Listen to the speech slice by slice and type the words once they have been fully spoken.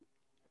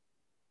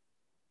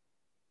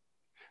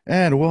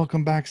And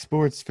welcome back,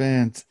 sports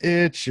fans.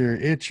 It's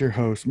your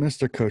host,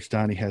 Mr. Coach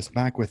Donnie Hess,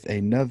 back with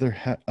another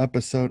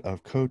episode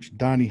of Coach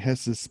Donnie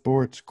Hess's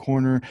Sports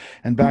Corner,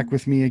 and back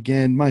with me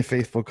again, my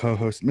faithful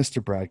co-host,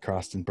 Mr. Brad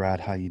Croston.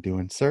 Brad, how you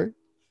doing, sir?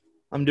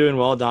 I'm doing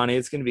well, Donnie.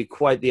 It's going to be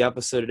quite the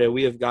episode today.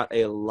 We have got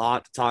a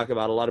lot to talk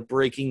about, a lot of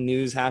breaking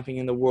news happening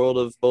in the world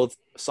of both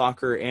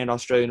soccer and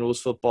Australian rules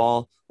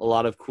football, a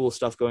lot of cool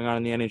stuff going on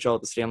in the NHL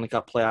at the Stanley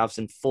Cup playoffs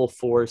in full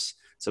force.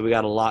 So we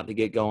got a lot to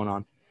get going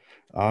on.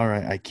 All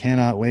right, I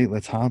cannot wait.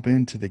 Let's hop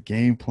into the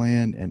game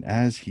plan. And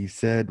as he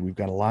said, we've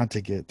got a lot to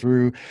get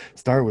through.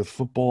 Start with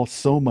football,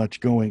 so much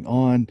going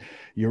on.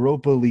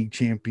 Europa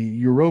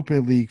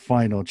League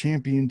final,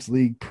 Champions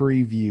League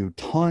preview,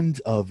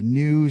 tons of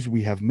news.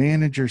 We have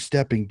managers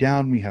stepping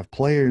down, we have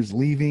players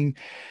leaving,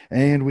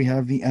 and we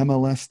have the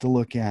MLS to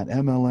look at.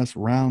 MLS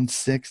round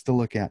 6 to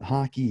look at.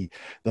 Hockey,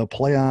 the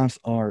playoffs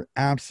are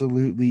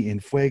absolutely in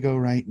fuego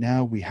right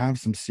now. We have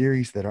some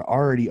series that are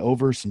already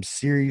over, some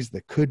series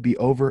that could be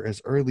over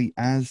as early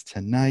as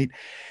tonight,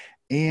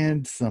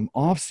 and some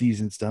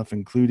off-season stuff,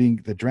 including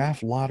the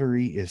draft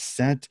lottery is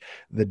set.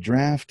 The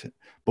draft,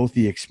 both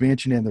the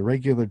expansion and the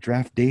regular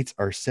draft dates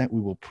are set. We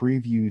will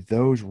preview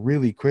those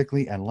really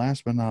quickly. And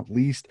last but not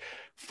least,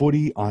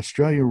 footy,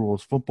 Australia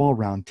rules football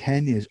round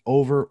 10 is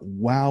over.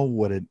 Wow,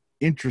 what an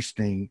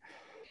interesting,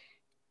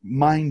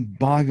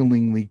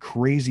 mind-bogglingly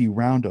crazy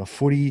round of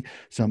footy,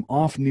 some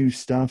off-news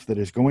stuff that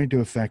is going to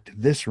affect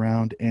this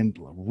round, and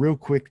real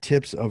quick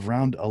tips of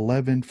round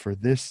 11 for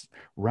this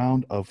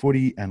round of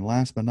footy. And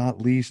last but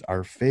not least,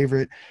 our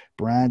favorite,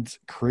 Brad's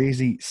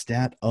crazy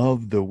stat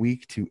of the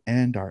week to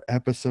end our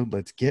episode.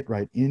 Let's get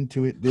right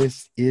into it.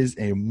 This is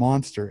a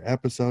monster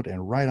episode,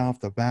 and right off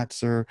the bat,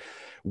 sir,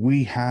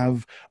 we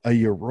have a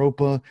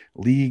Europa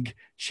League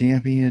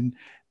champion,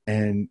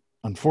 and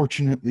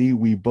unfortunately,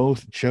 we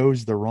both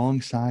chose the wrong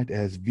side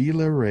as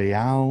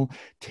Villarreal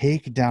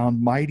take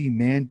down mighty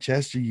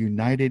Manchester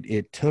United.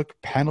 It took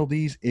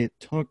penalties. It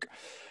took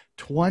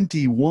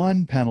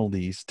 21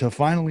 penalties to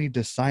finally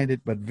decide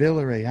it, but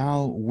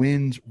Villarreal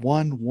wins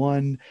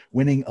 1-1,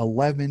 winning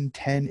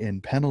 11-10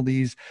 in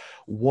penalties.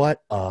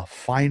 What a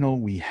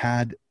final we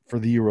had for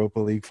the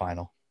Europa League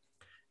final.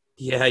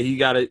 Yeah, you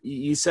got it.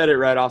 You said it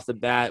right off the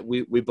bat.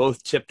 We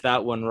both tipped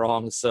that one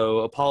wrong. So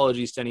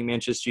apologies to any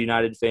Manchester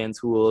United fans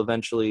who will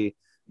eventually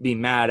be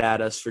mad at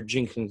us for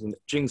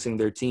jinxing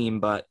their team.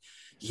 But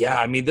yeah,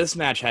 I mean, this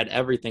match had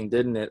everything,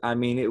 didn't it? I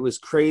mean, it was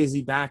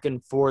crazy back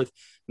and forth.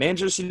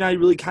 Manchester United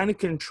really kind of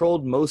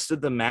controlled most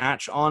of the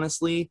match,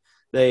 honestly.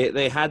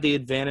 They had the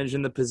advantage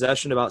in the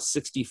possession, about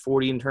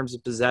 60-40 in terms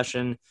of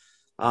possession.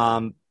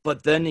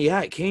 But then,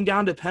 yeah, it came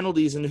down to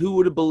penalties, and who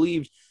would have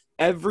believed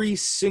every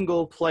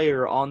single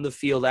player on the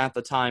field at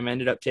the time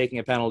ended up taking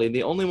a penalty.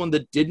 The only one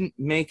that didn't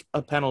make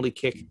a penalty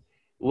kick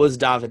was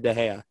David De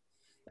Gea.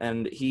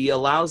 And he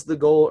allows the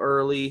goal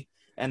early,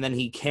 and then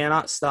he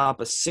cannot stop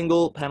a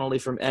single penalty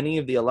from any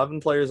of the 11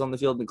 players on the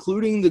field,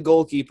 including the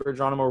goalkeeper,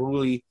 Geronimo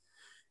Rulli.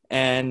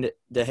 And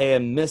De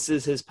Gea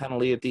misses his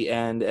penalty at the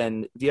end,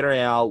 and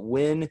Villarreal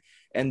win.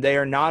 And they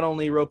are not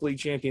only Europa League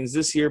champions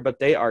this year, but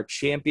they are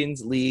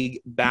Champions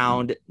League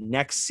bound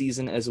next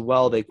season as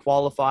well. They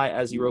qualify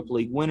as Europa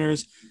League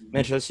winners.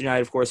 Manchester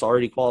United, of course,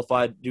 already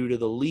qualified due to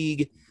the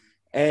league.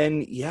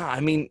 And yeah, I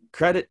mean,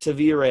 credit to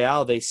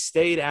Villarreal. They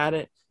stayed at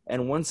it.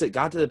 And once it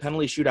got to the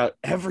penalty shootout,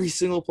 every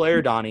single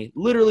player, Donnie,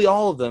 literally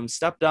all of them,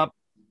 stepped up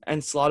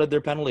and slotted their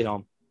penalty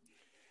home.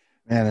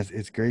 Man,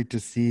 it's great to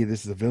see.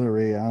 This is a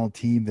Villarreal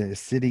team that is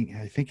sitting,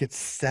 I think it's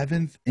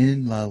seventh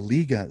in La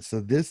Liga.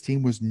 So this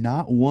team was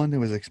not one that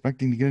was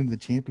expecting to get into the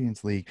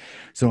Champions League.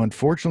 So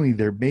unfortunately,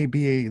 there may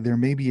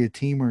be a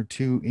team or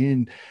two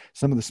in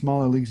some of the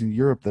smaller leagues in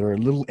Europe that are a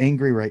little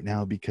angry right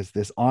now because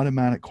this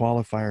automatic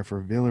qualifier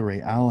for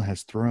Villarreal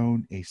has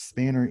thrown a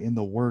spanner in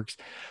the works.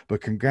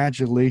 But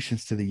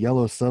congratulations to the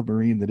yellow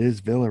submarine that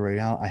is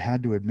Villarreal. I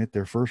had to admit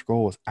their first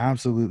goal was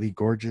absolutely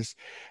gorgeous.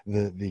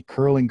 The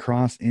curling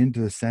cross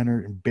into the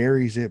center and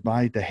buries it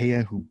by De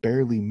Gea, who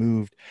barely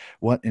moved.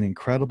 What an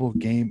incredible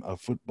game of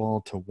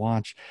football to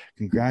watch.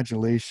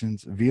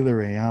 Congratulations,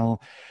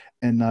 Villarreal.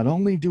 And not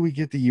only do we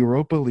get the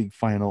Europa League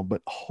final,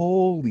 but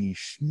holy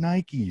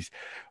shnikes.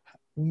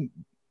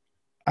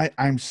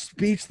 I'm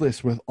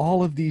speechless with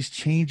all of these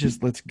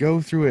changes. Let's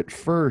go through it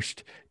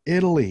first.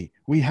 Italy,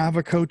 we have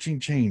a coaching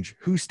change.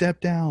 Who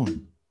stepped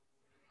down?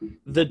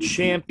 The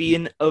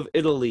champion of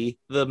Italy,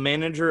 the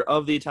manager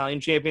of the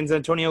Italian champions,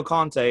 Antonio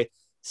Conte,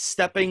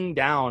 stepping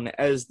down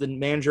as the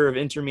manager of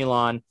Inter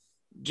Milan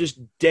just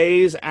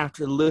days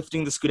after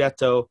lifting the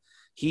Scudetto.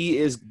 He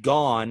is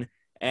gone.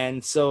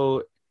 And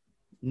so,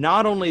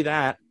 not only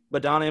that,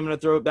 but Donnie, I'm going to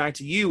throw it back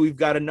to you. We've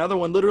got another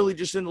one literally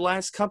just in the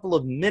last couple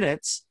of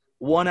minutes,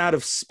 one out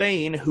of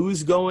Spain.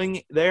 Who's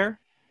going there?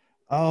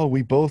 Oh,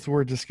 we both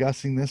were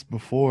discussing this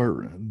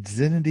before.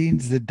 Zinedine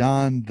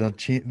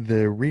Zidane,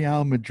 the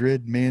Real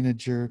Madrid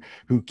manager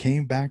who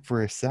came back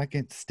for a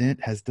second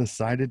stint, has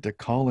decided to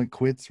call it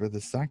quits for the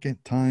second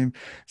time.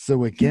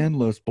 So again,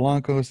 Los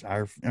Blancos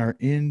are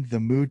in the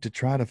mood to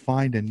try to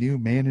find a new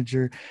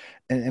manager.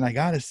 And I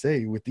gotta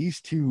say, with these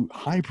two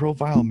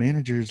high-profile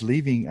managers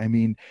leaving, I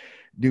mean,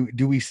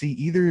 do we see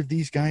either of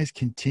these guys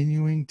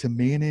continuing to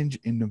manage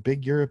in the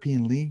big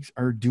European leagues,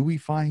 or do we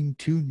find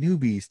two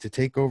newbies to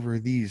take over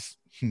these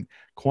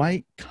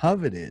quite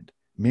coveted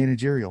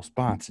managerial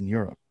spots in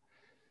Europe?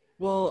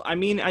 Well, I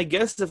mean, I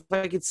guess if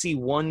I could see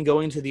one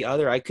going to the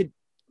other, I could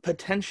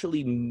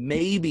potentially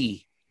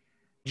maybe,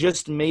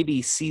 just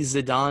maybe, see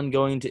Zidane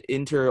going to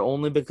Inter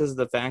only because of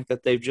the fact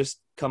that they've just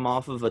come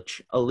off of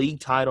a league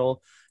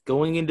title,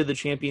 going into the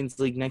Champions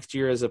League next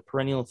year as a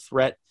perennial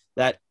threat.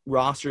 That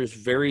roster is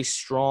very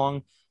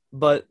strong,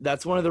 but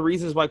that's one of the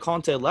reasons why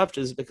Conte left,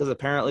 is because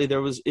apparently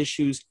there was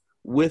issues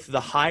with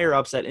the higher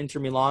ups at Inter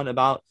Milan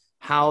about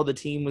how the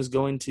team was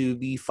going to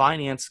be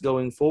financed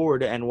going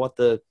forward and what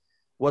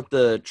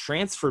the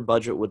transfer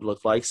budget would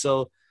look like.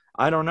 So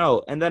I don't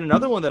know. And then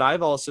another one that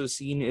I've also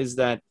seen is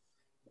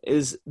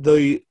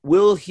the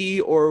will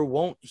he or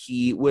won't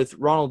he with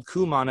Ronald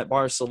Koeman at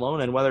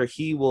Barcelona, and whether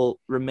he will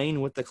remain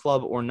with the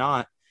club or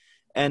not.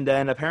 And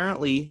then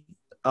apparently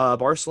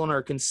Barcelona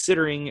are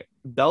considering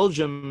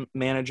Belgium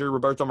manager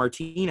Roberto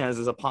Martinez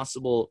as a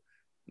possible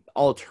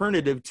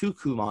alternative to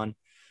Koeman.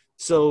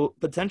 So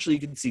potentially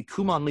you could see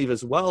Koeman leave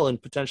as well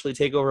and potentially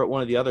take over at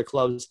one of the other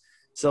clubs.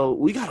 So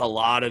we got a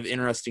lot of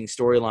interesting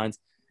storylines.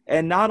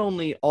 And not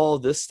only all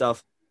this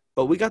stuff,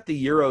 but we got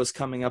the Euros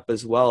coming up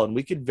as well. And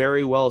we could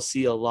very well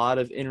see a lot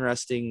of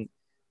interesting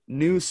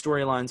new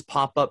storylines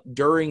pop up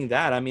during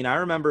that. I mean, I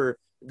remember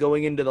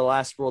going into the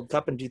last World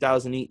Cup in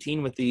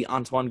 2018 with the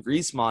Antoine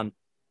Griezmann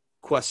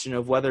question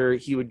of whether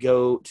he would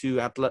go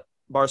to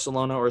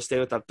Barcelona or stay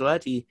with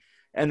Atleti.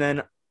 And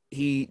then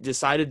he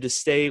decided to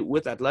stay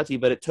with Atleti,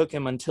 but it took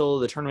him until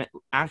the tournament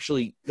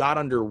actually got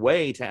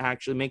underway to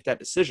actually make that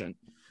decision.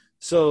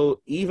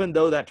 So even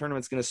though that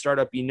tournament's going to start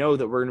up, you know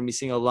that we're going to be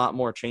seeing a lot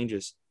more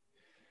changes.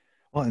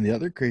 Well, and the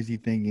other crazy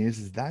thing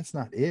is that's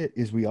not it.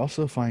 Is we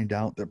also find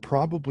out that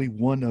probably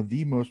one of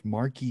the most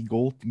marquee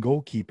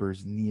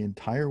goalkeepers in the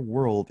entire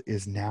world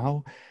is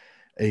now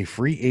a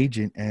free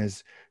agent,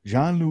 as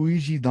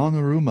Gianluigi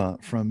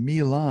Donnarumma from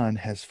Milan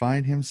has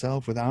found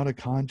himself without a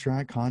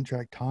contract.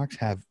 Contract talks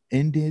have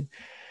ended.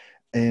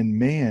 And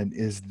man,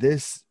 is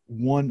this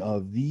one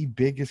of the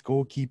biggest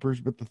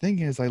goalkeepers. But the thing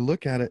is, I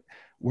look at it,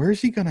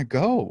 where's he going to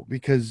go?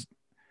 Because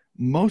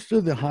most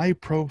of the high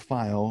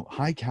profile,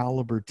 high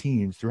caliber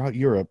teams throughout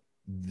Europe,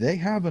 they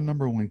have a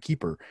number one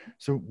keeper.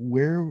 So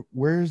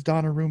where's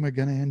Donnarumma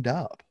going to end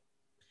up?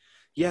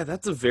 Yeah,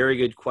 that's a very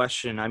good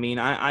question. I mean,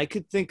 I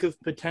could think of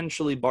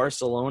potentially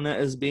Barcelona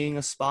as being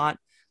a spot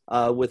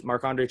with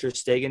Marc-Andre Ter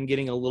Stegen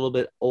getting a little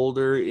bit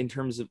older in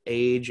terms of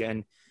age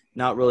and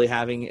not really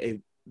having a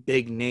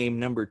big name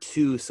number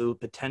two. So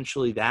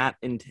potentially that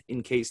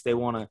in case they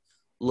want to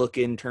look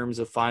in terms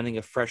of finding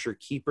a fresher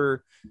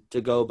keeper to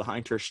go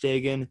behind Ter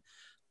Stegen.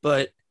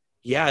 But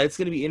yeah, it's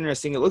going to be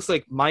interesting. It looks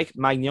like Mike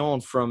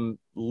Magnon from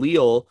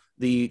Lille,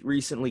 the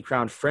recently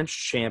crowned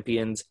French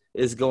champions,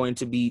 is going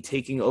to be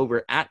taking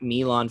over at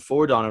Milan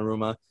for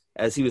Donnarumma,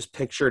 as he was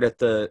pictured at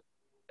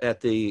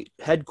the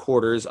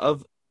headquarters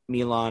of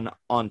Milan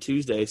on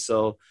Tuesday.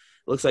 So it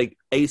looks like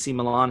AC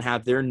Milan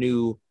have their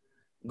new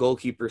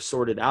goalkeeper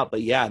sorted out.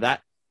 But yeah,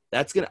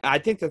 that's gonna. I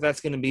think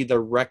that's gonna be the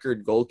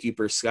record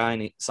goalkeeper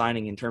signing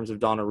in terms of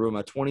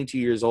Donnarumma. 22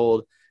 years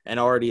old and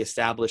already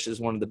established as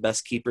one of the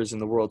best keepers in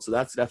the world. So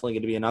that's definitely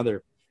going to be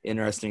another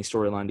interesting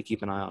storyline to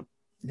keep an eye on.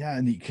 Yeah,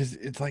 and because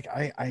it's like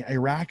I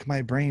rack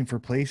my brain for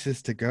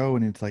places to go,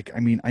 and it's like,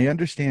 I mean, I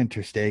understand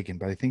Ter Stegen,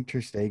 but I think Ter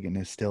Stegen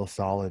is still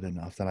solid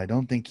enough that I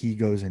don't think he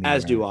goes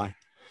As do anywhere. I.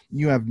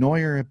 You have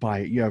Neuer at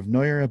Bayern, you have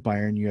Neuer at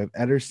Bayern, you have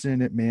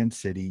Ederson at Man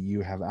City,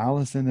 you have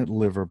Allison at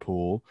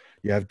Liverpool,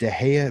 you have De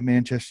Gea at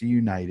Manchester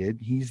United.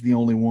 He's the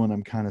only one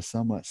I'm kind of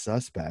somewhat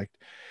suspect.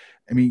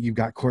 I mean, you've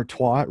got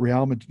Courtois at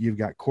Real Madrid, you've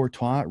got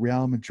Courtois at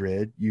Real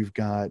Madrid, you've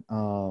got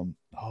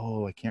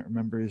I can't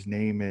remember his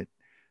name at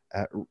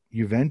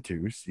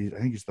Juventus. I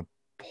think it's the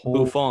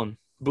Pole.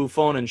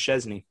 Buffon, and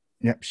Chesney.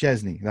 Yep,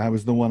 Chesney. That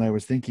was the one I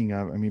was thinking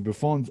of. I mean,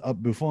 Buffon's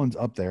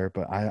up there,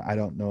 but I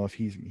don't know if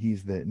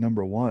he's the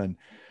number one.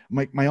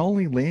 My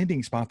only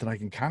landing spot that I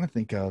can kind of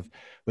think of,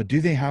 but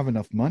do they have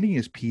enough money,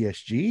 is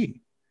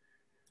PSG,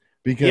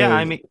 Yeah,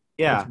 I because mean, that's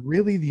yeah.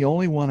 really the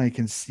only one I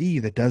can see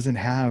that doesn't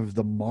have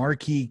the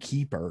marquee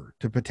keeper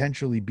to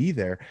potentially be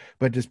there.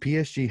 But does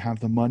PSG have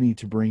the money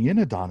to bring in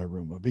a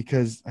Donnarumma?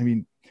 Because I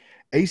mean,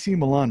 AC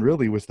Milan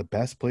really was the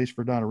best place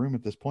for Donnarumma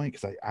at this point,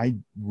 because I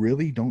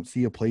really don't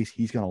see a place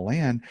he's going to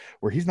land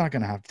where he's not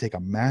going to have to take a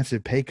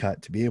massive pay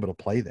cut to be able to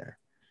play there.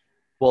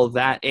 Well,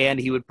 that and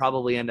he would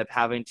probably end up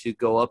having to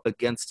go up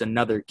against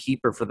another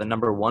keeper for the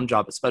number one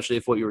job, especially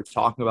if what you were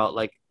talking about,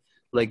 like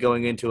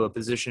going into a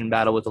position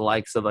battle with the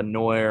likes of a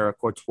Neuer, a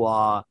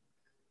Courtois,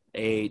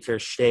 a Ter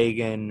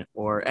Stegen,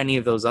 or any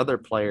of those other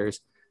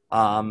players.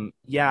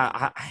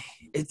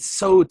 It's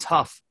so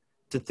tough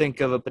to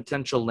think of a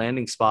potential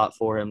landing spot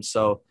for him.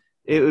 So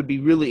it would be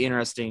really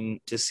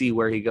interesting to see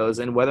where he goes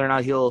and whether or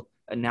not he'll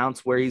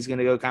announce where he's going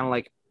to go, kind of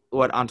like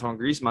what Antoine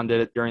Griezmann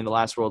did it during the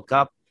last World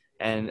Cup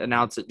and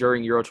announce it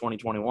during Euro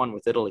 2021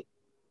 with Italy.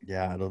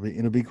 Yeah,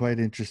 it'll be quite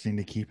interesting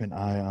to keep an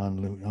eye on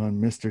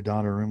Mr.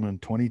 Donnarumma,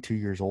 22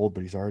 years old,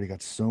 but he's already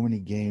got so many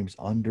games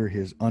under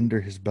his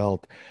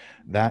belt.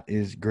 That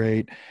is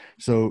great.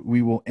 So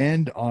we will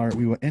end our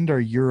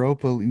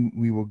Europa.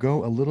 We will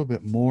go a little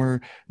bit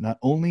more. Not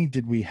only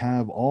did we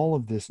have all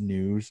of this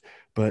news,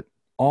 but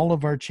all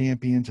of our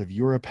champions of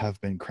Europe have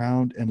been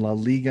crowned, and La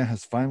Liga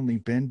has finally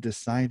been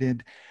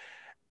decided.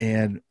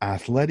 And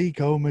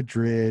Atletico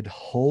Madrid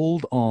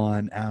hold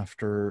on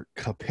after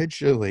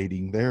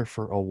capitulating there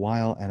for a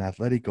while, and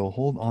Atletico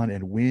hold on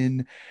and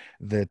win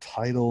the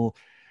title.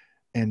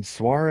 And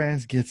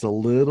Suarez gets a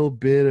little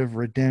bit of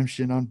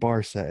redemption on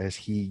Barca as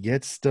he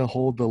gets to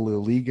hold the La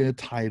Liga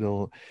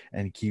title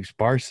and keeps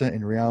Barca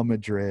and Real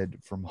Madrid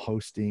from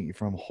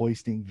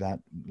hoisting that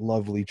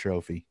lovely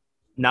trophy.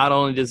 Not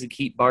only does he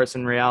keep Barca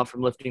and Real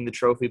from lifting the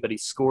trophy, but he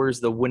scores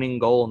the winning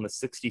goal in the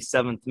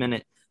 67th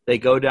minute. They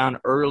go down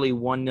early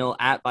 1-0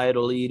 at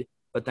Valladolid,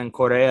 but then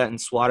Correa and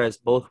Suarez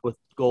both with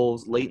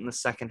goals late in the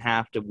second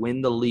half to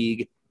win the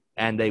league,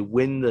 and they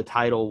win the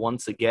title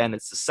once again.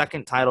 It's the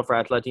second title for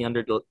Atleti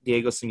under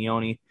Diego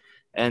Simeone,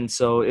 and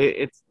so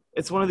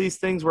it's one of these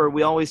things where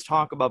we always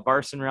talk about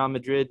Barca and Real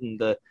Madrid and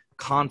the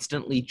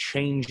constantly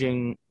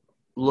changing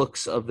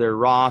looks of their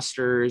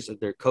rosters, of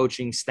their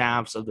coaching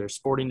staffs, of their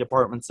sporting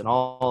departments, and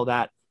all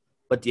that.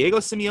 But Diego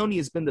Simeone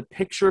has been the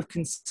picture of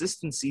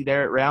consistency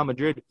there at Real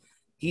Madrid.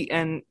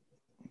 And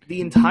the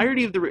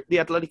entirety of the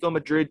Atletico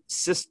Madrid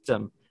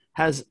system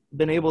has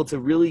been able to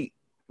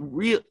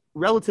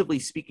relatively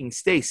speaking,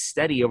 stay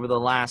steady over the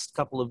last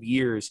couple of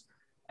years.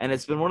 And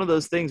it's been one of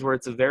those things where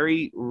it's a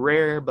very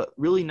rare but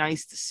really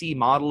nice to see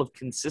model of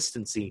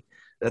consistency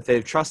that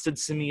they've trusted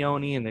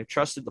Simeone and they've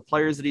trusted the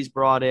players that he's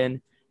brought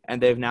in, and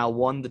they've now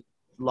won the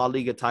La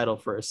Liga title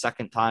for a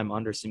second time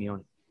under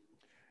Simeone.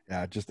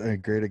 Yeah, just a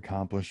great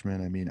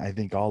accomplishment. I mean, I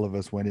think all of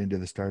us went into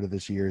the start of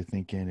this year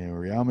thinking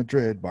Real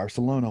Madrid,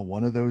 Barcelona,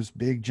 one of those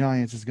big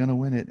giants is going to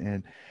win it.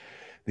 And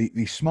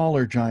the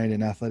smaller giant in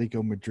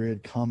Atletico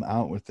Madrid come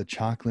out with the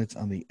chocolates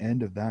on the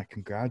end of that.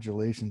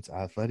 Congratulations,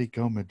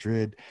 Atletico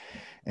Madrid.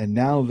 And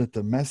now that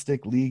the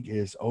domestic league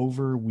is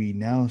over, we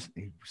now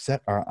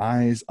set our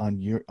eyes on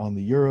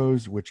the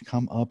Euros, which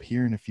come up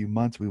here in a few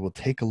months. We will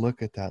take a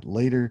look at that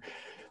later.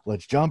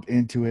 Let's jump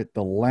into it.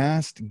 The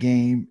last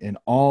game in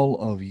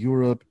all of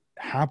Europe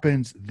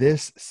happens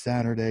this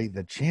Saturday,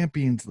 the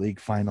Champions League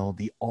final,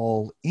 the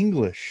All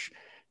English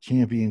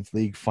Champions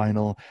League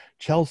final,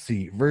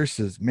 Chelsea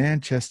versus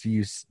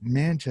Manchester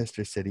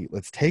City.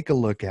 Let's take a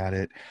look at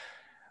it.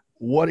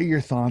 What are your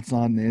thoughts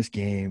on this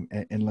game?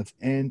 And let's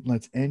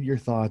end your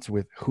thoughts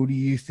with who do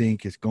you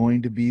think is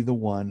going to be the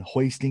one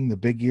hoisting the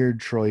big-eared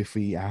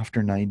trophy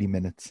after 90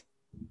 minutes?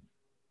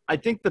 I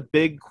think the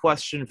big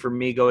question for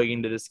me going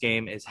into this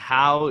game is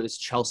how is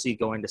Chelsea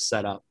going to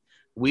set up?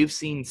 We've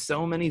seen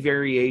so many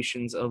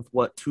variations of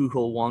what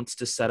Tuchel wants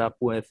to set up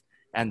with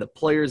and the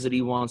players that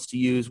he wants to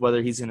use,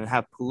 whether he's going to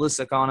have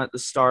Pulisic on at the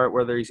start,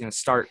 whether he's going to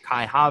start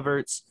Kai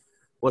Havertz,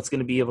 what's going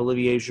to be of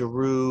Olivier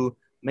Giroud,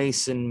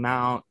 Mason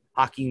Mount,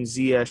 Hakim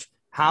Ziyech.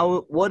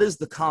 What is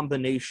the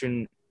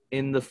combination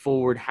in the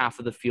forward half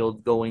of the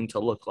field going to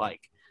look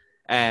like?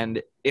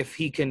 And if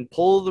he can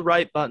pull the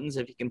right buttons,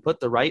 if he can put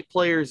the right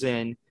players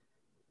in,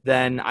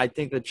 then I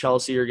think that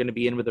Chelsea are going to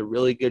be in with a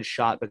really good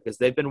shot because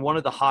they've been one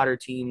of the hotter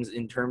teams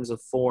in terms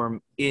of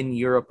form in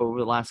Europe over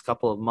the last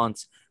couple of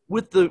months,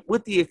 with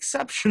the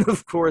exception,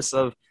 of course,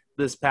 of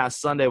this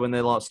past Sunday when they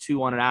lost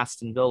 2-1 at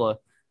Aston Villa.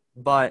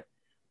 But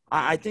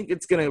I think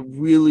it's going to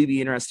really be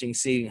interesting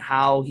seeing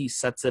how he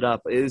sets it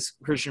up. Is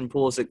Christian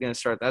Pulisic going to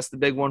start? That's the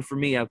big one for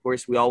me. Of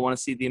course, we all want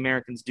to see the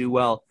Americans do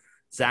well.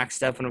 Zach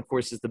Steffen, of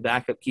course, is the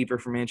backup keeper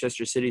for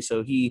Manchester City,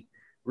 so he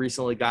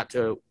recently got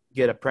to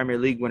get a Premier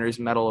League winner's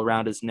medal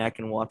around his neck,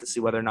 and we'll have to see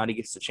whether or not he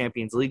gets the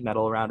Champions League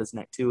medal around his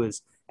neck too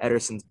as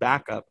Ederson's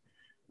backup.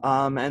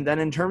 And then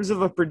in terms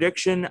of a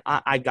prediction,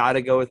 I got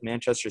to go with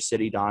Manchester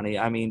City, Donnie.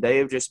 I mean, they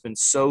have just been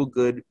so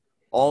good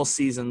all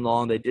season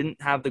long. They didn't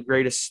have the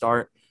greatest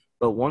start,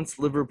 but once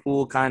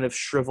Liverpool kind of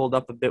shriveled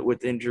up a bit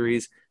with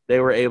injuries, they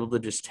were able to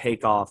just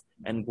take off.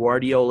 And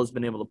Guardiola's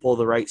been able to pull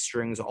the right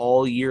strings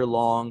all year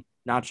long,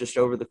 not just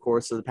over the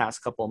course of the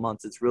past couple of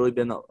months. It's really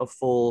been a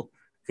full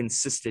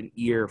consistent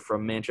year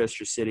from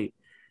Manchester City.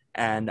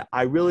 And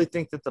I really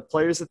think that the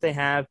players that they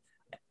have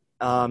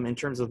in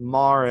terms of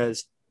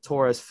Mahrez,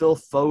 Torres, Phil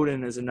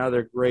Foden is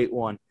another great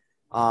one.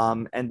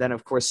 And then,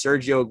 of course,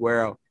 Sergio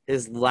Aguero,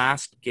 his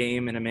last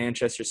game in a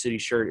Manchester City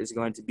shirt is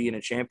going to be in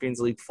a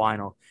Champions League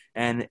final.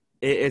 And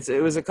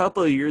it was a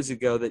couple of years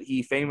ago that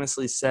he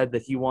famously said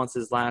that he wants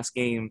his last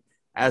game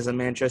as a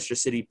Manchester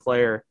City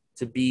player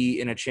to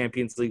be in a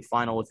Champions League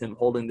final with him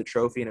holding the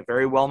trophy, and it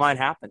very well might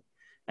happen.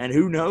 And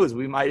who knows,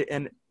 we might,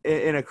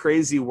 in a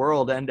crazy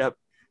world, end up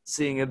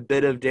seeing a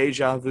bit of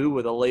deja vu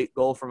with a late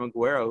goal from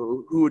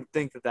Aguero. Who would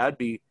think that that'd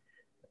be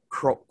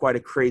quite a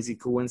crazy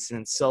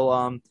coincidence. So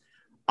I'm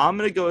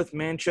going to go with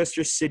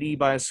Manchester City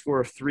by a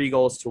score of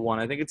 3-1.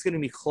 I think it's going to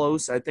be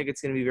close. I think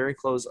it's going to be very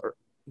close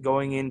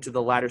going into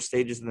the latter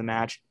stages of the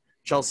match.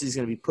 Chelsea's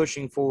going to be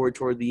pushing forward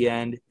toward the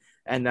end.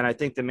 And then I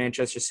think the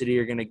Manchester City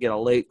are going to get a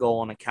late goal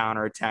on a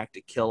counterattack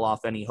to kill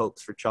off any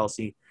hopes for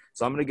Chelsea.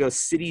 So I'm going to go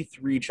City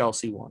 3,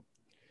 Chelsea 1.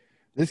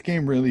 This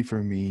game really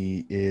for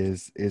me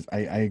is I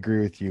agree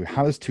with you.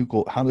 How does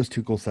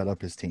Tuchel set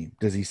up his team?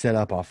 Does he set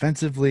up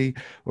offensively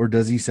or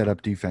does he set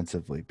up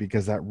defensively?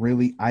 Because that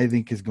really I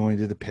think is going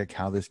to depict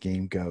how this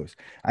game goes.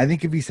 I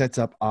think if he sets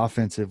up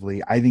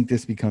offensively, I think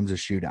this becomes a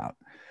shootout.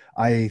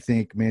 I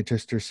think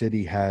Manchester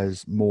City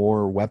has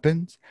more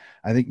weapons.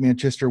 I think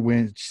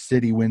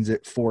City wins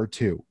it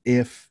 4-2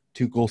 if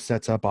Tuchel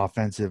sets up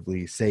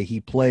offensively. Say he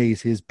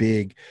plays his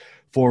big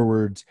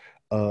forwards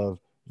of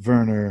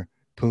Werner,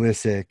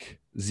 Pulisic,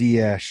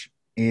 Ziyech,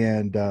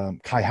 and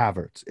Kai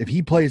Havertz. If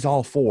he plays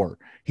all four,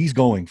 he's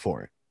going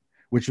for it,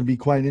 which would be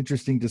quite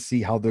interesting to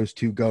see how those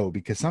two go,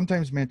 because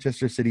sometimes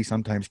Manchester City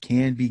sometimes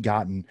can be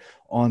gotten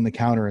on the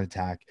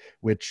counterattack,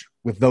 which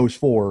with those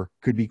four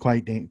could be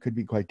quite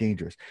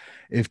dangerous.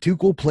 If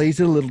Tuchel plays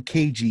it a little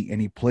cagey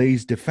and he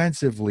plays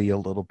defensively a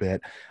little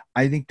bit,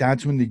 I think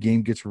that's when the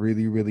game gets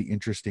really, really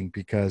interesting,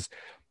 because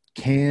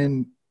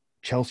can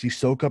Chelsea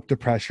soak up the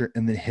pressure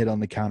and then hit on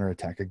the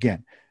counterattack?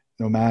 Again,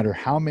 no matter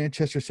how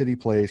Manchester City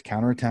plays,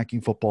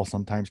 counterattacking football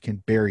sometimes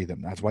can bury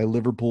them. That's why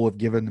Liverpool have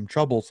given them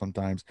trouble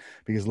sometimes,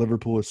 because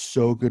Liverpool is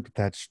so good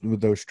with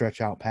those stretch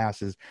out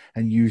passes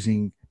and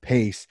using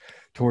pace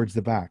towards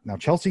the back. Now,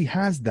 Chelsea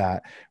has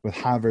that with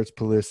Havertz,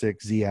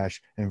 Pulisic,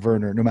 Ziyech, and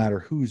Werner, no matter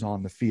who's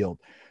on the field.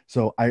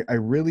 So I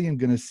really am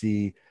going to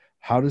see,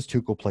 how does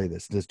Tuchel play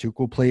this? Does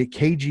Tuchel play it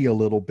cagey a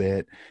little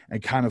bit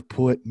and kind of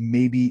put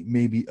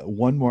maybe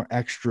one more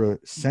extra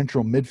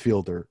central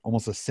midfielder,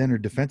 almost a center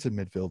defensive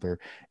midfielder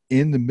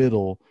in the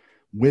middle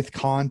with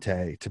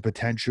Conte to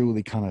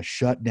potentially kind of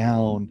shut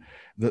down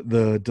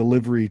the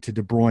delivery to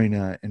De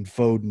Bruyne and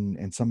Foden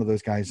and some of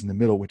those guys in the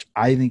middle, which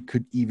I think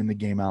could even the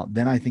game out?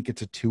 Then I think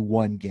it's a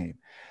 2-1 game.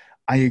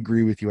 I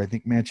agree with you. I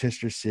think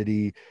Manchester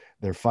City,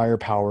 their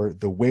firepower,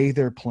 the way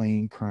they're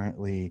playing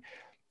currently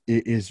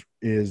is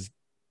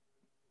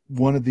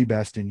one of the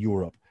best in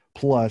Europe.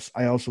 Plus,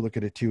 I also look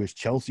at it too, as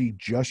Chelsea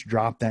just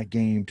dropped that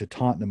game to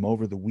Tottenham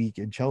over the week,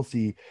 and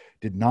Chelsea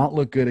did not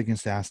look good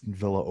against Aston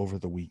Villa over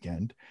the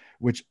weekend,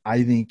 which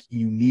I think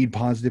you need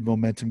positive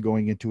momentum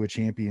going into a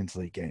Champions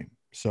League game.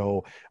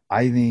 So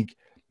I think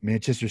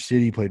Manchester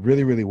City played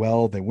really, really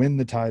well. They win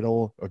the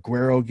title.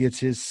 Aguero gets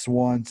his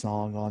swan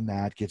song on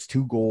that, gets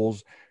 2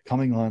 goals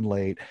coming on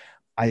late.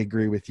 I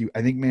agree with you.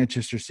 I think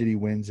Manchester City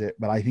wins it,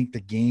 but I think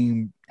the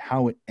game,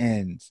 how it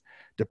ends,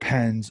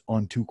 depends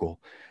on Tuchel.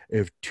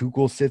 If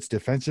Tuchel sits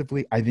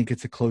defensively, I think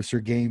it's a closer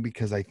game,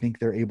 because I think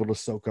they're able to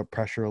soak up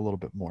pressure a little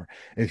bit more.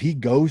 If he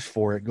goes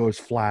for it, goes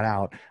flat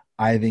out,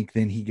 I think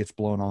then he gets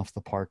blown off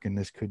the park, and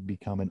this could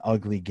become an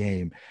ugly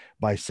game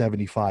by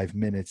 75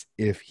 minutes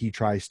if he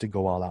tries to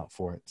go all out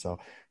for it. So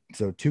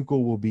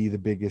Tuchel will be the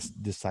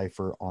biggest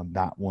decipher on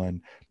that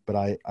one. But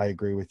I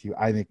agree with you.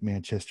 I think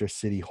Manchester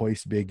City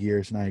hoists big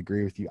ears, and I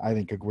agree with you. I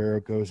think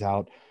Aguero goes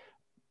out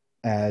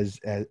as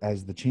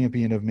the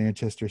champion of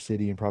Manchester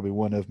City and probably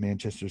one of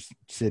Manchester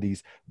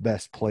City's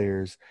best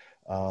players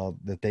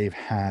that they've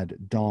had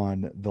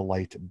don the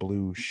light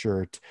blue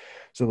shirt.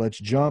 So let's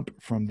jump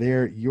from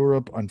there.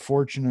 Europe,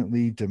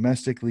 unfortunately,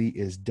 domestically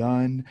is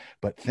done,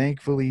 but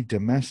thankfully,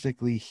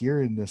 domestically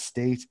here in the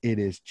States, it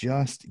is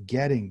just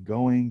getting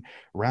going.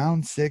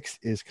 Round 6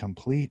 is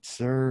complete,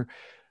 sir.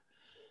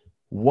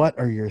 What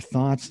are your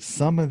thoughts?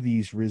 Some of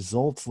these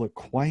results look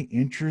quite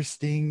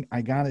interesting.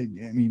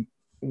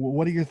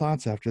 What are your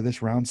thoughts after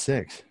this round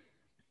 6?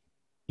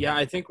 Yeah,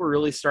 I think we're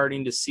really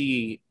starting to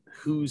see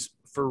who's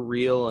for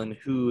real and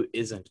who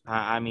isn't.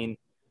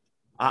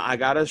 I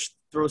gotta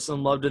throw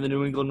some love to the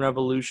New England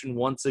Revolution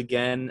once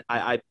again.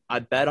 I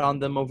bet on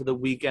them over the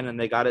weekend, and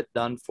they got it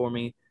done for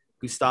me.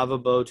 Gustavo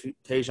Bo,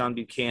 Tejan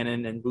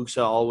Buchanan, and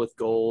Buxa all with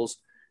goals.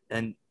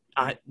 And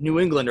New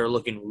England are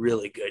looking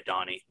really good,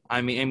 Donnie.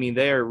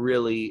 They are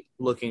really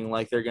looking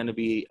like they're going to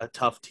be a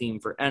tough team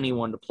for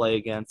anyone to play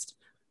against.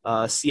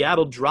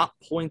 Seattle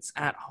dropped points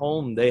at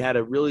home. They had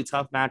a really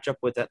tough matchup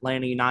with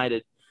Atlanta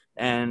United,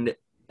 and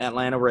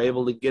Atlanta were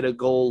able to get a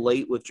goal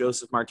late with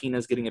Joseph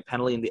Martinez getting a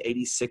penalty in the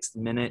 86th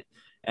minute.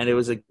 And it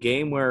was a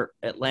game where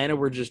Atlanta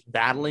were just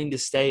battling to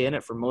stay in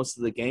it for most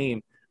of the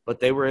game, but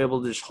they were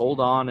able to just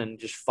hold on and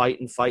just fight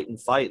and fight and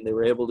fight. And they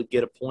were able to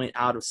get a point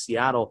out of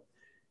Seattle.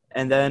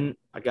 And then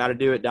I got to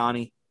do it,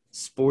 Donnie.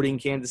 Sporting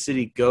Kansas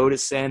City go to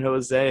San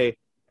Jose.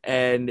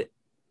 And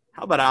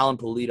how about Alan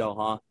Pulido,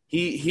 huh?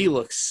 He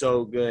looks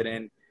so good.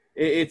 And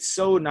it's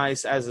so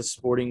nice as a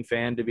Sporting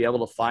fan to be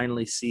able to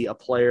finally see a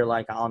player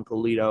like Alan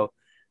Pulido,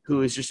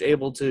 who is just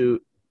able to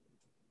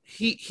 –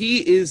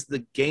 he is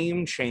the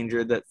game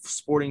changer that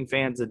Sporting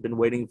fans have been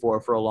waiting for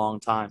a long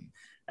time.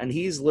 And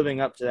he's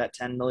living up to that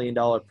 $10 million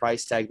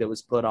price tag that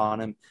was put on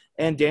him.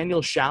 And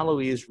Daniel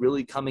Shalhoub is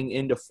really coming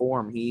into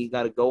form. He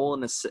got a goal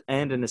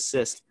and an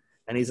assist,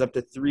 and he's up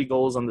to 3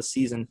 goals on the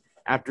season.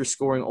 after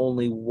scoring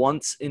only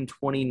once in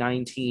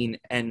 2019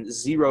 and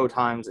 0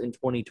 times in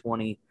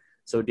 2020.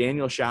 So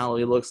Daniel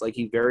Shalvey looks like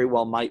he very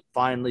well might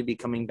finally be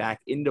coming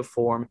back into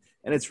form.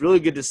 And it's really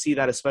good to see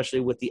that,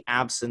 especially with the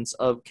absence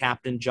of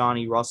Captain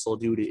Johnny Russell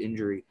due to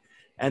injury.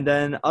 And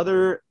then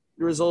other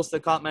results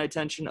that caught my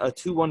attention, a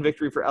 2-1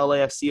 victory for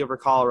LAFC over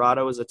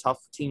Colorado is a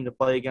tough team to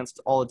play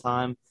against all the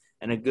time,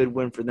 and a good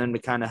win for them to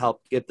kind of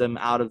help get them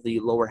out of the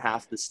lower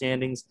half of the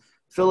standings.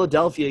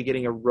 Philadelphia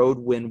getting a road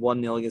win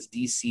 1-0 against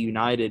DC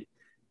United,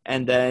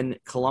 and then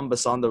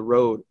Columbus on the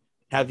road.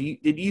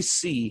 Did you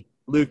see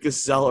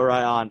Lucas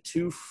Zelarayan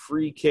 2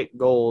 free kick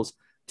goals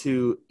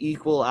to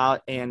equal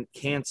out and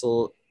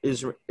cancel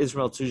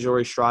Ismail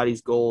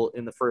Tujori-Stradi's goal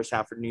in the first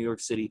half for New York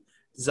City?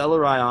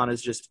 Zelarayan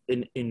is just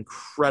an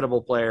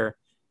incredible player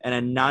and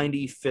a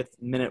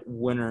 95th minute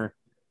winner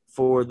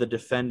for the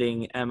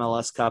defending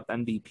MLS Cup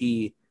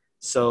MVP.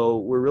 So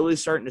we're really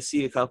starting to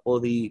see a couple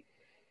of the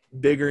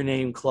bigger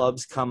name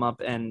clubs come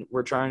up, and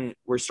we're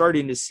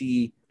starting to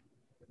see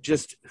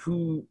just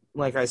who,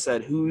 like I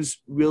said,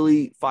 who's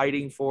really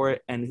fighting for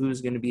it and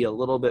who's going to be a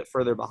little bit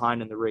further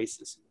behind in the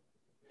races.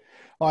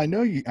 Well, I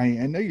know you.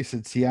 I know you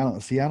said Seattle.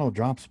 Seattle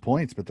drops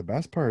points, but the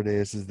best part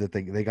is that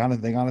they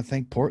gotta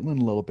thank Portland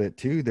a little bit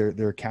too.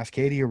 They're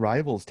Cascadia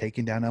rivals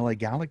taking down LA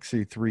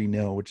Galaxy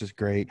 3-0, which is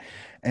great.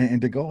 And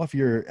to go off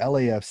your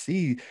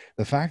LAFC,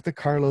 the fact that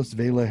Carlos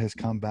Vela has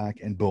come back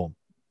and boom,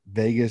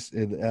 Vegas,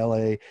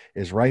 LA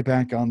is right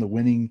back on the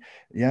winning.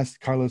 Yes,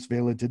 Carlos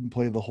Vela didn't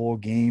play the whole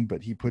game,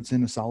 but he puts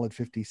in a solid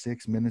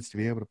 56 minutes to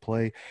be able to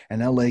play.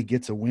 And LA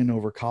gets a win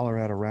over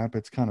Colorado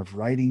Rapids, kind of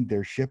righting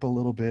their ship a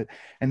little bit.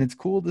 And it's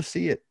cool to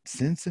see it.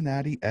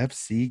 Cincinnati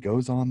FC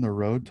goes on the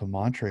road to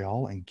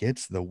Montreal and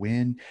gets the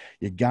win.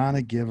 You got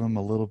to give them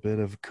a little bit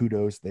of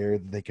kudos there.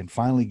 They can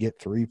finally get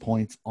 3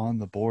 points on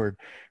the board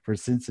for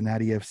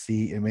Cincinnati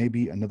FC. It may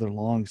be another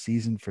long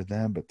season for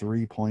them, but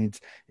 3 points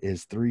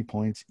is 3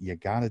 points. You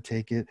got to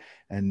take it.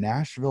 And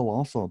Nashville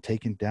also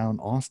taking down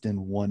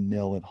Austin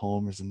 1-0 at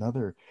home is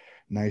another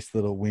nice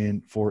little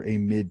win for a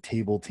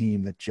mid-table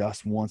team that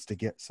just wants to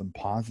get some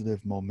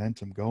positive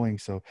momentum going.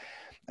 So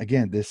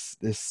again, this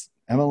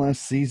MLS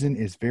season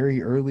is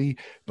very early,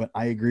 but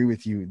I agree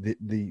with you.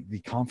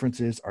 The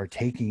conferences are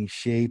taking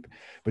shape,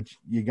 but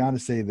you got to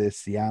say this: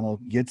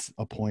 Seattle gets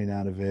a point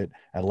out of it.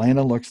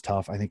 Atlanta looks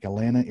tough. I think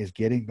Atlanta is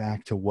getting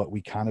back to what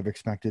we kind of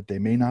expected. They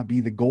may not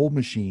be the goal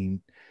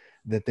machine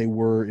that they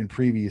were in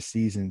previous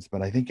seasons,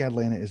 but I think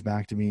Atlanta is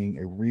back to being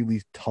a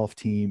really tough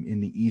team in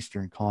the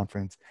Eastern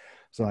Conference.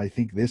 So I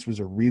think this was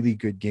a really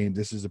good game.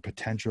 This is a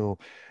potential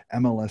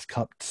MLS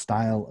Cup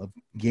style of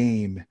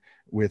game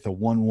with a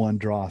 1-1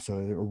 draw. So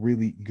a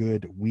really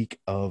good week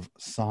of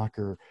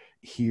soccer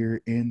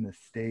here in the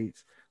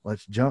States.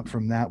 Let's jump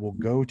from that. We'll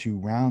go to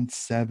round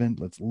 7.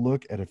 Let's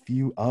look at a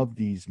few of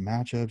these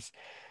matchups.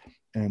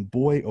 And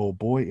boy, oh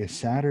boy, is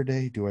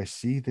Saturday. Do I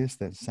see this?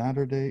 That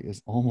Saturday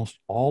is almost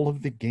all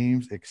of the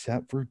games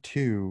except for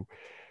 2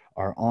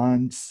 are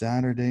on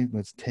Saturday.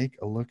 Let's take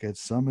a look at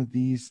some of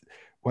these.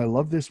 Well, I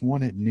love this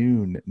one at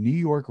noon. New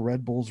York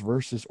Red Bulls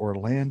versus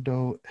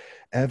Orlando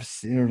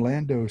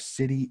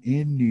City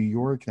in New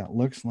York. That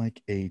looks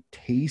like a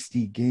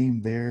tasty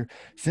game there.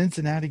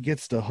 Cincinnati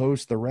gets to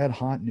host the red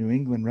hot New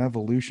England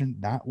Revolution.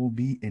 That will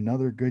be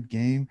another good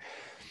game.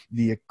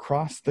 The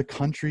across the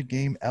country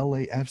game,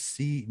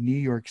 LAFC, New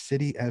York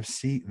City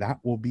FC, that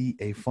will be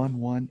a fun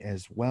one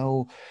as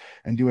well.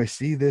 And do I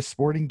see this?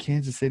 Sporting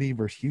Kansas City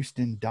versus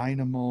Houston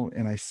Dynamo,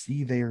 and I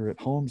see they are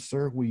at home.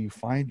 Sir, will you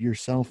find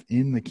yourself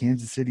in the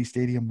Kansas City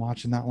Stadium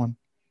watching that one?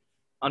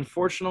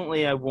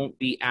 Unfortunately, I won't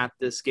be at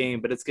this game,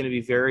 but it's going to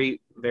be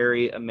very,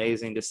 very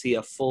amazing to see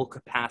a full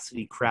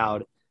capacity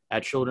crowd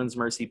at Children's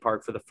Mercy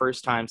Park for the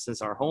first time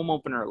since our home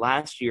opener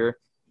last year,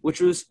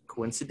 which was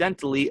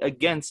coincidentally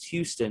against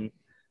Houston.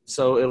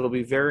 So it'll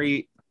be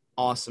very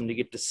awesome to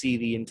get to see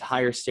the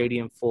entire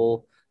stadium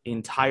full, the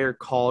entire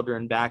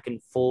cauldron back in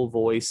full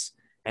voice,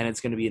 and it's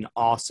going to be an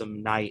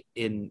awesome night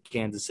in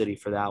Kansas City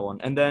for that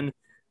one. And then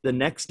the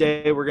next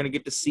day, we're going to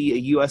get to see a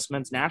U.S.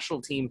 men's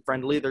national team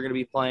friendly. They're going to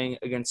be playing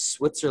against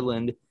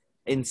Switzerland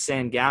in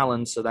St.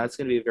 Gallen, so that's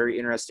going to be a very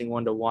interesting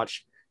one to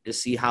watch to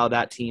see how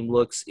that team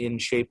looks in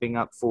shaping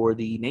up for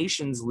the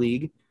Nations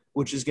League,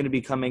 which is going to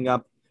be coming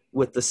up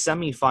with the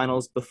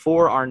semifinals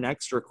before our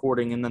next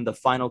recording, and then the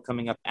final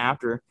coming up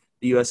after.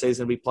 The USA is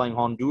going to be playing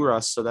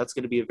Honduras, so that's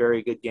going to be a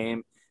very good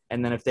game.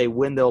 And then if they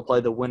win, they'll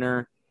play the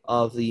winner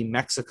of the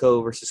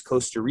Mexico versus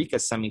Costa Rica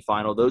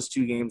semifinal. Those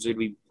 2 games are going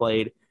to be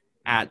played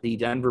at the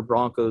Denver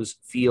Broncos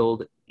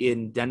field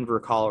in Denver,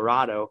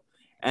 Colorado.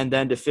 And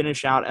then to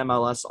finish out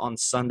MLS on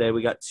Sunday,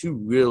 we got 2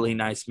 really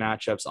nice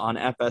matchups on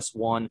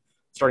FS1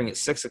 starting at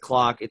 6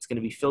 o'clock. It's going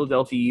to be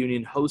Philadelphia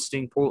Union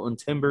hosting Portland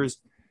Timbers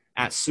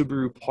at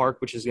Subaru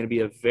Park, which is going to be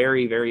a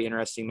very, very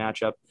interesting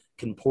matchup.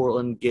 Can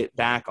Portland get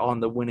back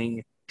on the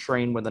winning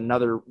train with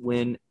another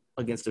win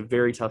against a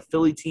very tough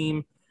Philly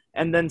team?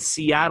 And then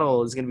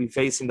Seattle is going to be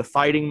facing the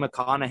Fighting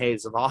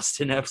McConaughey's of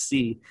Austin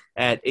FC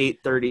at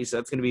 8:30. So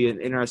that's going to be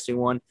an interesting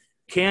one.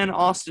 Can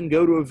Austin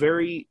go to a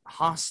very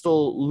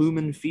hostile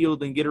Lumen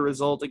Field and get a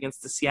result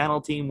against the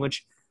Seattle team,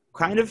 which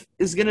kind of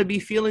is going to be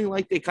feeling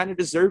like they kind of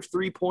deserve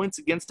 3 points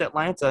against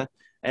Atlanta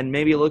and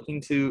maybe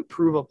looking to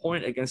prove a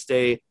point against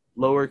a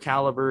lower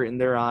caliber in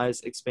their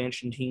eyes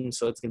expansion team.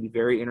 So it's going to be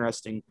very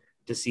interesting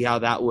to see how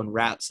that one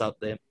wraps up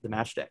the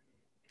match day.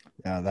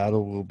 Yeah,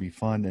 that'll will be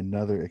fun.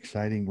 Another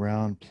exciting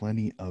round,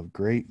 plenty of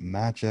great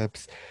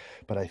matchups.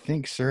 But I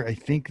think, sir, I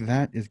think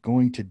that is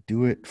going to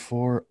do it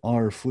for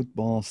our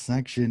football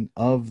section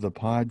of the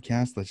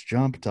podcast. Let's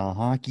jump to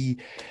hockey.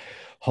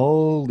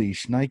 Holy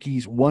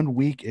shnikes, 1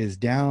 week is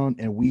down,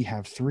 and we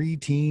have three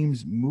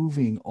teams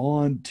moving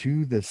on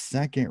to the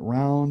second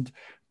round,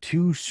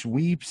 two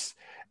sweeps,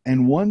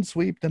 and one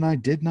sweep that I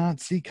did not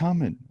see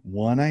coming.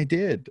 One I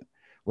did.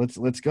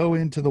 Let's go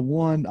into the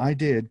one I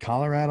did.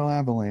 Colorado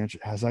Avalanche,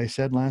 as I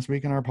said last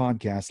week in our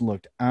podcast,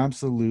 looked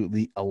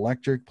absolutely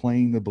electric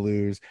playing the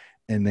Blues,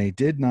 and they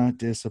did not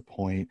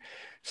disappoint,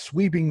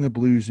 sweeping the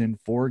Blues in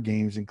 4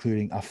 games,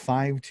 including a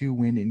 5-2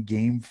 win in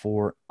Game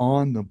 4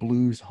 on the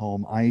Blues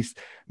home ice.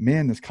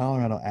 Man, this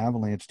Colorado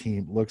Avalanche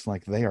team looks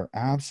like they are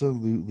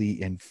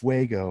absolutely in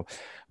fuego.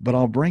 But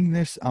I'll bring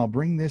this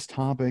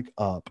topic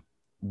up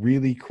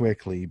really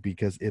quickly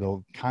because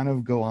it'll kind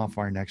of go off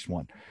our next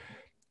one.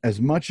 As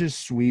much as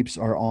sweeps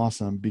are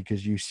awesome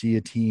because you see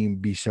a team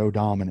be so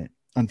dominant,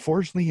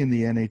 unfortunately in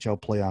the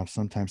NHL playoffs,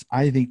 sometimes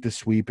I think the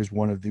sweep is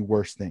one of the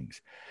worst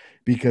things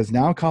because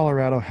now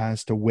Colorado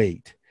has to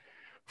wait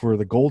for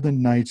the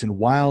Golden Knights and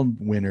Wild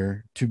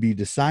winner to be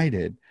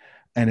decided.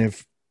 And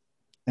if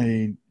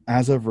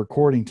as of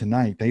recording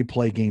tonight, they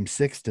play game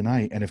 6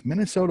 tonight. And if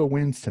Minnesota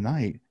wins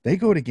tonight, they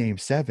go to game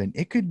 7.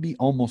 It could be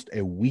almost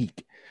a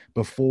week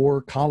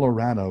before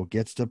Colorado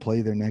gets to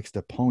play their next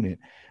opponent.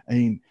 I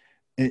mean,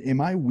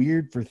 am I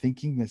weird for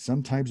thinking that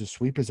sometimes a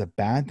sweep is a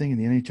bad thing in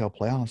the NHL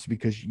playoffs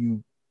because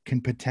you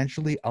can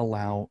potentially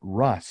allow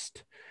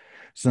rust,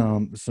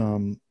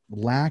 some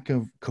lack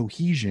of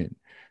cohesion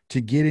to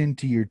get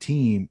into your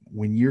team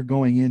when you're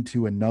going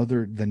into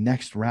the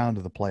next round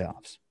of the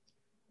playoffs?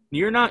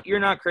 You're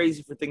not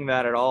crazy for thinking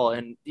that at all,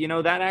 and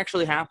that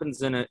actually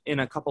happens in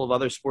a couple of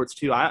other sports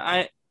too.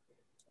 I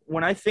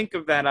when I think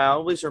of that, I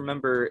always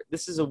remember,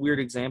 this is a weird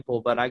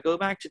example, but I go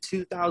back to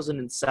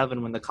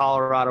 2007 when the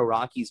Colorado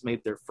Rockies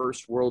made their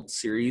first World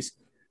Series.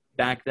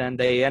 Back then,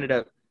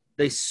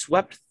 they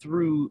swept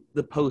through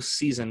the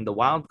postseason, the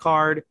wild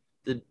card,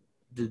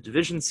 the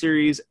division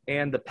series,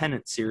 and the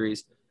pennant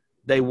series.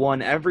 They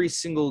won every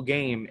single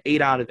game,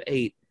 8 out of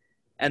 8,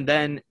 and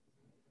then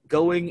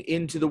going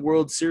into the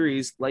World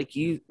Series, like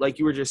you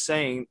were just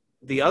saying,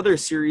 the other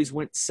series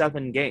went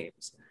 7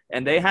 games,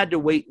 and they had to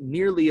wait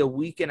nearly a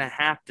week and a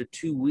half to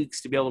 2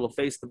 weeks to be able to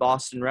face the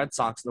Boston Red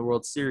Sox in the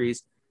World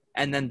Series,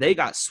 and then they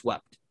got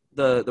swept.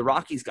 The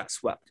Rockies got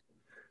swept.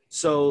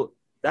 So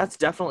that's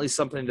definitely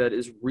something that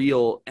is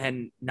real,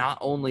 and not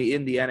only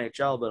in the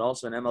NHL but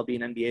also in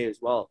MLB and NBA as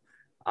well.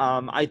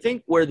 I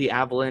think where the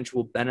Avalanche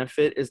will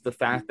benefit is the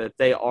fact that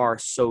they are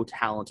so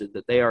talented,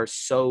 that they are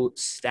so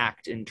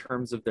stacked in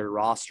terms of their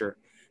roster.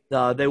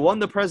 They won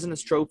the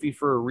President's Trophy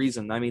for a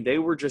reason. I mean, they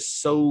were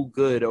just so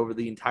good over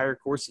the entire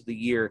course of the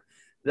year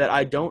that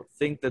I don't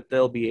think that they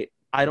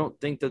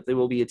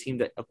will be a team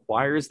that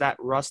acquires that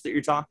rust that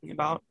you're talking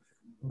about.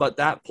 But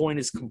that point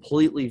is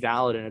completely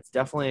valid, and it's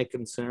definitely a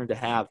concern to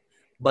have.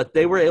 But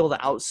they were able to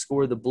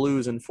outscore the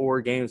Blues in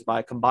 4 games by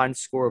a combined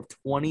score of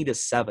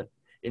 20-7,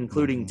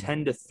 including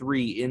Mm-hmm.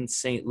 10-3 in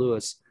St.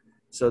 Louis.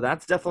 So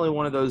that's definitely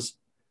one of those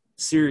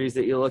series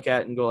that you look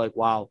at and go like,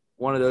 wow,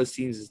 one of those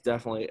teams is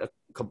definitely a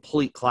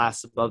complete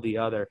class above the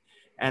other.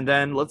 And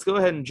then let's go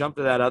ahead and jump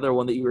to that other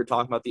one that you were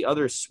talking about, the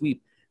other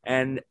sweep.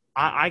 And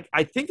I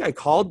think I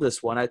called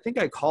this one. I think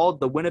I called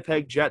the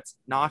Winnipeg Jets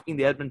knocking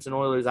the Edmonton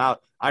Oilers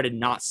out. I did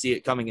not see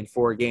it coming in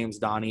 4 games,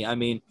 Donnie. I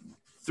mean,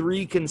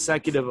 3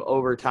 consecutive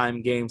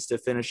overtime games to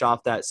finish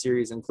off that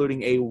series,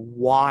 including a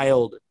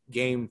wild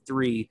Game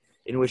 3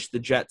 in which the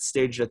Jets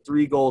staged a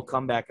 3-goal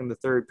comeback in the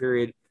third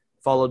period,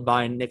 followed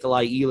by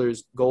Nikolai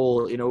Ehlers'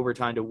 goal in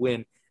overtime to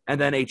win, and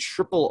then a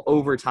triple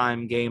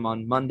overtime game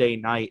on Monday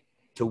night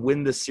to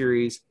win the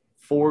series,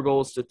 4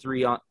 goals to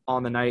 3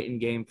 on the night in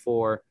Game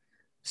 4.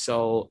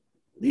 So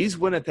these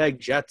Winnipeg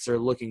Jets are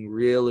looking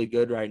really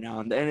good right now,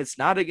 and it's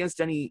not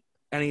against any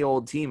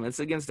old team. It's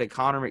against a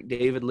Connor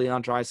McDavid,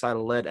 Leon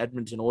Draisaitl-led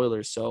Edmonton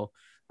Oilers. So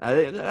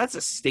that's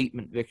a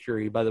statement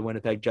victory by the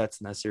Winnipeg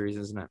Jets in that series,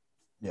 isn't it?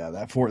 Yeah,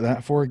 that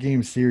four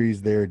game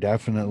series there,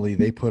 definitely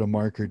they put a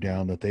marker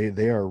down that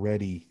they are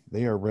ready.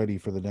 They are ready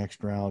for the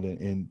next round,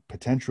 and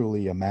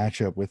potentially a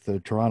matchup with the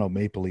Toronto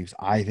Maple Leafs,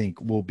 I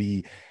think will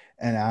be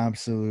an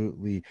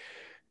absolutely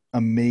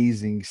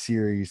amazing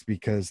series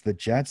because the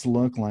Jets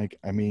look like,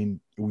 I mean,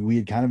 we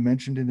had kind of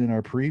mentioned it in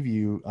our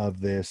preview of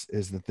this,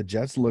 is that the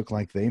Jets look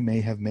like they may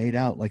have made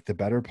out like the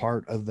better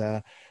part of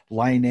the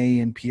Line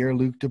and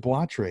Pierre-Luc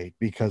Dubois trade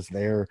because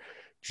they're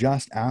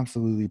just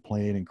absolutely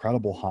playing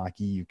incredible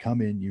hockey. You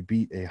come in, you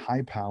beat a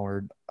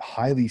high-powered,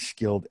 highly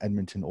skilled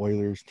Edmonton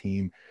Oilers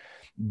team,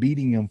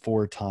 beating them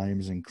 4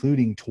 times,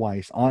 including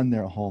twice on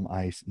their home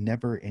ice.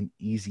 Never an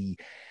easy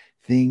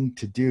thing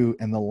to do.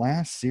 And the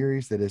last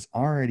series that is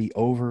already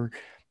over,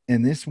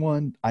 and this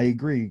one, I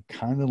agree,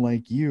 kind of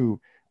like you,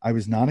 I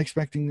was not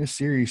expecting this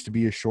series to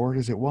be as short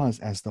as it was,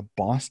 as the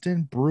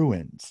Boston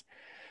Bruins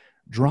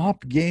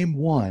drop game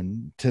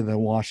one to the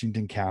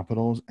Washington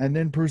Capitals and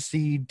then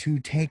proceed to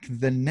take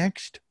the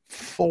next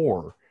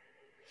four.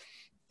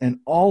 And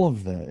all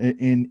of them,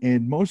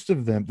 in most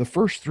of them, the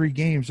first three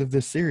games of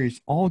this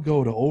series all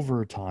go to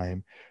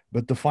overtime.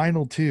 But the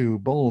final two,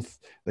 both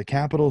the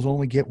Capitals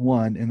only get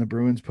one, and the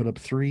Bruins put up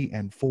 3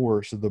 and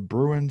 4. So the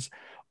Bruins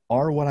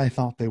are what I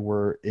thought they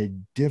were, a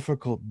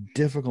difficult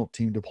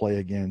team to play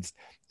against.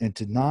 And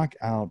to knock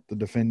out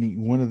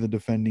one of the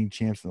defending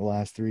champs in the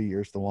last 3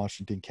 years, the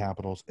Washington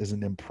Capitals, is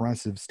an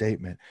impressive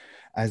statement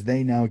as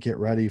they now get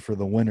ready for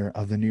the winner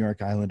of the New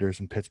York Islanders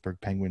and Pittsburgh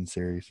Penguins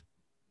series.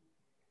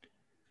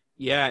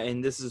 Yeah,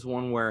 and this is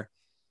one where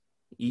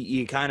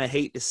you kind of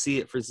hate to see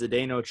it for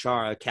Zdeno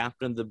Chara,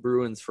 captain of the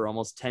Bruins for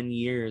almost 10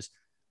 years,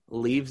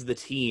 leaves the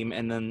team,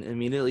 and then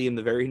immediately in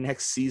the very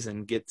next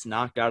season gets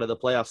knocked out of the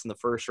playoffs in the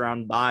first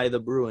round by the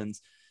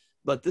Bruins.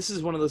 But this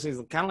is one of those things,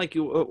 kind of like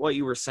what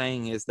you were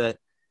saying, is that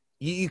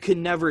you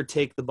can never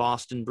take the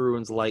Boston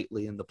Bruins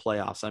lightly in the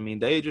playoffs. I mean,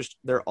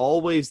 they're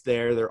always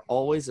there. They're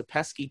always a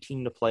pesky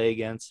team to play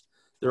against.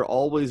 They're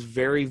always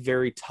very,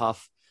 very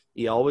tough.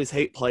 You always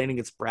hate playing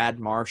against Brad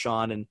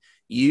Marchand, and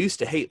you used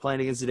to hate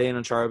playing against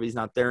Zdeno Chara, but he's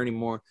not there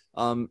anymore.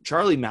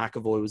 Charlie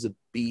McAvoy was a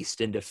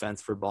beast in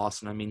defense for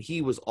Boston. I mean,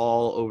 he was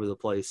all over the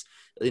place,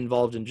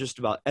 involved in just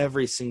about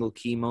every single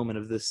key moment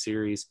of this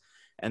series.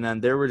 And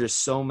then there were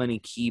just so many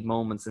key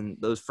moments in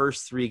those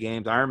first 3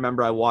 games. I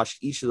remember I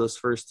watched each of those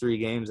first 3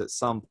 games at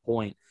some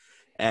point,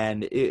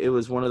 and it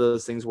was one of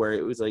those things where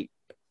it was like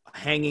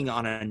hanging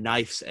on a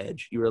knife's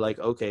edge. You were like,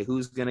 okay,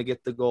 who's going to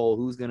get the goal?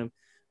 Who's going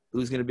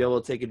to be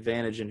able to take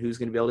advantage, and who's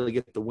going to be able to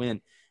get the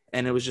win?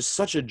 And it was just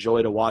such a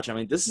joy to watch. I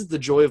mean, this is the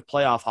joy of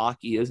playoff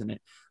hockey, isn't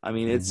it? I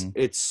mean,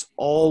 it's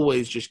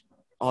always just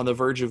on the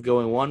verge of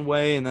going one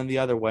way and then the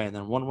other way, and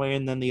then one way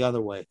and then the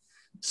other way.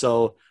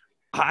 So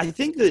I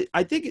think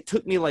it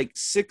took me like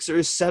 6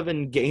 or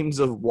 7 games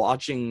of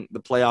watching the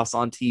playoffs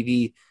on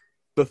TV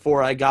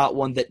before I got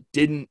one that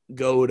didn't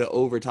go to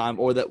overtime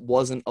or that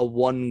wasn't a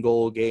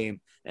 1-goal game.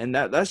 And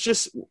that's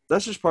just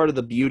part of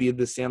the beauty of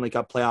the Stanley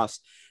Cup playoffs,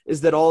 is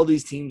that all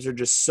these teams are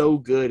just so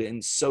good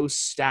and so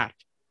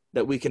stacked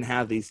that we can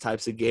have these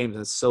types of games.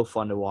 And it's so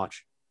fun to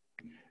watch.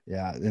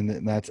 Yeah,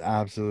 and that's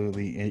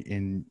absolutely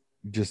in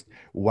just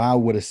wow,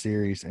 what a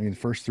series. I mean, the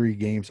first 3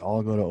 games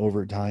all go to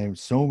overtime.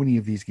 So many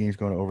of these games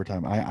go to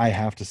overtime. I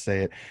have to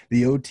say it.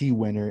 The OT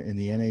winner in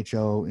the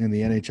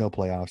NHL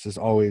playoffs is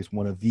always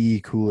one of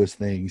the coolest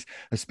things,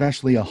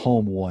 especially a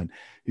home one,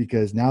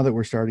 because now that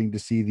we're starting to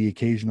see the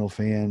occasional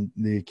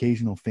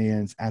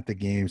fans at the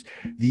games,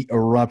 the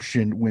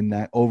eruption when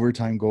that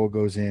overtime goal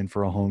goes in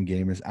for a home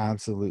game is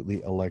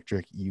absolutely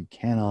electric. You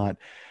cannot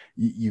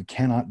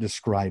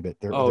describe it.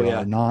 There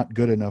are not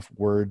good enough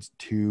words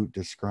to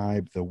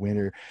describe the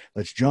winner.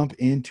 Let's jump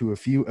into a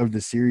few of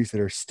the series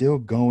that are still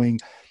going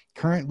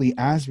currently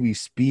as we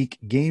speak.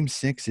 Game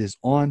 6 is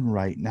on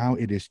right now.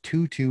 It is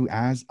 2-2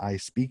 as I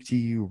speak to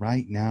you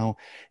right now,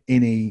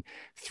 in a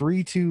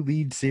 3-2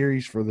 lead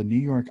series for the New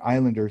York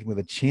Islanders, with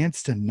a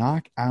chance to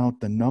knock out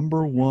the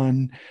number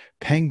 1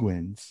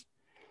 Penguins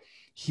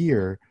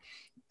here,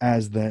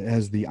 as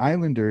the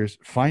Islanders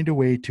find a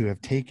way to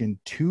have taken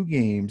 2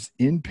 games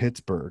in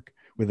Pittsburgh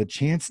with a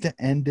chance to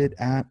end it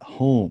at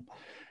home.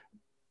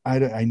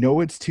 I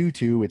know it's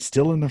 2-2. It's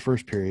still in the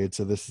first period,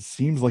 so this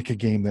seems like a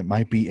game that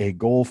might be a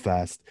goal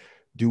fest.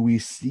 Do we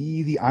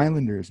see the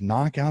Islanders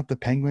knock out the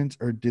Penguins,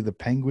 or do the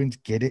Penguins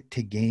get it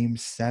to Game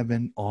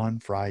 7 on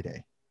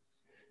Friday?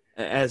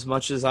 As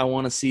much as I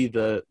want to see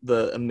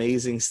the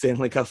amazing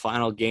Stanley Cup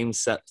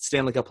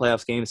Stanley Cup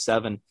playoffs Game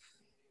 7,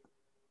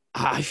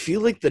 I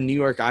feel like the New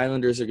York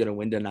Islanders are going to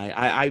win tonight.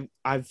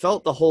 I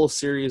felt the whole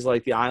series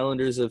like the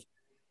Islanders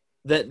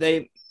that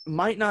they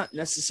might not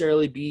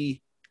necessarily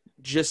be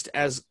just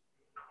as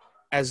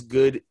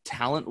good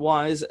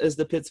talent-wise as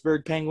the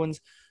Pittsburgh Penguins,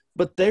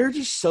 but they're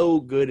just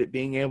so good at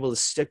being able to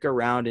stick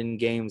around in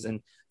games. And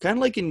kind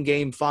of like in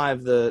Game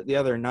 5 the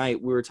other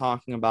night, we were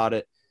talking about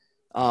it,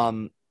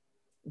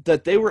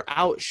 that they were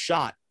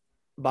outshot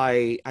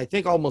by, I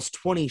think, almost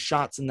 20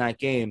 shots in that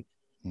game.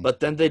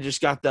 But then they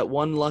just got that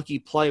one lucky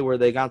play where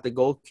they got the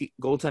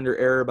goaltender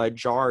error by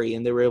Jari,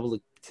 and they were able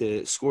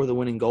to score the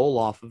winning goal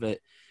off of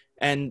it.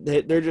 And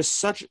they're just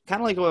such,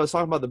 kind of like what I was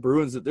talking about the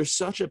Bruins, that they're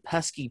such a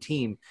pesky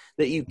team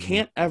that you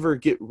can't ever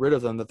get rid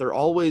of them, that they're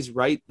always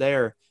right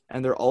there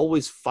and they're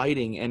always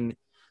fighting. And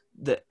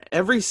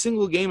every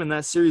single game in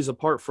that series,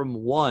 apart from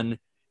one,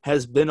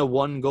 has been a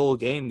 1-goal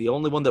game. The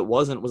only one that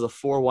wasn't was a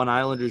 4-1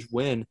 Islanders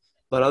win.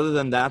 But other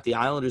than that, the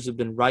Islanders have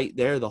been right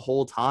there the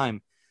whole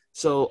time.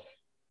 So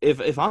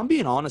if I'm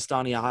being honest,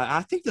 Donnie,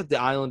 I think that the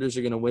Islanders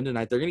are going to win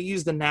tonight. They're going to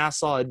use the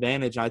Nassau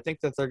advantage. I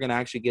think that they're going to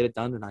actually get it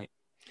done tonight.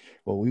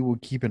 Well, we will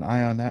keep an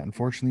eye on that.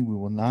 Unfortunately, we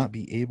will not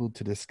be able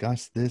to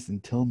discuss this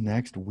until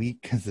next week,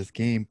 because this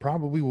game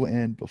probably will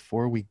end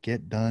before we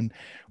get done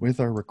with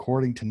our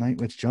recording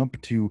tonight. Let's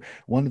jump to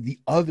one of the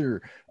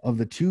other of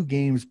the 2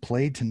 games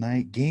played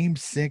tonight. Game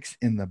 6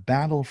 in the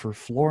battle for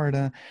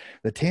Florida.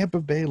 The Tampa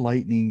Bay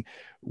Lightning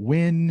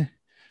win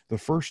the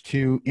first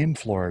two in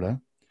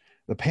Florida.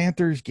 The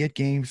Panthers get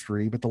game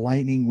 3, but the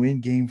Lightning win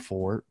game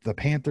 4. The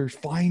Panthers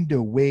find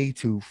a way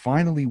to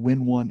finally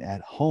win one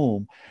at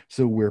home.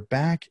 So we're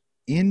back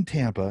in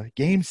Tampa,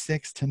 game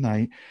 6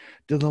 tonight.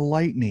 Do the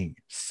Lightning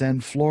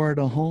send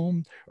Florida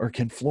home, or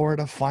can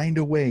Florida find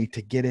a way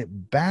to get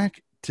it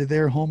back to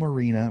their home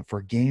arena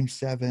for game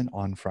 7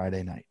 on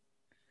Friday night?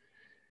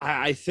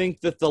 I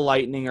think that the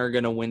Lightning are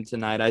going to win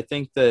tonight. I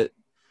think that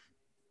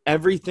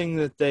everything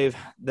that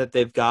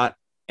they've got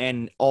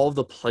and all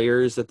the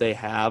players that they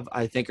have,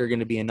 I think are going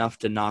to be enough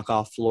to knock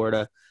off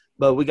Florida.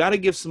 But we got to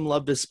give some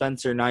love to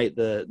Spencer Knight,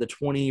 the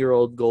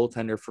 20-year-old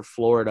goaltender for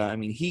Florida. I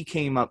mean, he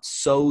came up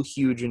so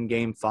huge in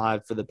Game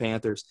 5 for the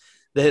Panthers.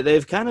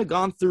 They've kind of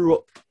gone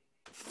through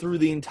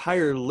the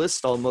entire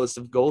list almost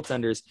of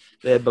goaltenders.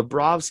 They had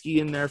Bobrovsky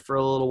in there for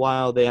a little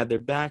while. They had their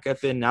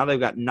backup in. Now they've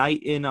got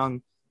Knight in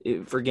on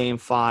for Game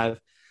 5.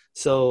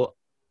 So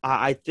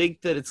I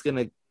think that it's going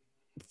to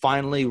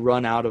finally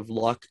run out of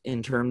luck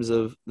in terms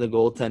of the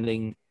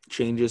goaltending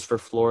changes for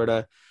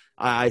Florida.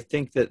 I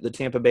think that the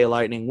Tampa Bay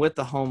Lightning, with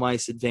the home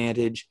ice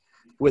advantage,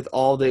 with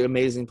all the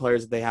amazing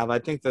players that they have, I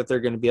think that they're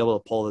going to be able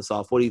to pull this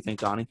off. What do you think,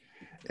 Donnie?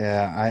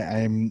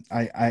 Yeah,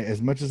 I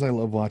as much as I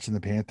love watching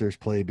the Panthers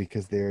play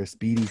because they're a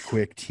speedy,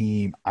 quick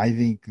team, I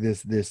think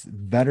this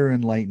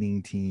veteran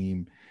Lightning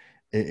team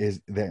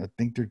is that I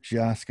think they're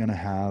just gonna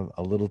have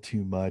a little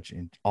too much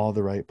in all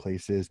the right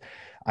places.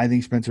 I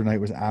think Spencer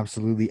Knight was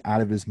absolutely out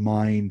of his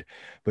mind,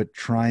 but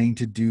trying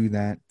to do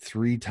that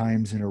 3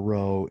 times in a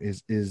row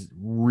is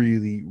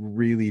really,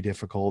 really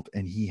difficult,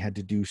 and he had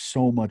to do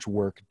so much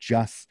work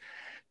just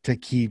to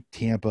keep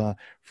Tampa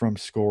from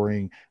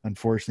scoring.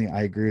 Unfortunately,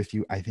 I agree with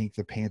you. I think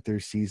the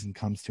Panthers season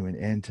comes to an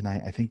end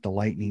tonight. I think the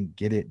Lightning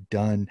get it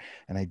done.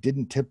 And I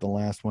didn't tip the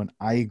last one.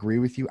 I agree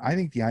with you. I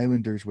think the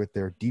Islanders, with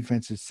their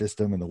defensive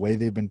system and the way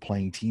they've been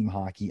playing team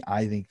hockey,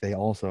 I think they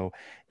also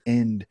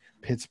end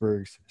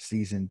Pittsburgh's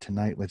season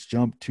tonight. Let's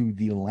jump to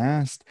the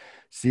last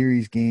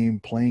series game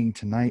playing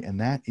tonight, and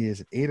that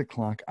is at 8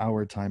 o'clock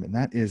our time, and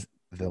that is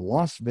the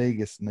Las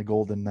Vegas and the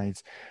Golden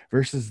Knights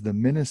versus the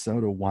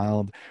Minnesota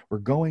Wild. We're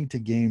going to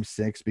game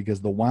 6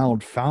 because the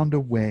Wild found a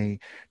way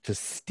to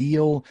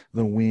steal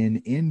the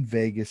win in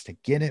Vegas to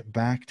get it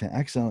back to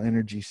XL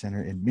Energy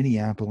Center in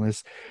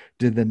Minneapolis.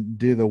 Do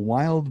the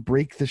Wild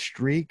break the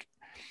streak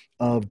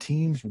of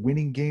teams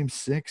winning game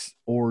 6,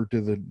 or do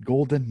the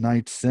Golden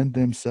Knights send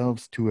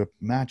themselves to a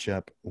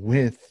matchup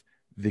with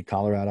the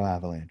Colorado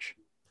Avalanche?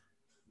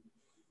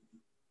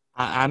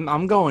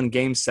 I'm going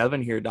Game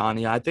 7 here,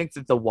 Donnie. I think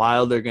that the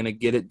Wild are going to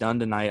get it done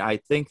tonight. I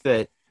think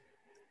that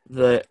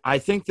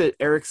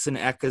Eriksson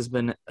Ek has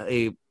been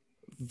a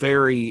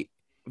very,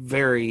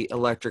 very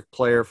electric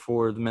player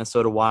for the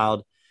Minnesota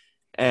Wild,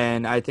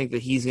 and I think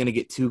that he's going to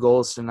get 2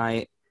 goals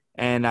tonight.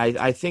 And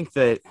I think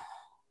Cam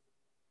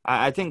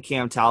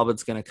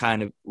Talbot's going to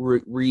kind of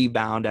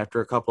rebound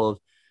after a couple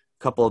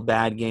of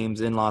bad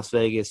games in Las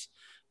Vegas.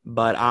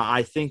 But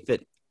I think the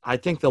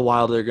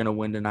Wild are going to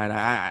win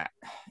tonight.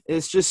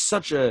 It's just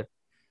such a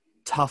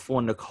tough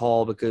one to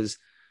call because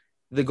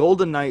the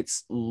Golden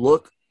Knights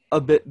look a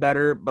bit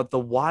better, but the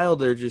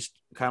Wild are just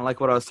kind of like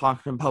what I was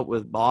talking about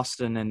with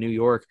Boston and New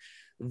York.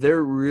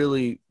 They're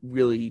really,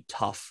 really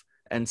tough,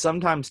 and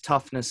sometimes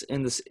toughness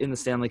in the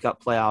Stanley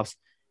Cup playoffs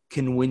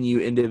can win you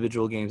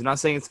individual games. I'm not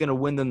saying it's going to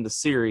win them the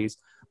series,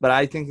 but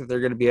I think that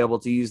they're going to be able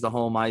to use the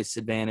home ice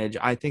advantage.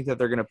 I think that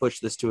they're going to push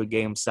this to a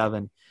game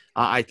 7.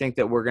 I think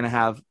that we're going to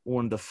have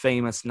one of the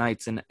famous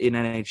nights in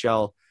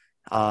NHL,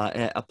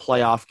 a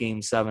playoff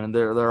game 7, and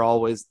they're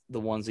always the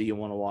ones that you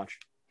want to watch.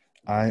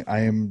 I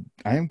am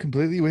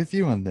completely with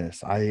you on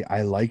this.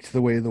 I liked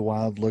the way the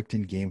Wild looked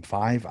in game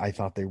 5. I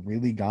thought they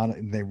really got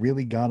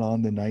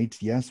on the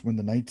Knights. Yes, when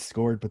the Knights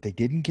scored, but they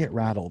didn't get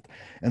rattled.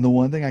 And the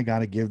one thing I got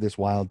to give this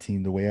Wild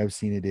team, the way I've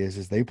seen it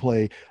is they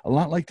play a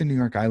lot like the New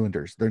York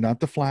Islanders. They're not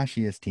the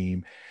flashiest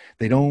team.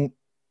 They don't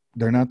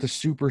they're not the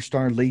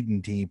superstar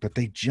laden team, but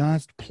they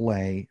just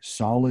play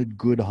solid,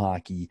 good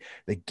hockey.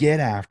 They get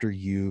after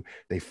you.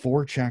 They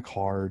forecheck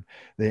hard.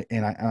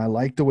 And I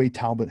like the way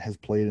Talbot has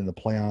played in the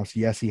playoffs.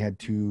 Yes, he had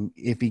 2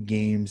 iffy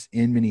games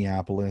in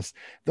Minneapolis.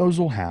 Those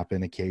will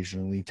happen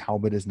occasionally.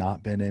 Talbot has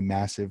not been a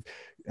massive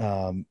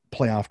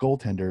playoff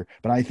goaltender,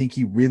 but I think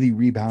he really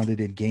rebounded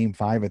in game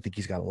 5. I think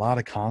he's got a lot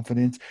of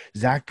confidence.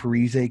 Zach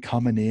Parise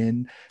coming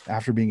in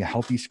after being a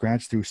healthy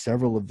scratch through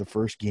several of the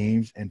first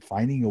games and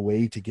finding a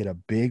way to get a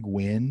big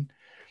win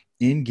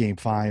in game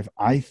 5.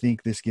 I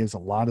think this gives a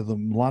lot of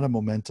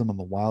momentum on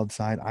the Wild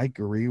side. I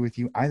agree with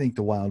you. I think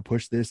the Wild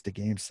push this to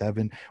game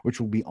 7,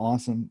 which will be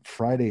awesome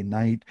Friday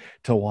night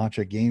to watch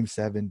a game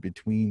 7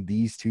 between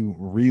these two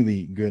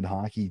really good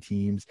hockey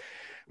teams.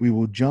 We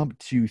will jump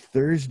to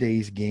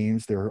Thursday's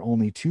games. There are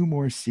only 2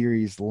 more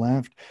series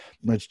left.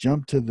 Let's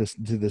jump to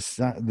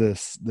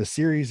the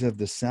series of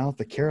the South.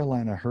 The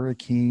Carolina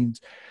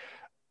Hurricanes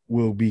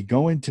will be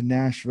going to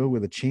Nashville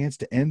with a chance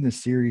to end the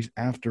series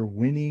after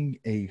winning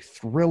a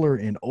thriller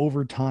in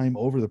overtime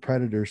over the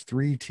Predators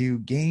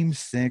 3-2. Game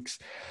 6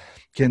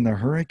 Can the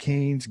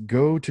Hurricanes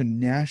go to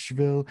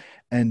Nashville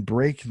and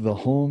break the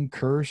home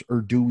curse,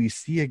 or do we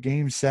see a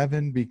game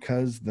 7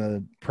 because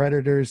the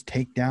Predators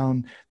take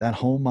down that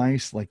home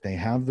ice like they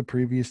have the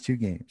previous 2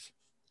 games?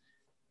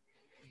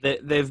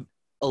 They've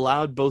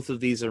allowed both of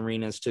these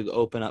arenas to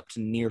open up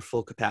to near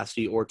full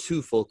capacity or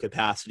to full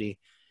capacity.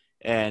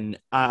 And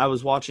I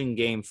was watching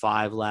game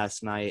 5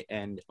 last night,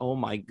 and oh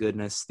my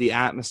goodness, the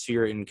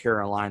atmosphere in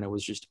Carolina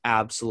was just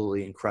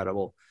absolutely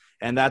incredible.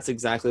 And that's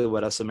exactly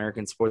what us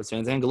American sports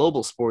fans and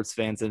global sports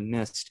fans have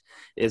missed,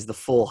 is the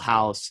full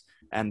house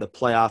and the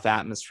playoff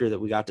atmosphere that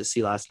we got to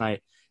see last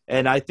night.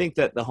 And I think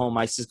that the home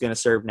ice is going to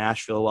serve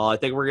Nashville well. I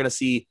think we're going to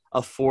see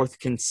a 4th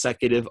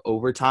consecutive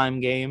overtime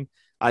game.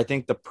 I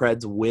think the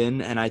Preds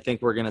win, and I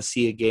think we're going to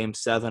see a game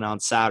 7 on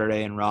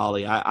Saturday in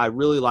Raleigh. I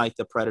really like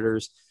the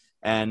Predators,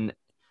 and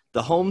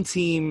the home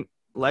team,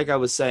 like I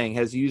was saying,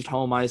 has used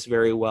home ice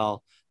very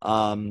well.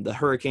 The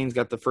Hurricanes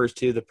got the first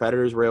 2. The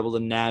Predators were able to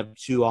nab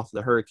 2 off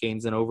the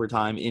Hurricanes in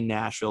overtime in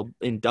Nashville,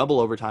 in double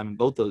overtime in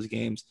both those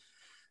games.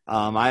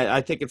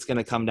 I think it's going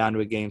to come down to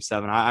a game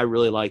 7. I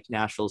really like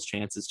Nashville's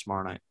chances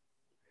tomorrow night.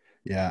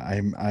 Yeah,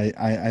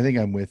 I think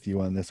I'm with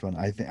you on this one.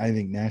 I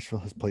think Nashville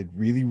has played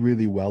really,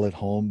 really well at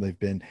home.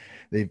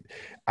 They've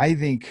I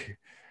think,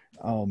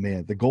 oh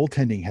man, the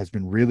goaltending has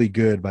been really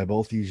good by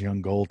both these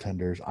young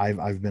goaltenders.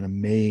 I've been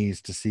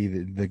amazed to see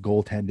the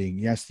goaltending.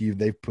 Yes,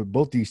 they've put,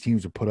 both these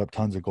teams have put up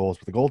tons of goals,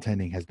 but the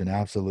goaltending has been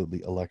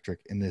absolutely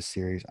electric in this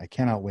series. I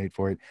cannot wait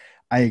for it.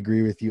 I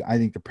agree with you. I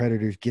think the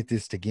Predators get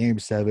this to game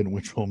 7,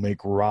 which will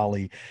make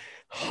Raleigh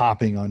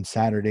hopping on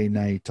Saturday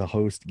night to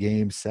host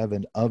game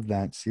 7 of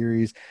that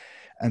series.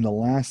 And the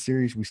last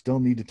series we still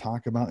need to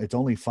talk about, it's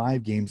only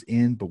 5 games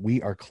in, but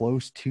we are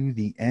close to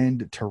the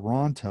end.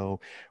 Toronto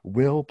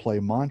will play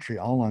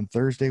Montreal on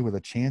Thursday with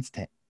a chance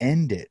to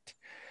end it.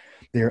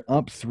 They're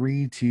up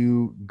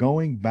 3-2,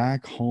 going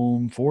back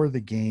home for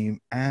the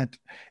game at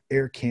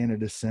Air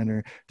Canada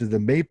Center. Do the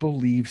Maple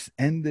Leafs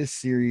end this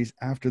series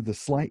after the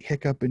slight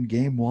hiccup in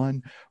game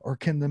 1, or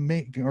can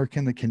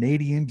the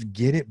Canadians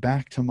get it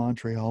back to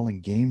Montreal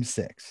in game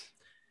 6?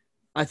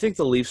 I think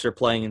the Leafs are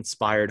playing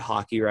inspired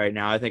hockey right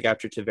now. I think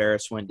after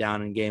Tavares went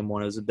down in game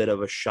 1, it was a bit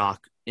of a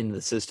shock in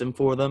the system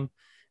for them.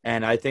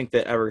 And I think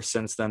that ever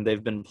since then,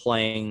 they've been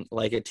playing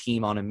like a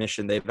team on a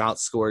mission. They've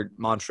outscored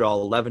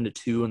Montreal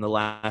 11-2 in the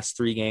last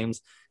 3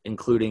 games,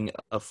 including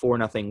a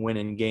 4-0 win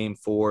in game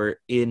 4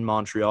 in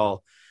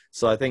Montreal.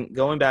 So I think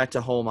going back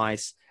to home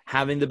ice,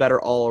 having the better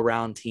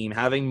all-around team,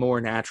 having more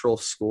natural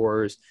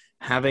scorers,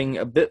 having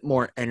a bit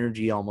more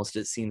energy almost,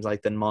 it seems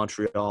like, than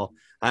Montreal.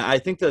 I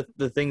think that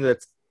the thing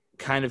that's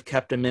kind of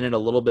kept him in it a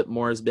little bit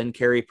more has been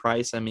Carey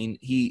Price. I mean,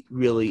 he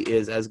really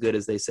is as good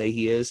as they say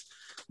he is.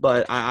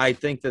 But I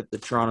think that the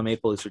Toronto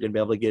Maple Leafs are going to be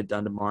able to get it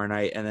done tomorrow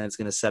night, and then it's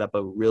going to set up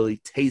a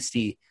really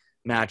tasty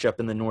matchup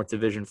in the North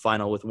Division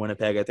final with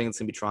Winnipeg. I think it's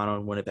going to be Toronto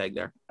and Winnipeg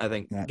there. I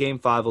think game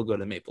 5 will go to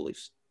the Maple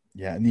Leafs.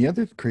 Yeah, and the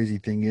other crazy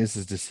thing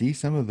is to see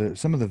some of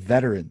the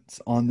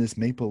veterans on this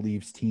Maple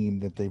Leafs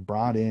team that they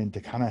brought in to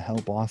kind of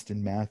help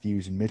Austin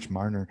Matthews and Mitch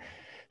Marner.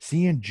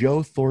 Seeing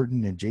Joe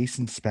Thornton and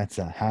Jason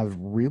Spezza have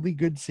really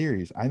good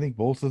series. I think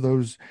both of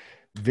those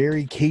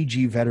very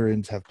cagey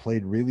veterans have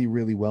played really,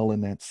 really well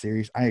in that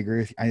series. I agree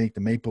with you. I think the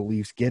Maple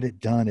Leafs get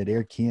it done at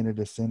Air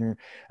Canada Center,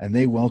 and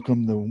they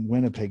welcome the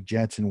Winnipeg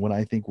Jets in what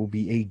I think will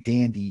be a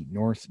dandy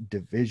North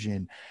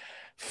Division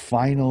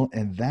final.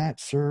 And that,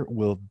 sir,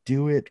 will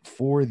do it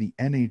for the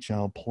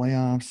NHL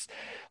playoffs.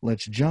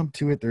 Let's jump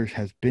to it. There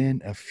has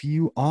been a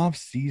few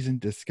off-season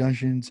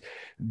discussions.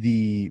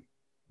 The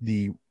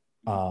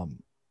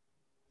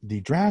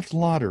draft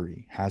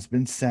lottery has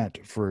been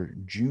set for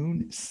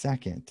June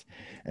 2nd,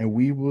 and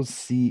we will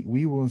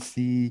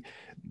see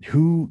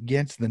who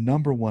gets the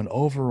number 1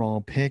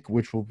 overall pick,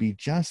 which will be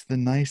just the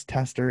nice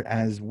tester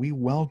as we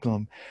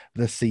welcome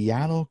the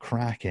Seattle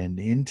Kraken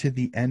into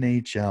the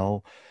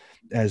NHL,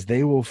 as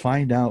they will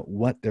find out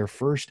what their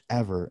first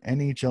ever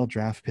NHL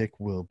draft pick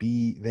will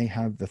be. They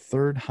have the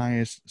third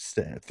highest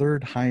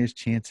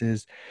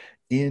chances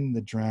in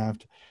the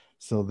draft.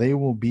 So they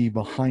will be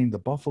behind the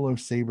Buffalo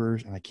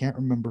Sabres, and I can't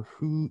remember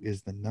who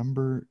is the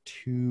number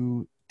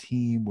 2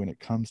 team when it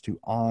comes to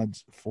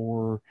odds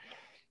for.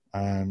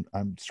 I'm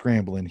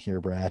scrambling here,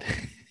 Brad.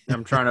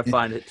 I'm trying to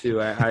find it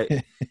too. I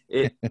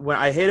hate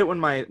it when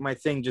my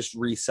thing just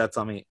resets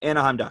on me.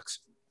 Anaheim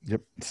Ducks.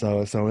 Yep.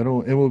 So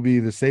it will be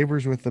the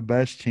Sabres with the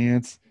best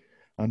chance,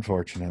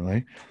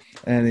 unfortunately,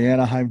 and the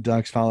Anaheim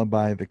Ducks, followed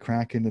by the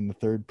Kraken and the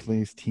third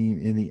place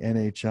team in the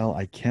NHL.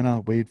 I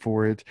cannot wait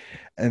for it.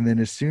 And then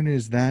as soon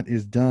as that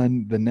is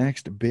done, the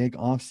next big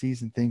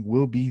offseason thing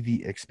will be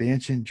the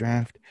expansion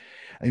draft.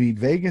 I mean,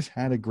 Vegas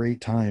had a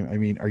great time. I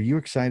mean, are you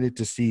excited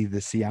to see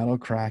the Seattle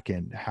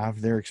Kraken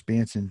have their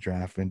expansion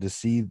draft and to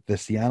see the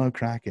Seattle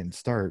Kraken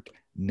start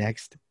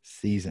next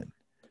season?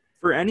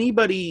 For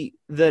anybody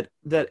that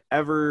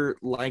ever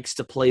likes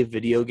to play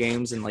video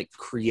games and like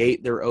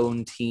create their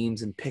own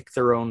teams and pick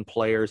their own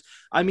players,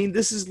 I mean,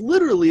 this is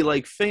literally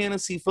like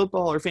fantasy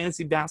football or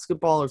fantasy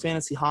basketball or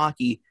fantasy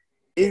hockey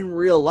in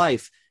real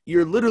life.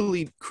 you're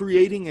literally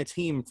creating a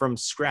team from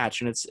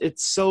scratch, and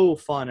it's so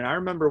fun. And I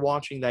remember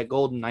watching that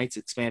Golden Knights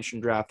expansion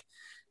draft,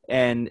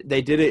 and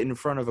they did it in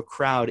front of a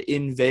crowd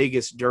in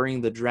Vegas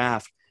during the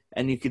draft,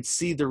 and you could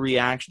see the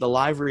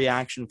live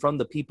reaction from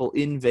the people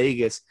in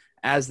Vegas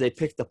as they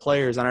picked the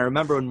players. And I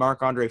remember when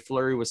Marc-Andre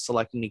Fleury was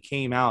selected, he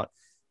came out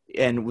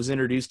and was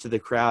introduced to the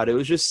crowd. It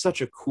was just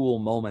such a cool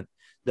moment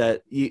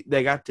that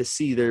they got to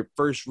see their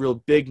first real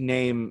big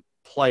name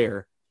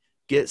player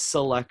get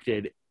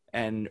selected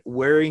and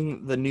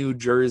wearing the new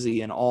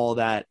jersey and all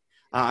that.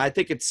 I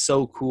think it's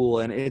so cool,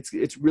 and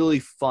it's really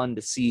fun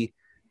to see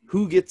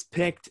who gets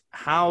picked,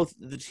 how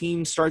the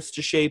team starts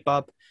to shape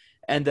up,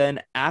 and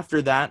then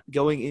after that,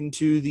 going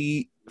into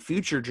the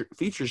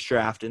futures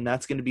draft, and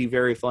that's going to be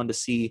very fun to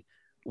see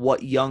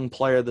what young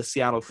player the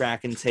Seattle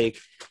Kraken take.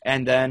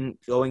 And then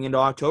going into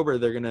October,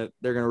 they're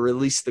gonna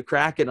release the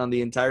Kraken on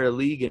the entire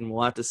league, and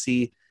we'll have to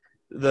see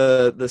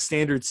the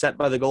standard set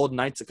by the Golden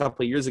Knights a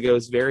couple of years ago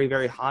is very,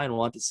 very high, and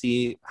we'll have to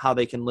see how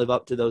they can live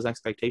up to those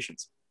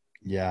expectations.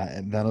 Yeah,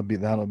 and that'll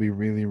be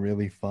really,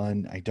 really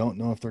fun. I don't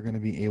know if they're going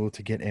to be able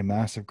to get a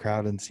massive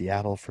crowd in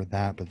Seattle for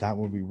that, but that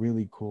would be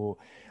really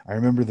cool. I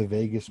remember the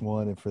Vegas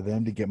one, and for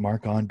them to get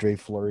Marc-Andre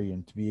Fleury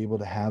and to be able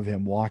to have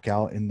him walk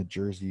out in the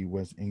jersey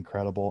was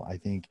incredible. I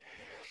think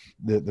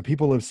the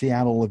people of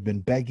Seattle have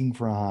been begging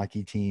for a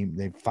hockey team.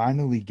 They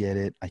finally get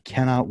it. I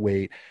cannot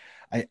wait.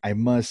 I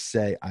must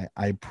say,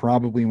 I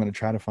probably want to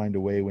try to find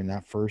a way when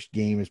that first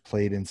game is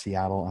played in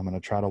Seattle. I'm going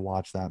to try to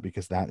watch that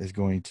because that is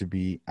going to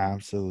be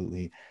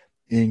absolutely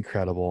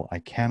incredible. I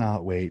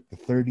cannot wait. The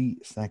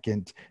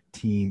 32nd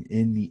team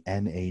in the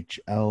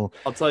NHL.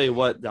 I'll tell you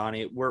what,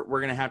 Donnie, we're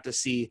gonna have to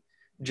see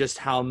just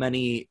how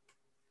many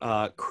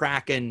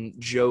Kraken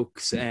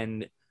jokes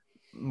and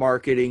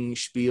marketing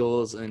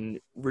spiels and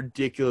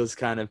ridiculous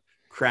kind of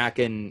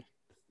Kraken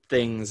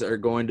things are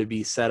going to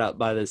be set up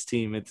by this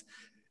team.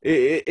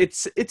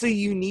 It's a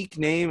unique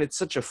name. It's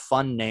such a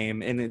fun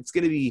name, and it's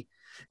gonna be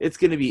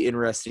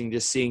interesting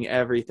just seeing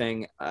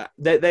everything.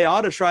 They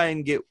ought to try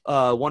and get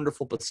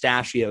Wonderful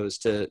Pistachios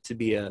to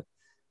be a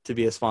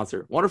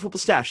sponsor. Wonderful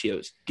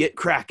Pistachios, get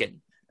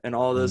Kraken, and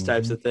all those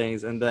types Mhm. of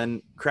things, and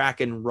then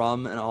Kraken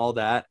rum and all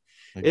that.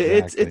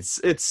 Exactly.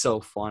 It's so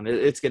fun.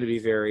 It's going to be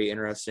very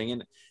interesting,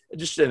 and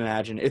just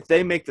imagine if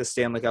they make the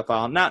Stanley Cup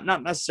final, not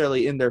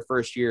necessarily in their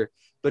first year,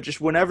 but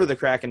just whenever the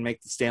Kraken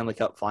make the Stanley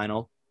Cup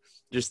final,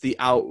 just the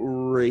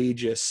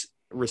outrageous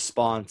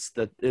response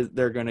that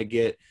they're going to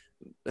get.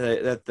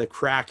 That the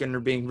Kraken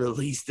are being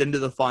released into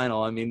the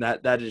final. I mean,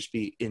 that'd just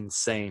be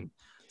insane.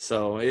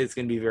 So it's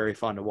going to be very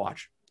fun to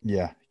watch.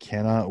 Yeah,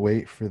 cannot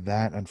wait for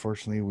that.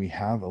 Unfortunately, we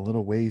have a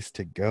little ways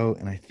to go,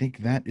 and I think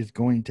that is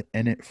going to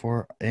end it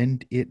for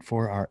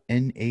our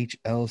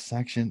NHL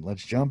section.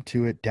 Let's jump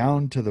to it,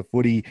 down to the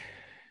footy.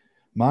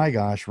 My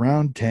gosh,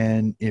 round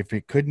 10. If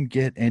it couldn't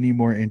get any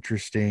more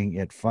interesting,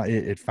 it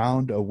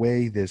found a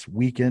way this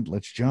weekend.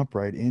 Let's jump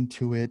right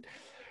into it.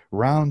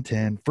 Round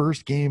 10,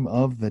 first game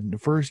of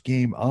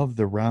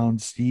the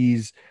round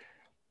sees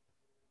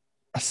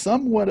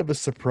somewhat of a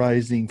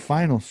surprising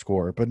final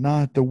score, but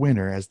not the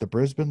winner, as the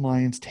Brisbane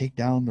Lions take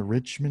down the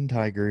Richmond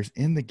Tigers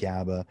in the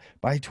GABA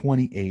by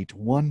 28,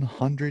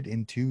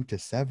 102 to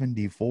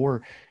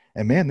 74.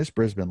 And man, this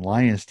Brisbane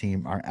Lions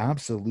team are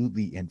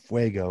absolutely in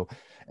fuego,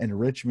 and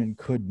Richmond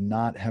could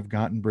not have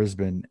gotten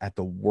Brisbane at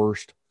the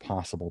worst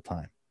possible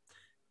time.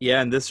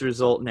 Yeah, and this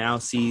result now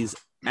sees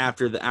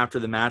after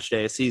the match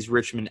day, it sees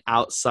Richmond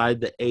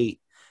outside the 8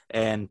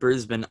 and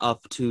Brisbane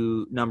up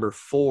to number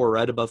 4,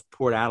 right above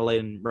Port Adelaide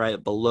and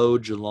right below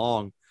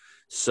Geelong.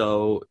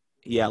 So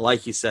yeah,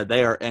 like you said,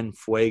 they are en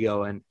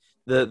fuego, and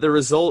the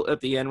result at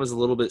the end was a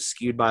little bit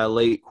skewed by a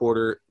late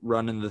quarter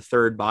run in the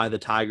third by the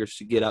Tigers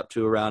to get up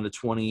to around a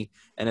 20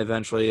 and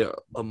eventually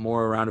a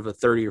more around of a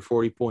 30 or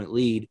 40 point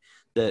lead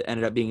that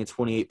ended up being a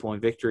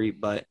 28-point victory.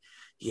 But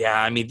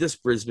yeah, I mean, this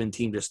Brisbane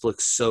team just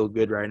looks so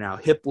good right now.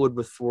 Hipwood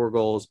with 4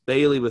 goals,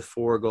 Bailey with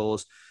 4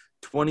 goals,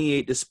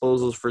 28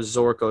 disposals for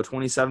Zorko,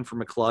 27 for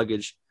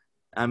McCluggage.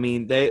 I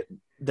mean,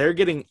 they're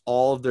getting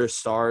all of their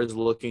stars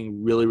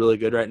looking really, really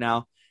good right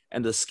now.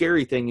 And the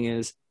scary thing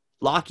is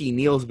Lockie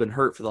Neal's been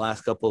hurt for the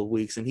last couple of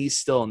weeks, and he's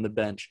still on the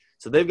bench.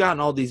 So they've gotten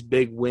all these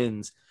big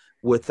wins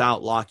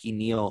without Lockie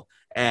Neal.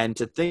 And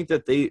to think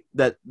that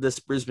this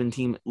Brisbane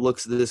team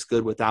looks this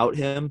good without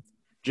him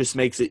just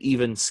makes it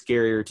even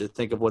scarier to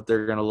think of what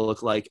they're going to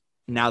look like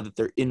now that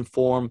they're in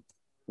form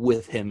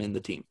with him in the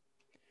team.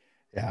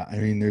 Yeah, I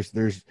mean, there's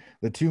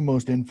the two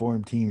most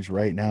informed teams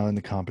right now in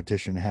the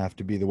competition have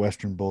to be the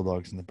Western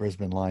Bulldogs and the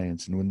Brisbane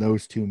Lions, and when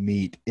those two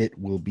meet, it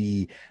will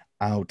be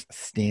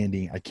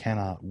outstanding. I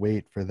cannot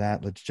wait for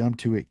that. Let's jump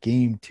to it.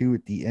 Game 2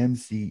 at the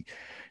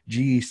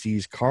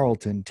MCGC's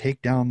Carlton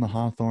take down the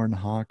Hawthorn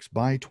Hawks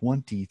by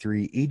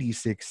 23,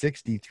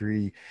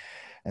 86-63.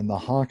 And the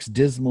Hawks'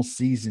 dismal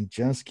season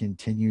just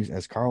continues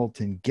as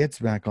Carlton gets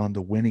back on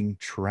the winning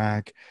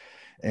track.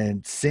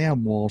 And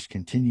Sam Walsh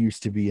continues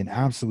to be an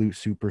absolute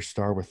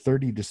superstar with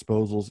 30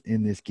 disposals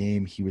in this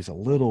game. He was a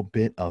little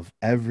bit of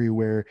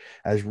everywhere,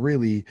 as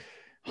really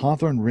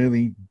Hawthorne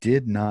really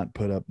did not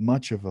put up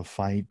much of a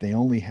fight. They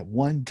only had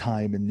one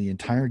time in the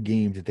entire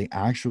game did they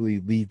actually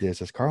lead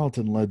this, as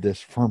Carleton led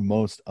this for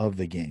most of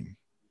the game.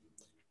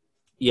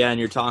 Yeah, and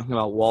you're talking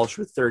about Walsh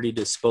with 30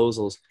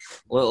 disposals.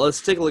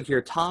 Let's take a look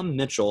here. Tom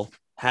Mitchell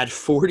had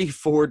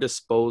 44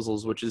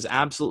 disposals, which is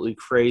absolutely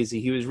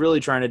crazy. He was really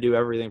trying to do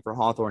everything for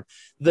Hawthorne.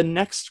 The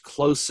next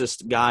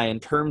closest guy in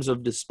terms of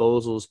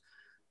disposals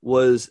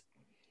was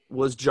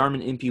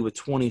Jarman Impey with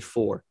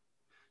 24.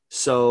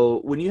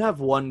 So when you have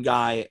one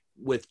guy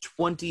with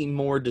 20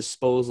 more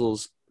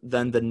disposals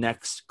than the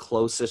next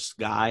closest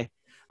guy,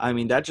 I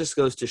mean, that just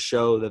goes to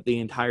show that the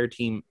entire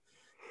team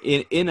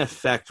in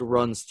effect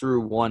runs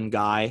through one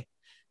guy.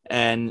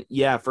 And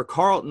yeah, for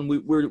Carleton,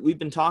 we've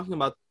been talking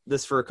about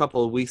this for a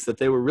couple of weeks, that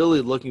they were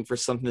really looking for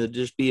something to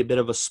just be a bit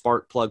of a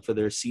spark plug for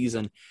their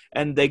season.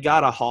 And they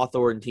got a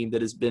Hawthorne team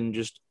that has been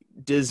just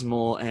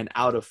dismal and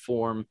out of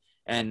form,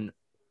 and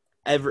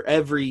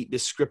every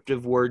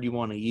descriptive word you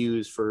want to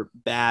use for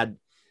bad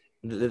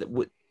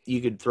that you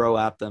could throw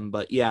at them.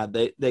 But yeah,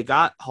 they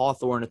got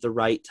Hawthorne at the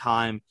right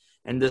time,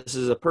 and this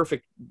is a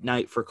perfect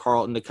night for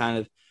Carleton to kind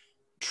of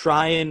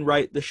try and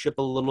right the ship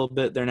a little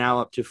bit. They're now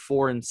up to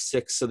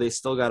 4-6, so they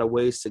still got a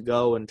ways to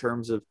go in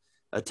terms of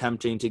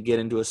attempting to get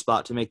into a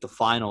spot to make the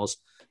finals.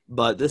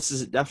 But this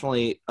is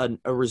definitely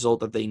a result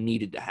that they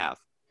needed to have.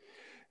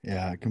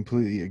 Yeah, I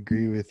completely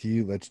agree with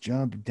you. Let's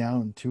jump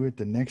down to it.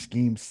 The next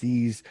game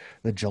sees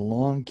the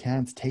Geelong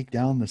Cats take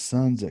down the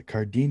Suns at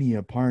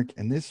Cardinia Park.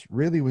 And this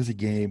really was a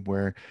game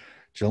where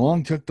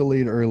Geelong took the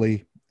lead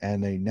early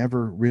and they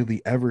never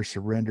really ever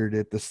surrendered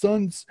it. The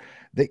Suns,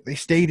 they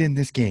stayed in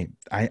this game.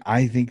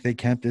 I think they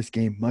kept this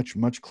game much,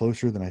 much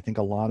closer than I think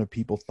a lot of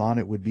people thought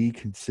it would be,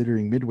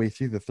 considering midway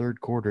through the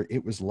third quarter,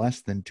 it was less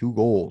than 2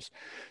 goals.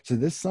 So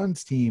this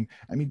Suns team,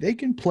 I mean, they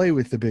can play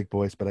with the big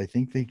boys, but I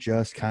think they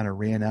just kind of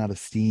ran out of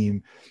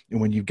steam.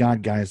 And when you've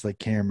got guys like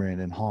Cameron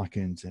and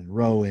Hawkins and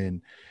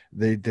Rowan,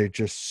 they're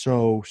just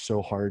so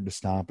hard to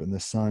stop. And the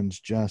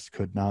Suns just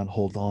could not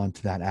hold on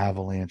to that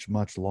avalanche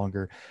much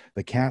longer.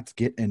 The Cats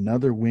get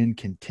another win,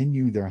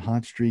 continue their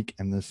hot streak,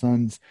 and the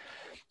Suns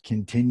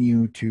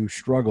continue to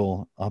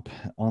struggle up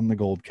on the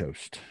Gold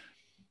Coast.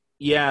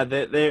 Yeah,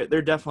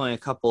 they're definitely a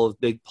couple of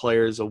big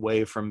players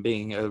away from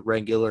being a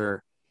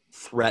regular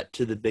threat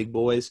to the big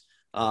boys.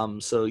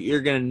 So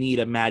you're going to need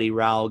a Matty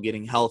Rowell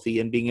getting healthy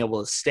and being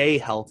able to stay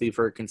healthy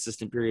for a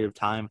consistent period of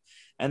time.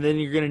 And then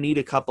you're going to need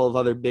a couple of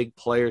other big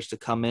players to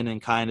come in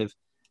and kind of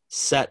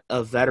set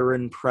a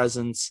veteran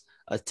presence,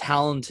 a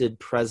talented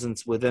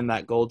presence within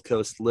that Gold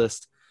Coast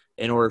list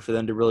in order for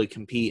them to really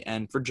compete.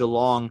 And for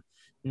Geelong,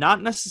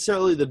 not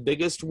necessarily the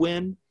biggest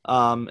win.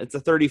 It's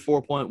a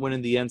 34-point win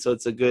in the end, so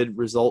it's a good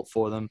result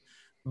for them.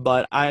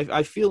 But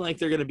I feel like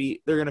they're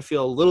gonna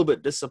feel a little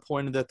bit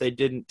disappointed that they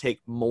didn't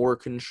take more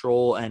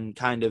control and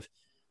kind of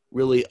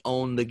really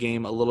own the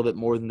game a little bit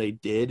more than they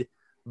did.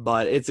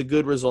 But it's a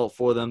good result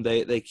for them.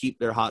 They keep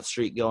their hot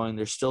streak going.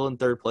 They're still in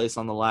third place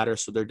on the ladder,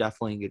 so they're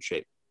definitely in good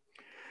shape.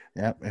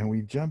 Yep, and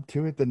we jump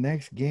to it. The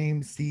next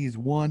game sees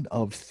one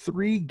of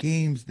 3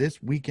 games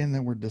this weekend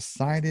that were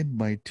decided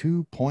by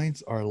 2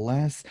 points or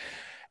less.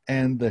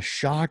 And the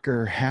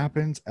shocker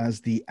happens as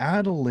the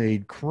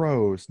Adelaide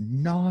Crows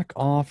knock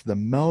off the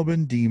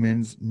Melbourne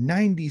Demons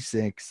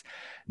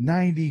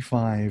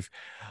 96-95.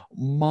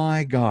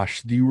 My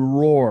gosh, the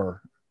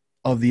roar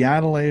of the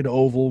Adelaide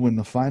Oval when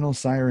the final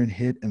siren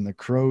hit and the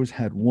Crows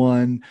had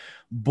won.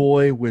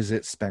 Boy, was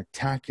it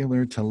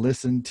spectacular to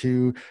listen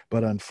to.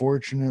 But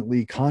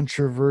unfortunately,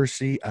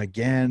 controversy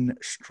again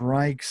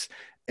strikes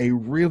a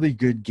really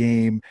good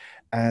game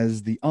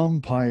as the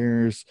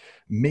umpires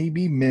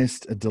maybe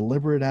missed a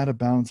deliberate out of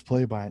bounds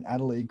play by an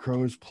Adelaide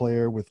Crows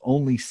player with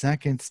only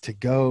seconds to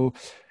go.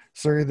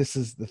 Sir, this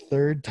is the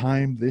 3rd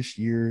time this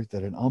year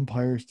that an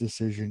umpire's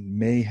decision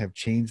may have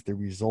changed the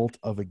result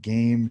of a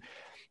game.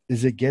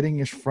 Is it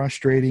getting as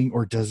frustrating,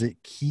 or does it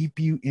keep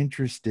you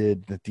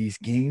interested that these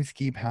games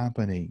keep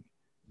happening?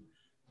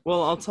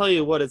 Well, I'll tell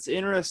you what, it's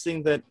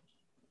interesting that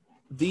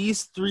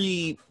these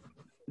 3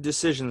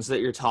 decisions that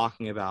you're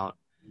talking about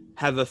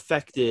have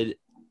affected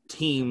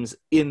teams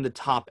in the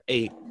top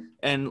 8.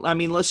 And I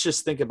mean, let's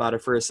just think about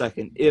it for a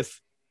second.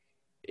 If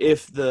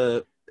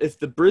the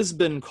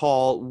Brisbane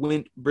call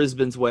went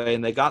Brisbane's way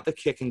and they got the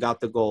kick and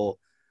got the goal,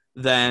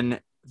 then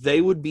they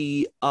would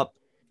be up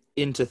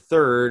into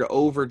 3rd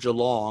over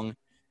Geelong.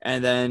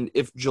 And then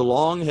if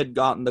Geelong had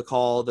gotten the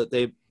call that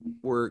they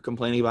were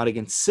complaining about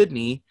against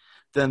Sydney,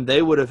 then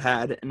they would have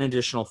had an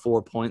additional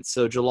 4 points.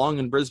 So Geelong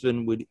and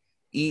Brisbane would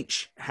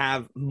each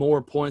have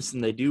more points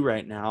than they do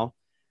right now.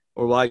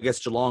 Or well, I guess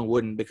Geelong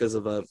wouldn't because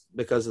of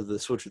the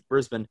switch with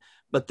Brisbane.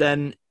 But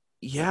then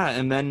yeah,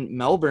 and then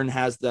Melbourne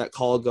has that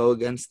call go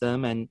against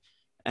them and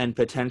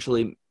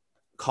potentially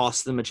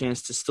cost them a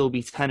chance to still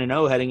be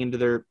 10-0 heading into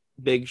their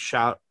big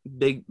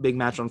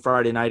match on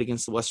Friday night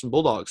against the Western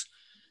Bulldogs.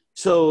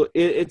 So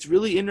it's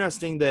really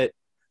interesting that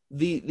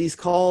these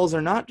calls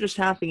are not just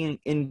happening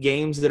in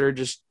games that are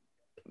just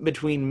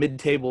between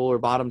mid-table or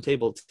bottom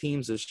table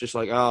teams. It's just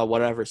like, oh,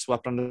 whatever,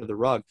 swept under the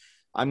rug.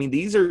 I mean,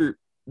 these are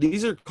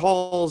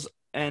calls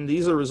And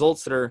these are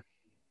results that are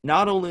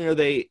not only are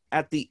they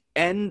at the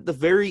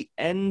very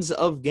ends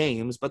of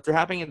games, but they're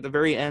happening at the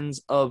very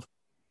ends of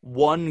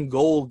one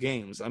goal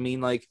games.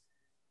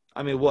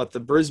 What? The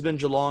Brisbane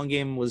Geelong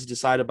game was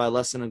decided by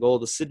less than a goal.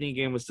 The Sydney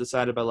game was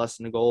decided by less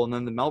than a goal. And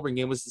then the Melbourne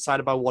game was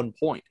decided by 1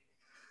 point.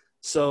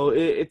 So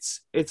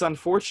it's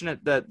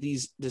unfortunate that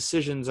these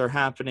decisions are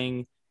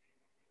happening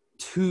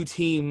to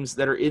teams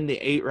that are in the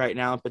 8 right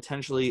now,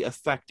 potentially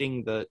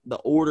affecting the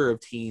order of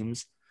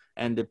teams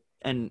and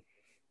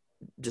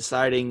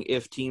deciding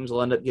if teams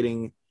will end up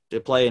getting to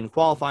play in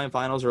qualifying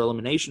finals or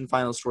elimination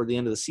finals toward the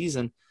end of the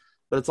season.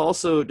 But it's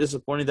also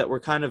disappointing that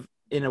we're kind of,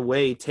 in a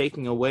way,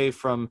 taking away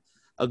from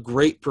a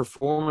great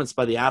performance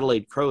by the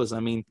Adelaide Crows.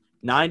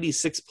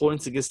 96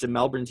 points against a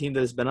Melbourne team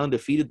that has been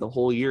undefeated the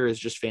whole year is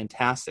just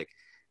fantastic.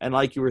 And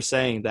like you were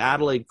saying, the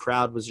Adelaide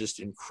crowd was just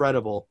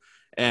incredible.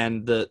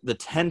 And the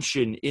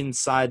tension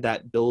inside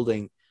that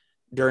building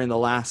during the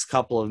last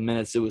couple of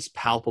minutes, it was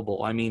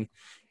palpable.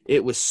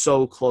 It was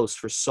so close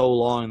for so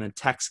long, and then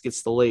Tex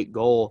gets the late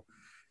goal,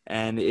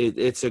 and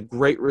it's a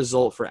great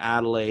result for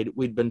Adelaide.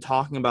 We'd been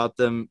talking about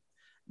them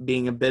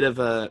being a bit of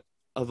an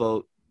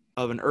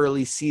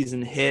early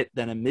season hit,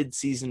 then a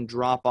mid-season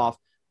drop off,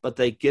 but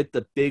they get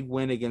the big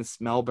win against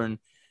Melbourne.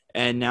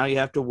 And now you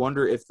have to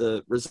wonder if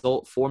the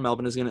result for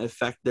Melbourne is going to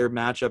affect their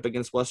matchup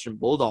against Western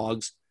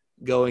Bulldogs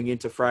going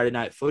into Friday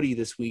night footy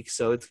this week.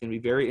 So it's going to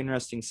be very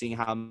interesting seeing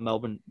how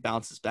Melbourne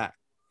bounces back.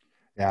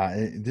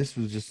 Yeah, this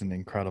was just an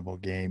incredible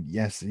game.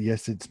 Yes,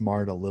 it's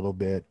marred a little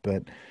bit,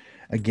 but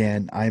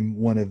again, I'm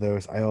one of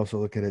those. I also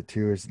look at it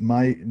too as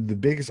the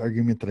biggest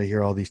argument that I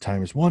hear all these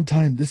times is one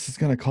time this is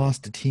going to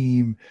cost a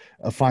team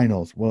a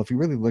finals. Well, if you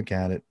really look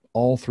at it,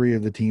 all 3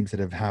 of the teams that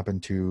have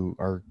happened to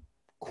are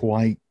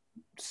quite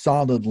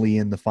solidly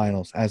in the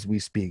finals as we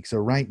speak. So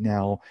right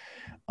now,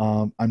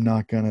 I'm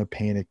not going to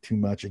panic too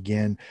much.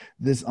 Again,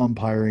 this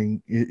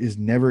umpiring is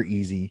never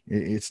easy.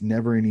 It's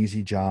never an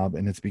easy job,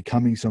 and it's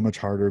becoming so much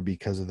harder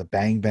because of the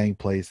bang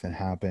plays that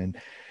happen.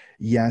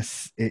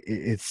 Yes,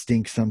 it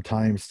stinks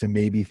sometimes to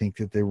maybe think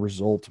that the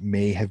result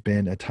may have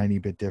been a tiny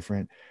bit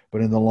different,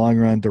 but in the long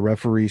run, the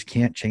referees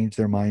can't change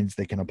their minds.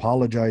 They can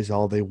apologize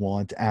all they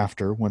want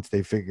once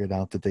they figured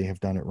out that they have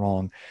done it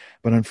wrong.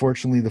 But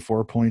unfortunately, the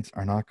 4 points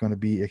are not going to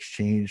be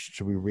exchanged.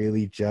 So we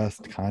really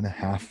just kind of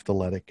have to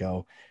let it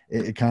go.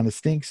 It kind of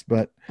stinks,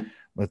 but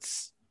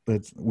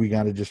we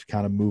got to just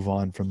kind of move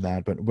on from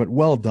that. But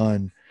well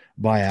done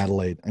by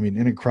Adelaide. An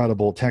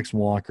incredible Tex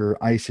Walker,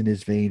 ice in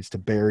his veins to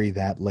bury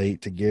that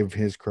late to give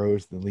his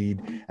Crows the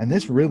lead. And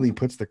this really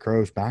puts the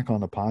Crows back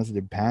on a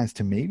positive path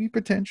to maybe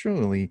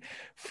potentially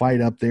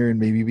fight up there and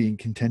maybe be in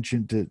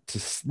contention to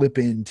slip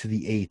into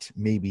the 8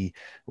 maybe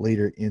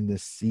later in the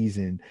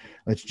season.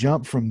 Let's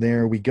jump from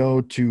there. We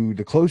go to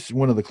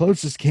one of the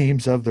closest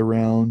games of the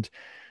round,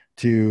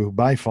 to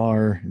by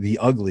far the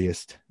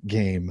ugliest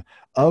game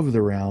of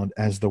the round,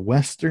 as the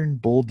Western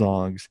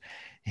Bulldogs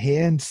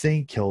hand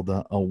St.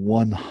 Kilda a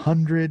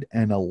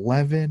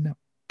 111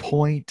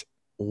 point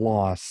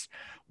loss,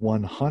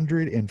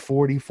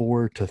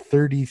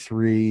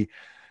 144-33.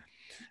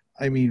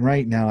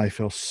 Right now I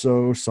feel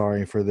so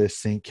sorry for this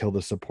St.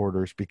 Kilda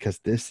supporters, because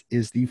this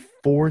is the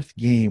 4th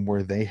game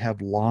where they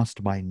have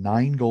lost by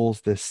 9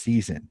 goals this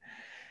season.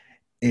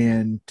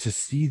 And to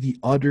see the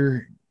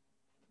utter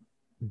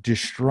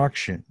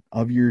destruction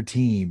of your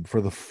team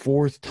for the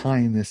 4th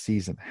time this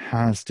season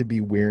has to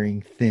be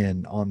wearing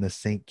thin on the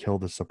St.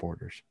 Kilda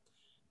supporters.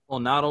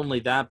 Well, not only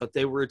that, but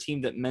they were a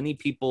team that many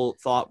people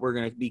thought were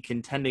going to be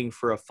contending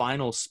for a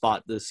final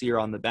spot this year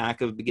on the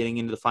back of getting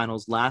into the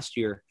finals last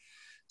year.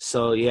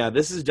 So yeah,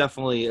 this is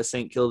definitely a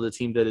St. Kilda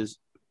team that is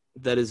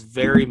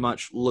very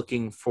much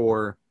looking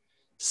for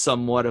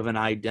somewhat of an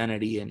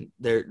identity, and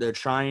they're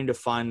trying to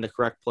find the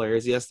correct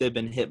players. Yes, they've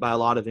been hit by a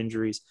lot of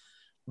injuries,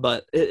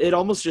 but it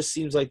almost just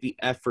seems like the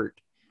effort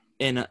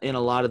in a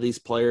lot of these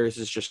players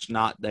is just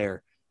not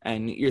there.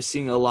 And you're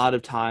seeing a lot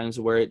of times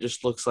where it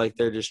just looks like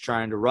they're just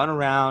trying to run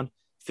around,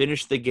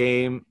 finish the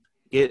game,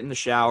 get in the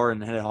shower,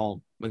 and head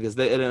home, because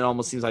it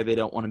almost seems like they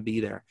don't want to be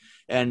there.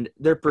 And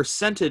their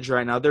percentage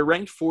right now, they're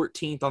ranked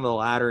 14th on the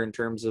ladder in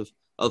terms of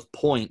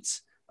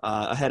points,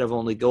 ahead of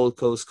only Gold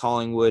Coast,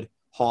 Collingwood,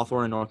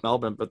 Hawthorn, and North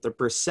Melbourne. But their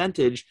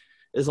percentage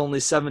is only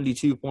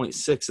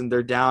 72.6, and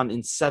they're down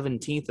in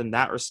 17th in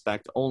that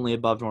respect, only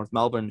above North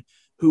Melbourne,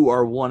 who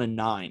are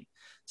 1-9.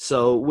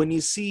 So when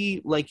you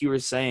see, like you were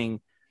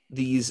saying,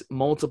 these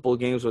multiple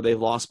games where they've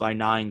lost by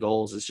 9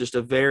 goals, it's just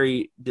a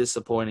very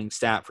disappointing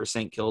stat for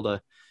St.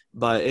 Kilda.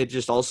 But it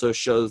just also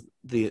shows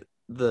the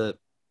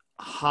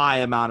high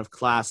amount of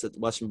class that the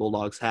Western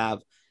Bulldogs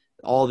have,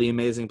 all the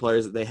amazing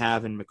players that they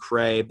have in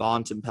McRae,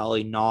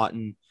 Bontempelli,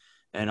 Naughton,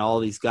 and all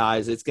these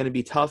guys. It's going to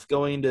be tough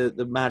going to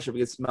the matchup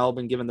against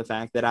Melbourne, given the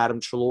fact that Adam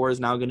Treloar is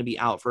now going to be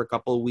out for a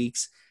couple of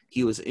weeks.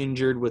 He was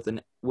injured with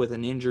an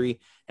injury,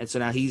 and so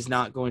now he's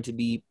not going to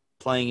be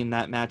playing in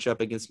that matchup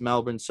against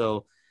Melbourne.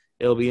 So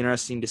it'll be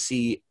interesting to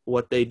see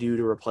what they do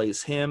to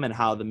replace him and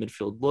how the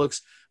midfield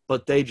looks.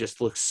 But they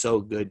just look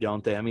so good,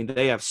 don't they?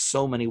 They have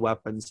so many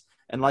weapons.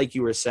 And like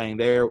you were saying,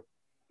 they're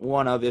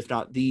one of, if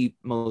not the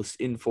most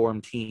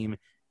informed team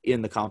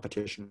in the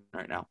competition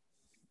right now.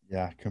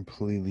 Yeah,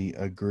 completely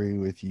agree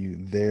with you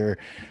there.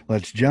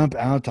 Let's jump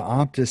out to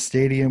Optus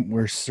Stadium,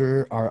 where,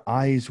 sir, our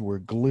eyes were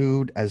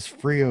glued as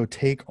Frio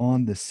take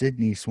on the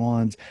Sydney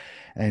Swans,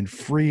 and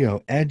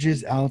Frio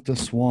edges out the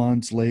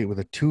Swans late with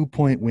a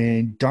 2-point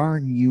win.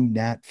 Darn you,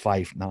 Nat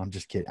Fife. No, I'm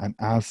just kidding. I'm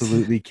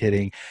absolutely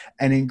kidding.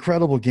 An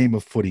incredible game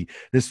of footy.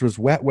 This was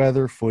wet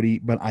weather footy,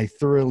 but I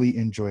thoroughly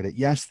enjoyed it.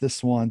 Yes, the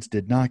Swans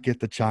did not get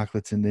the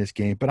chocolates in this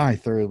game, but I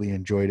thoroughly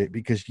enjoyed it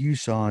because you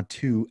saw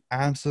two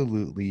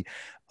absolutely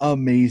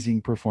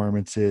amazing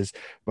performances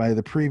by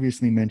the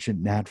previously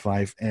mentioned Nat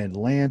Fife and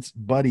Lance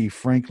Buddy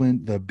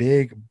Franklin. The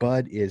big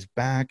Bud is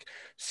back.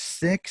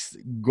 6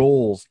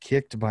 goals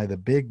kicked by the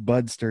big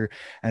Budster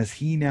as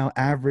he now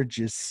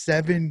averages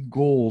 7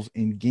 goals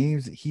in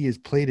games that he has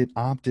played at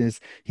Optus.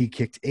 He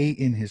kicked 8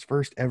 in his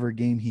first ever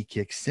game. He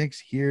kicked 6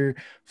 here,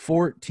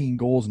 14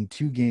 goals in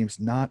 2 games.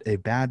 Not a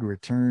bad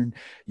return.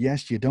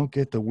 Yes, you don't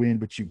get the win,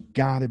 but you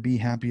got to be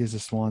happy as a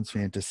Swans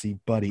fan to see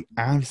Buddy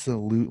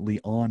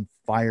absolutely on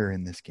fire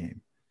in this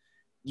game.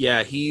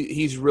 Yeah,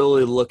 he's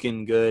really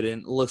looking good,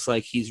 and it looks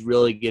like he's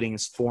really getting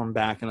his form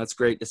back, and that's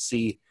great to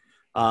see.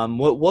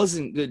 What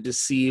wasn't good to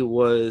see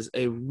was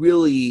a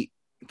really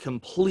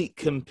complete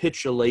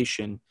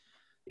capitulation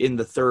in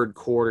the third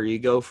quarter. You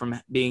go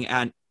from being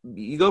at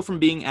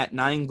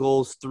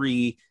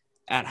 9-3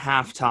 at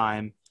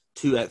halftime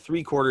to at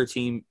three quarter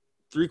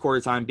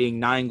time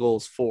being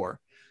 9-4.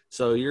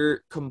 So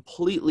you're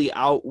completely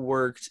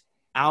outworked,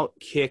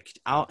 outkicked,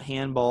 out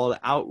handballed,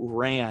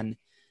 outran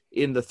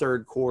in the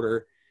third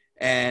quarter.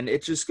 And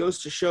it just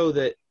goes to show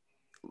that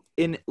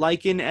in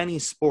any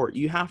sport,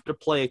 you have to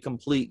play a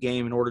complete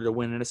game in order to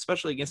win, and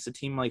especially against a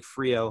team like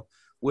Frio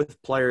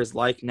with players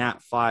like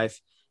Nat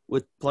Fife,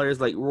 with players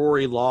like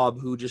Rory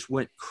Lobb, who just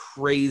went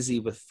crazy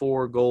with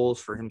 4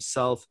 goals for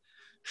himself,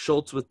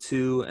 Schultz with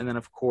 2, and then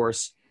of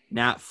course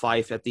Nat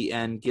Fife at the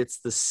end gets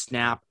the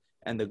snap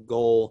and the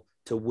goal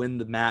to win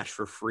the match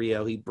for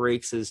Frio. He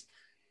breaks his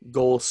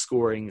goal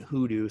scoring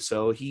hoodoo,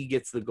 so he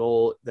gets the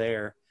goal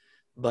there.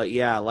 But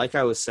yeah, like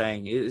I was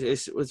saying,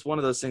 it's one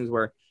of those things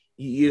where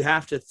you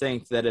have to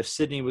think that if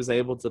Sydney was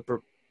able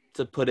to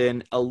put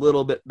in a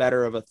little bit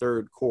better of a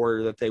third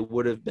quarter, that they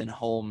would have been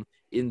home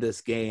in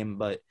this game.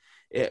 But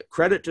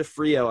credit to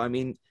Frio. I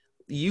mean,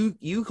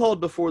 you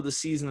called before the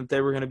season that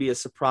they were going to be a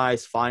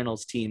surprise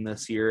finals team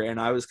this year, and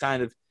I was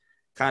kind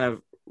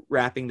of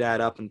wrapping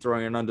that up and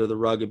throwing it under the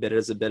rug a bit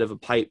as a bit of a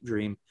pipe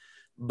dream.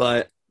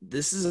 But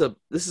this is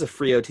a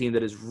Frio team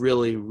that is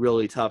really,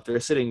 really tough. They're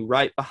sitting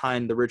right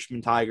behind the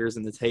Richmond Tigers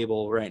in the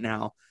table right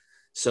now.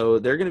 So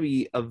they're going to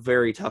be a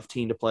very tough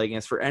team to play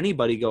against for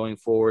anybody going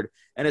forward.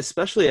 And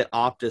especially at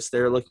Optus,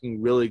 they're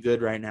looking really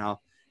good right now.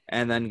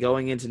 And then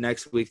going into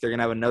next week, they're going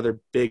to have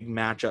another big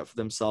matchup for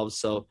themselves.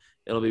 So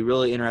it'll be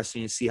really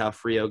interesting to see how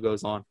Frio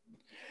goes on.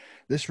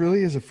 This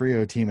really is a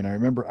Frio team. And I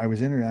remember I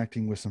was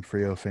interacting with some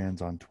Frio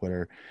fans on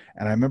Twitter,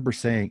 and I remember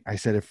saying, I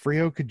said, if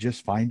Frio could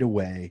just find a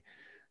way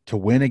to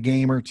win a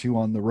game or two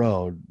on the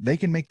road, they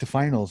can make the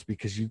finals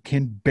because you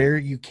can't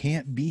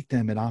beat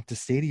them at Optus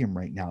Stadium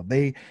right now.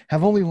 They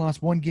have only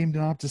lost 1 game to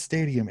Optus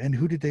Stadium, and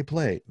who did they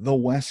play? The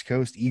West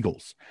Coast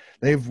Eagles.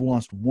 They've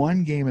lost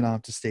 1 game at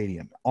Optus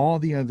Stadium. All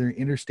the other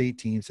interstate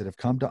teams that have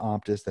come to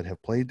Optus that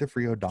have played the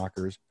Frio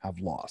Dockers have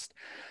lost.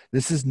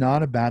 This is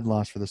not a bad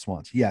loss for the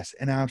Swans. Yes,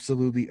 an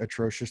absolutely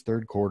atrocious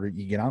third quarter.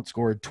 You get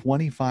outscored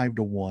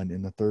 25-1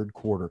 in the third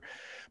quarter.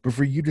 But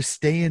for you to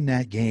stay in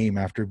that game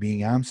after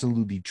being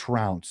absolutely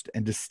trounced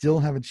and to still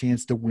have a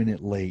chance to win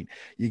it late,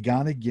 you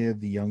got to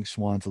give the young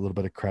Swans a little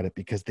bit of credit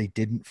because they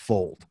didn't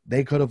fold.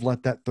 They could have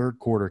let that third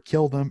quarter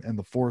kill them, and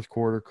the fourth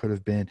quarter could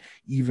have been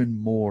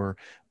even more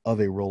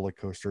of a roller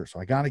coaster. So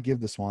I got to give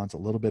the Swans a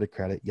little bit of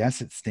credit. Yes,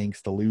 it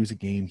stinks to lose a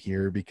game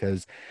here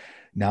because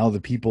now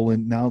the people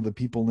in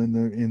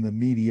the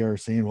media are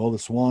saying, well, the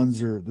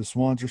Swans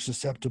are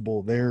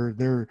susceptible.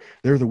 They're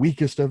the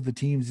weakest of the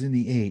teams in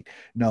the 8.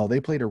 No,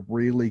 they played a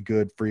really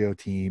good Frio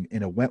team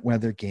in a wet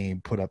weather game,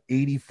 put up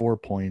 84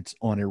 points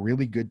on a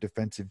really good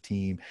defensive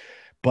team.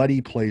 Buddy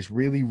plays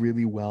really,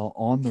 really well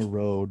on the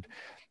road,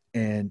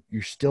 and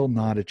you're still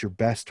not at your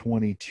best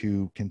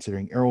 22,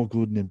 considering Errol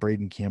Goulden and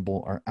Braden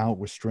Campbell are out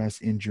with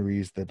stress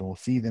injuries that will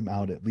see them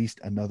out at least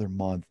another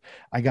month.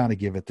 I got to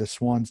give it. The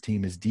Swans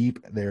team is deep.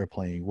 They're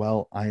playing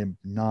well. I am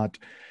not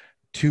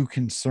too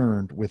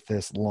concerned with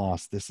this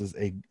loss. This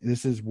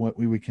is what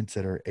we would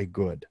consider a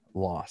good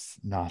loss.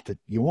 Not that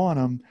you want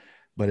them,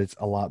 but it's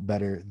a lot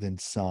better than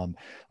some.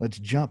 Let's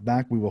jump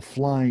back. We will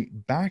fly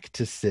back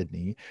to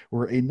Sydney,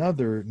 where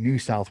another New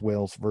South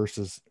Wales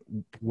versus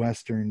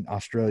Western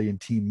Australian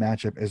team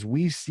matchup, as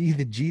we see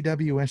the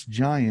GWS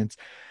Giants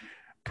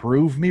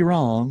prove me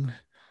wrong,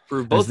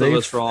 Prove as both of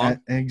us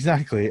wrong.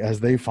 exactly as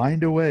they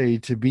find a way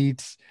to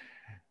beat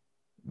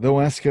the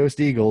West Coast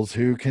Eagles,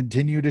 who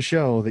continue to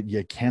show that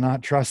you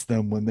cannot trust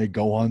them when they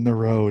go on the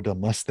road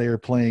unless they are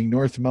playing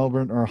North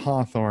Melbourne or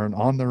Hawthorn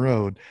on the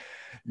road.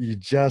 You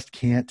just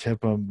can't tip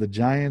them. The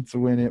Giants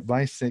win it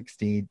by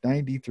 16,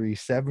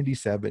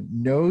 93-77.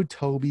 No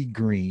Toby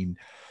Green.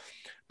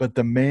 But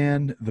the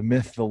man, the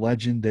myth, the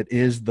legend that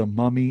is the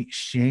Mummy,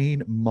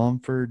 Shane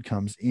Mumford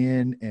comes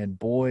in, and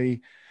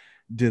boy,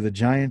 do the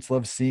Giants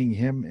love seeing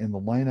him in the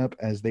lineup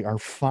as they are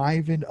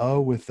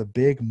 5-0 with the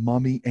big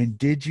Mummy. And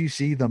did you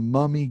see the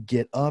Mummy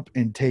get up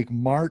and take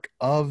mark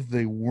of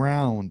the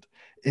round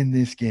in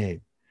this game?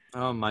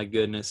 Oh my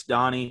goodness,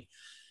 Donnie.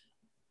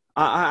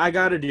 I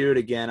got to do it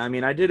again. I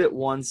mean, I did it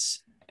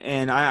once,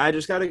 and I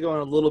just got to go on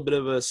a little bit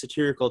of a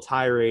satirical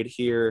tirade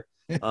here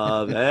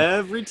of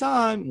every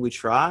time we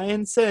try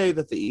and say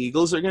that the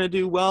Eagles are going to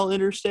do well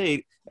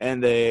interstate,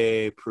 and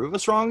they prove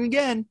us wrong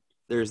again.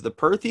 There's the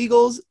Perth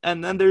Eagles,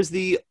 and then there's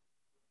the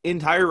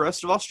entire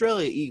rest of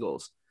Australia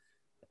Eagles.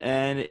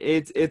 And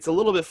it's a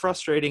little bit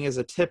frustrating as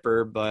a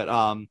tipper, but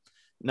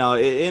no,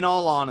 in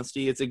all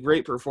honesty, it's a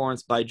great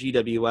performance by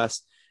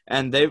GWS,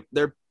 and they've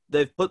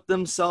put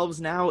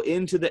themselves now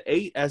into the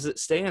 8 as it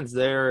stands.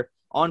 They're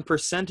on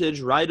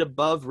percentage right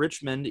above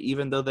Richmond,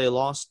 even though they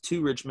lost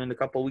to Richmond a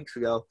couple weeks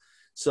ago.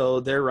 So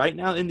they're right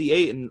now in the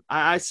 8. And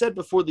I said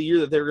before the year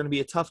that they were going to be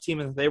a tough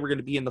team and that they were going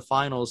to be in the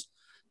finals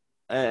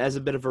as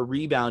a bit of a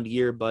rebound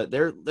year, but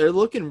they're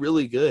looking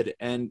really good.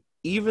 And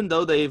even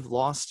though they've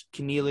lost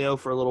Canelio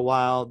for a little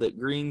while, that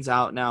Green's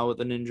out now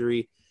with an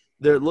injury,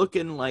 they're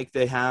looking like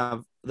they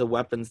have the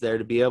weapons there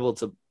to be able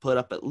to put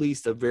up at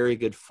least a very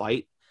good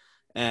fight.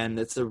 And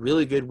it's a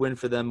really good win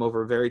for them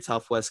over a very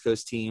tough West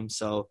Coast team.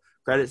 So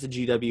credit to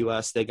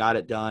GWS. They got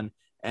it done.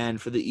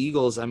 And for the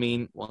Eagles, I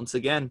mean, once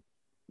again,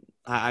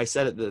 I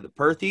said it, the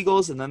Perth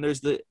Eagles, and then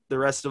there's the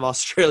rest of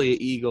Australia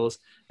Eagles.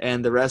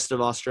 And the rest of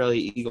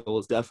Australia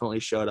Eagles definitely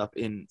showed up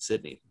in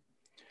Sydney.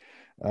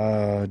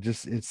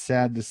 Just it's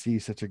sad to see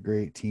such a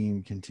great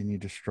team continue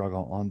to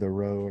struggle on the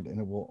road, and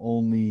it will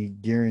only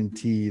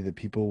guarantee that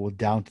people will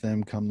doubt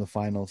them come the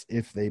finals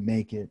if they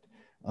make it.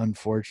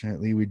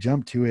 Unfortunately, we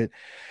jump to it.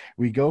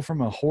 We go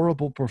from a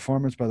horrible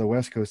performance by the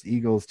West Coast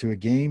Eagles to a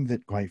game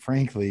that, quite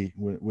frankly,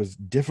 was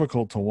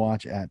difficult to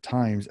watch at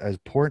times as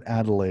Port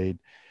Adelaide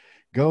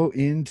go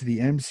into the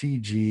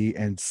MCG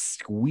and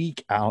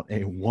squeak out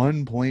a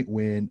 1-point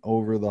win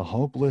over the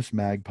hopeless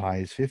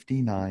Magpies,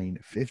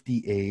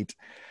 59-58.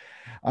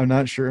 I'm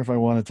not sure if I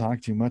want to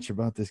talk too much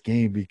about this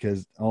game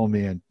because, oh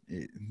man,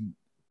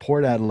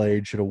 Port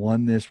Adelaide should have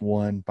won this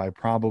one by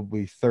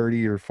probably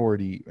 30 or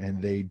 40,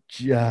 and they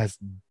just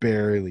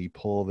barely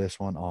pull this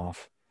one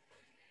off.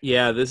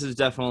 Yeah, this is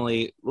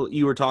definitely,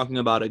 you were talking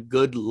about a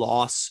good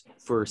loss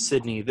for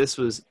Sydney. This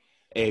was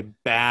a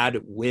bad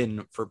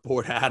win for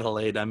Port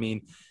Adelaide. I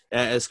mean,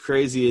 as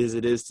crazy as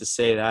it is to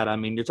say that, I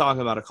mean, you're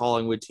talking about a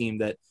Collingwood team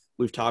that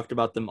we've talked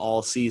about them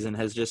all season,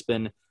 has just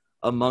been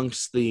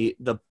amongst the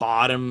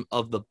bottom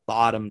of the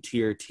bottom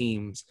tier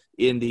teams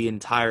in the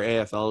entire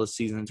AFL this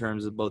season in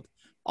terms of both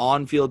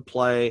on-field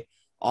play,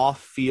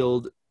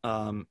 off-field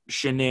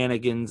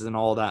shenanigans and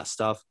all that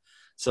stuff.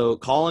 So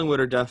Collingwood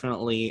are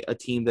definitely a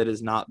team that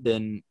has not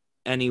been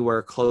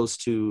anywhere close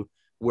to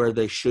where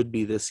they should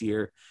be this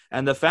year.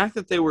 And the fact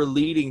that they were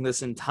leading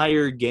this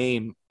entire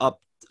game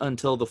up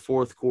until the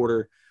fourth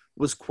quarter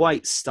was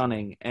quite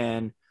stunning.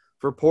 And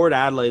for Port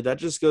Adelaide, that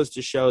just goes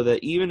to show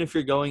that even if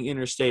you're going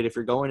interstate, if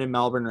you're going to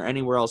Melbourne or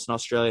anywhere else in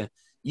Australia,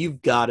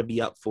 you've got to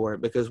be up for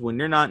it, because when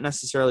you're not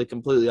necessarily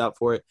completely up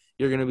for it,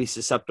 you're going to be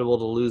susceptible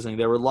to losing.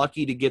 They were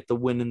lucky to get the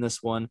win in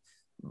this one.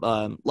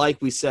 Like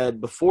we said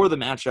before the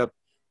matchup,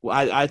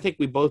 I think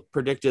we both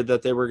predicted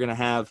that they were going to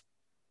have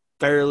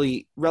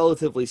fairly,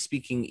 relatively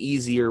speaking,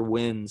 easier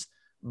wins,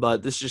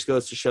 but this just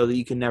goes to show that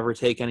you can never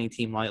take any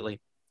team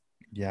lightly.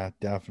 Yeah,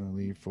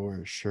 definitely,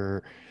 for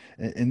sure.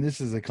 And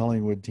this is a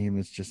Collingwood team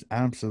that's just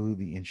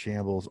absolutely in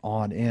shambles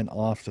on and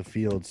off the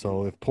field.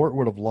 So if Port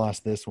would have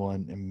lost this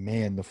one,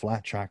 man, the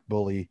flat track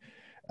bully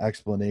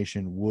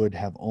explanation would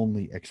have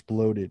only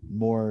exploded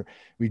more.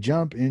 We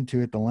jump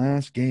into it, the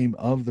last game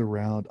of the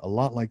round, a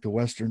lot like the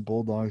Western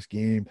Bulldogs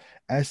game.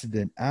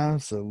 Essendon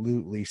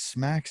absolutely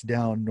smacks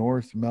down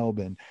North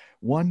Melbourne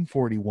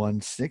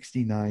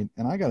 141-69.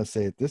 And I gotta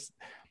say it, this,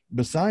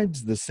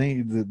 besides the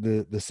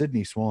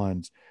Sydney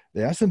Swans,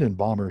 the Essendon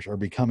Bombers are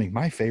becoming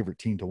my favorite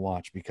team to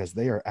watch because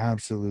they are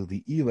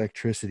absolutely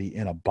electricity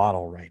in a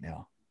bottle right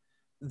now.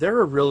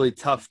 They're a really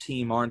tough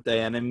team, aren't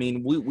they? And I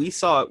mean, we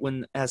saw it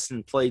when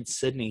Essendon played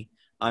Sydney.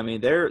 I mean,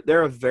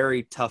 they're a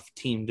very tough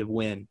team to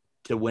win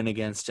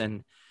against,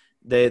 and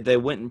they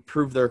went and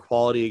proved their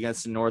quality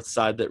against the North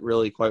side that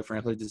really, quite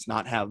frankly, does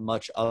not have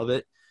much of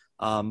it.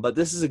 But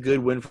this is a good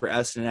win for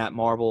Essendon at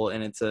Marvel,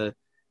 and it's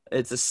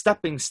a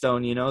stepping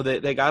stone. You know,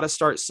 they got to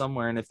start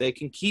somewhere, and if they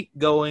can keep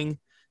going,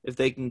 if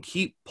they can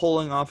keep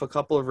pulling off a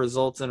couple of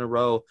results in a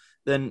row,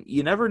 then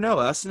you never know.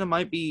 Essendon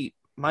might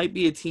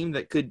be a team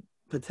that could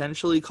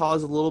potentially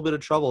cause a little bit of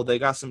trouble. They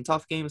got some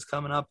tough games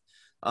coming up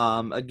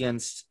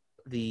against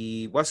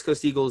the West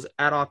Coast Eagles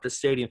at Optus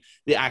Stadium,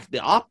 the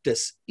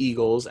Optus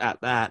Eagles at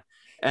that,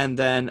 and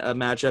then a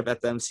matchup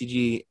at the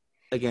MCG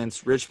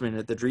against Richmond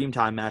at the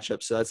Dreamtime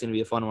matchup. So that's going to be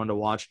a fun one to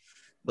watch.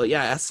 But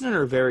yeah, Essendon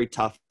are a very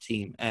tough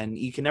team, and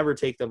you can never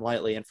take them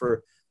lightly. And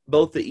for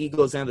both the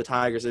Eagles and the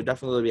Tigers, they're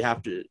going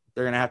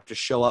to have to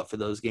show up for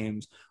those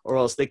games, or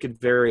else they could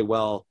very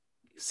well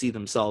see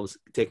themselves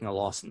taking a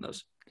loss in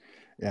those.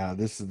 Yeah,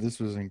 this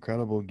was an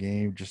incredible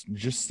game.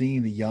 Just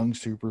seeing the young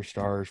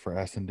superstars for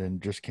Essendon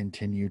just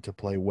continue to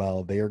play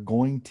well. They are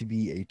going to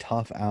be a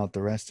tough out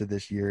the rest of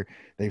this year.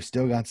 They've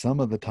still got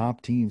some of the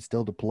top teams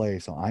still to play.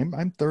 So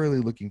I'm thoroughly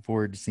looking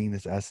forward to seeing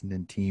this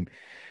Essendon team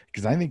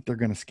because I think they're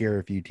going to scare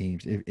a few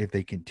teams if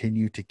they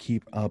continue to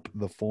keep up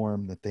the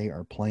form that they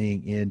are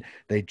playing in.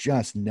 They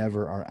just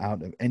never are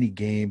out of any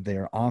game. They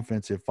are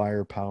offensive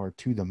firepower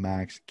to the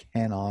max.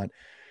 Cannot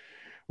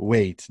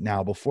wait.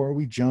 Now, before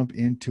we jump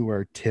into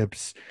our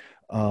tips,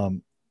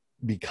 um,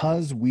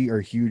 because we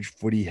are huge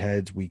footy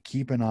heads, we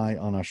keep an eye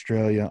on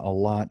Australia a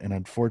lot. And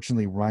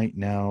unfortunately, right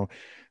now,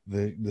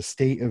 the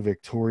state of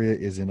Victoria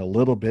is in a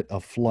little bit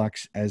of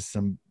flux as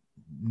some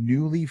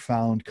newly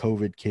found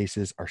COVID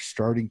cases are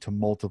starting to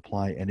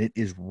multiply, and it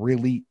is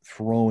really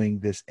throwing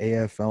this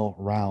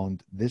AFL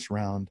this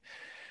round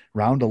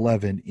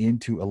 11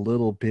 into a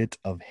little bit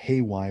of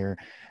haywire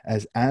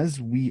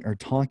as we are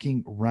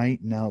talking right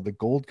now. The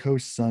Gold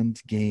Coast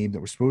Suns game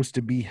that was supposed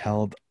to be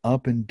held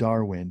up in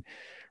Darwin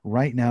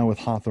right now with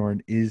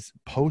Hawthorn is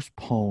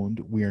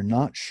postponed. We are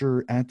not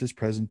sure at this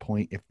present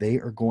point if they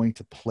are going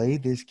to play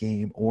this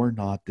game or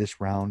not this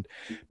round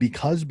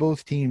because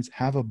both teams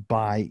have a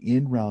bye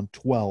in round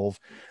 12.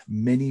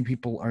 Many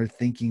people are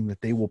thinking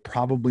that they will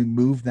probably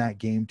move that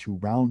game to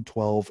round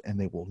 12 and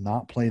they will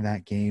not play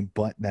that game,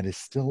 but that is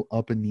still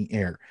up in the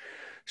air.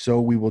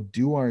 So we will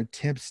do our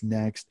tips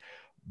next,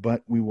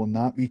 but we will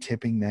not be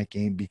tipping that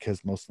game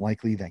because most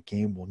likely that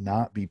game will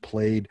not be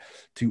played.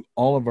 To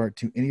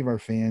any of our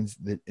fans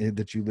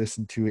that you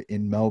listen to it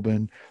in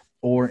Melbourne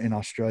or in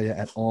Australia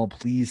at all,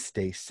 please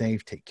stay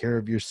safe, take care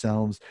of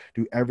yourselves,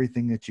 do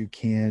everything that you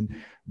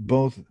can.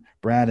 Both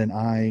Brad and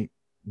I,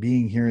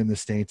 being here in the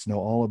States, know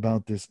all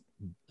about this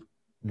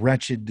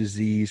wretched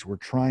disease. We're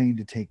trying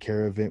to take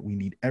care of it. We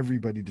need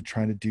everybody to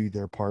try to do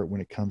their part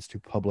when it comes to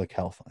public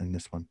health in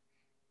this one.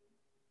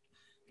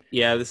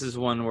 Yeah, this is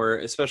one where,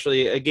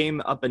 especially a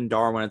game up in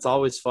Darwin, it's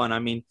always fun. I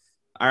mean,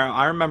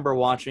 I remember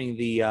watching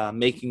the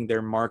Making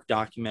Their Mark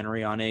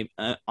documentary on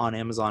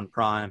Amazon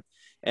Prime,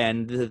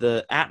 and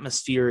the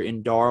atmosphere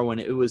in Darwin,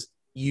 it was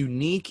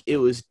unique, it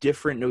was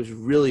different, it was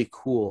really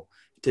cool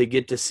to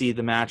get to see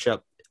the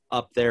matchup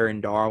up there in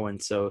Darwin.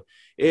 So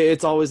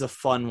it's always a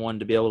fun one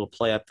to be able to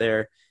play up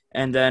there.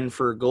 And then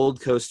for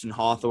Gold Coast and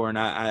Hawthorn,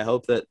 I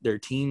hope that their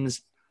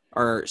teams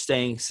are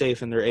staying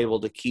safe and they're able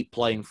to keep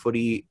playing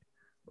footy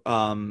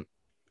um,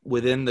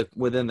 within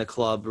the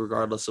club,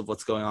 regardless of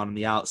what's going on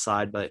the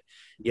outside. But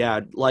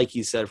yeah, like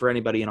you said, for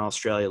anybody in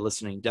Australia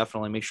listening,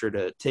 definitely make sure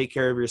to take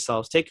care of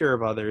yourselves, take care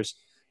of others,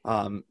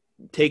 um,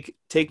 take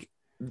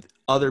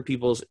other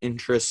people's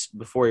interests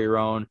before your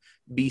own.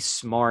 Be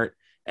smart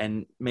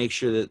and make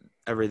sure that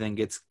everything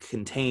gets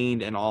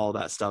contained and all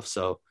that stuff.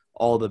 So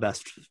all the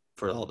best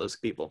for all those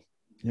people.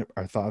 Yep.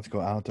 Our thoughts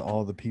go out to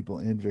all the people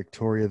in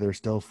Victoria. They're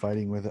still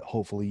fighting with it.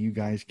 Hopefully, you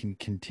guys can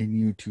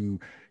continue to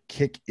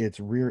kick its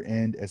rear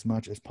end as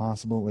much as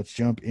possible. Let's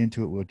jump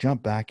into it. We'll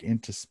jump back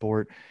into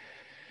sport.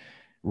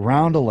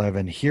 Round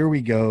 11. Here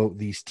we go.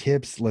 These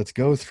tips, let's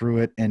go through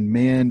it. And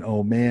man,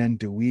 oh man,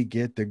 do we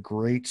get the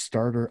great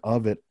starter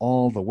of it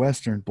all. The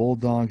Western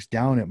Bulldogs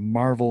down at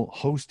Marvel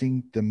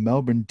hosting the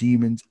Melbourne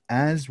Demons.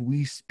 As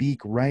we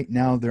speak right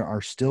now, there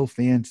are still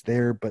fans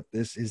there, but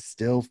this is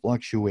still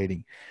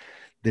fluctuating.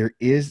 There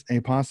is a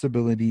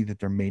possibility that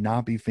there may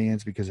not be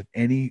fans because if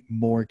any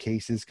more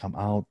cases come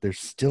out, they're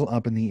still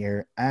up in the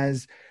air.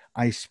 As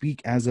I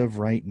speak as of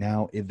right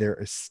now, if there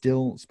is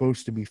still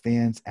supposed to be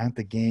fans at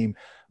the game,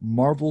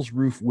 Marvel's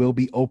roof will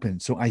be open.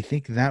 So I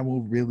think that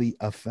will really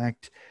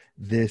affect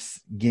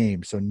this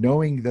game. So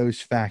knowing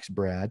those facts,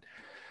 Brad,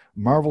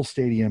 Marvel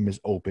Stadium is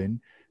open.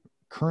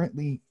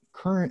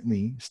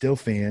 Currently still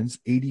fans,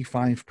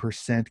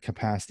 85%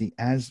 capacity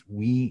as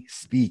we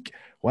speak.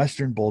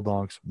 Western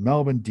Bulldogs,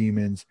 Melbourne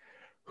Demons.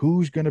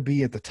 Who's going to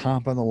be at the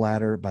top of the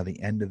ladder by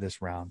the end of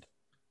this round?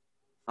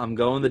 I'm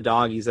going the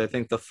doggies. I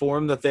think the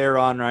form that they're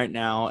on right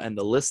now and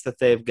the list that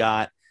they've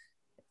got,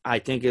 I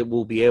think it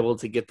will be able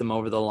to get them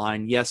over the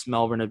line. Yes,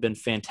 Melbourne have been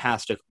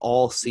fantastic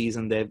all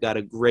season. They've got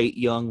a great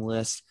young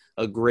list,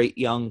 a great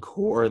young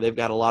core. They've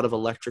got a lot of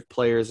electric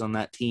players on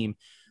that team.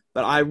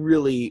 But I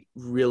really,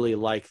 really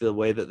like the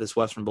way that this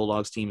Western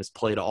Bulldogs team has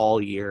played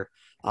all year.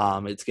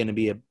 It's going to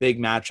be a big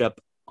matchup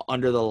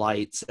under the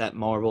lights at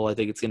Marvel. I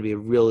think it's going to be a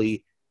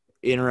really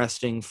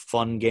interesting,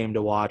 fun game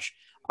to watch.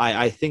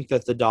 I think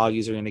that the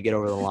doggies are going to get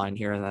over the line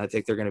here, and I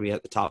think they're going to be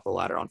at the top of the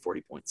ladder on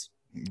 40 points.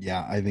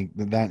 Yeah, I think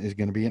that is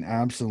going to be an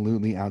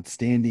absolutely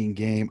outstanding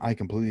game. I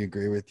completely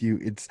agree with you.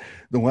 It's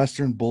the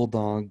Western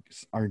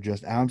Bulldogs are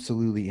just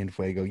absolutely in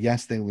fuego.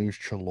 Yes, they lose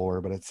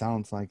Chalor, but it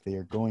sounds like they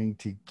are going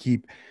to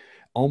keep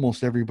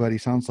almost everybody.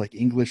 Sounds like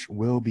English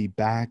will be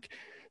back.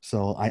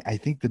 So I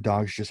think the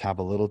Dogs just have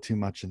a little too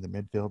much in the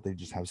midfield. They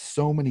just have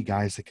so many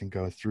guys that can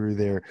go through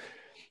there.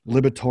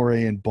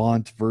 Liberatore and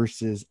Bont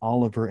versus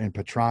Oliver and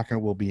Petrarca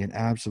will be an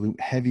absolute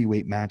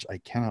heavyweight match. I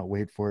cannot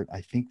wait for it.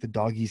 I think the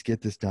doggies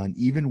get this done,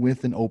 even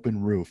with an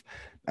open roof.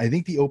 I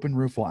think the open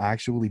roof will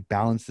actually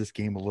balance this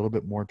game a little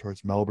bit more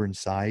towards Melbourne's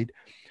side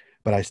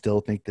but I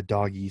still think the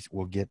doggies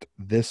will get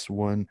this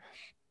one.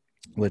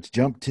 Let's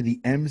jump to the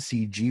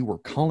MCG where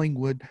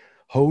Collingwood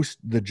host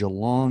the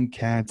Geelong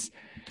Cats.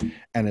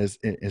 And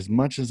as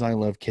much as I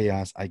love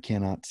chaos, I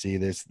cannot see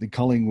this. The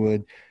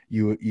Collingwood,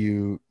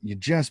 you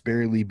just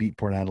barely beat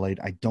Port Adelaide.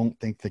 I don't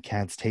think the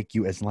Cats take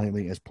you as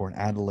lightly as Port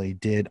Adelaide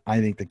did. I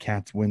think the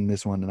Cats win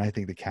this one, and I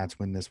think the Cats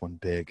win this one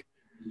big.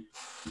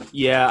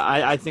 Yeah,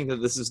 I think that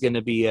this is going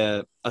to be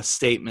a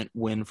statement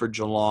win for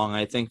Geelong.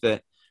 I think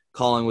that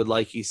Collingwood,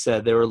 like you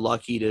said, they were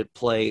lucky to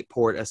play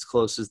Port as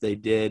close as they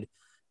did.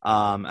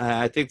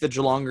 I think that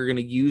Geelong are going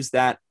to use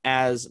that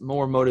as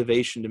more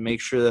motivation to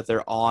make sure that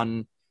they're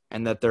on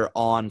and that they're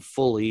on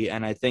fully.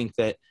 And I think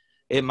that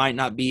it might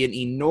not be an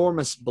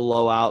enormous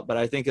blowout, but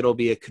I think it'll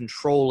be a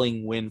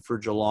controlling win for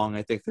Geelong.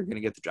 I think they're going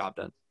to get the job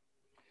done.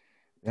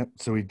 Yep.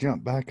 So we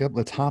jump back up.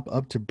 Let's hop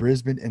up to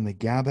Brisbane and the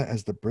Gabba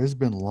as the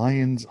Brisbane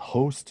Lions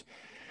host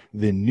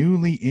the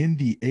newly in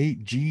the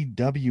 8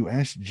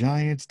 GWS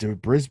Giants. Do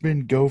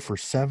Brisbane go for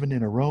 7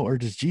 in a row, or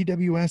does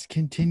GWS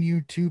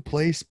continue to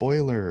play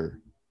spoiler?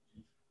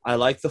 I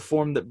like the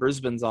form that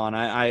Brisbane's on.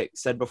 I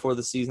said before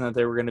the season that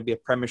they were going to be a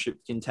premiership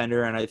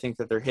contender, and I think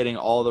that they're hitting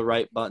all the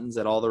right buttons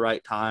at all the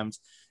right times,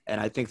 and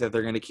I think that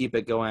they're going to keep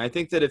it going. I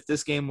think that if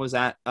this game was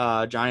at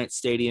Giant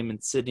Stadium in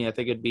Sydney, I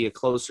think it'd be a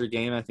closer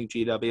game. I think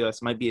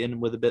GWS might be in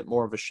with a bit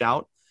more of a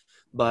shout,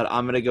 but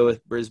I'm going to go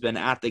with Brisbane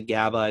at the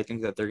Gabba. I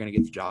think that they're going to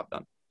get the job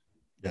done.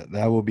 Yeah,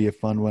 that will be a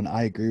fun one.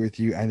 I agree with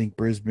you. I think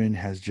Brisbane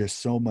has just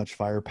so much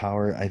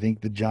firepower. I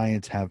think the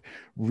Giants have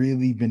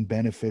really been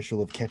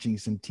beneficial of catching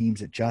some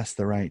teams at just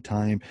the right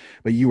time,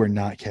 but you are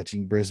not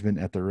catching Brisbane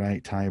at the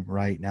right time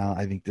right now.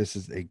 I think this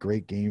is a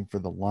great game for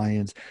the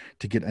Lions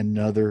to get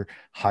another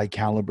high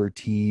caliber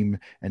team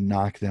and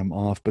knock them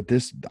off. But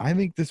I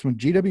think this one,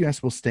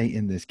 GWS will stay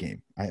in this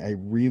game. I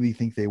really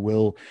think they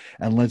will.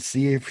 And let's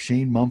see if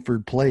Shane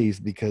Mumford plays,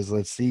 because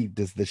let's see,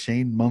 does the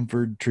Shane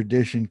Mumford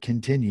tradition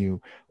continue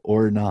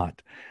or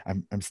not?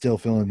 I'm still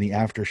feeling the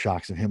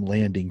aftershocks of him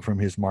landing from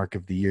his mark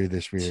of the year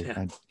this year. Yeah.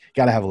 I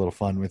got to have a little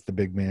fun with the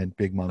big man,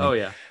 Big Oh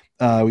Mummy.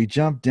 yeah. We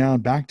jump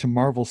down back to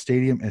Marvel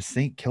Stadium as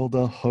St.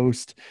 Kilda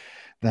host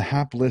the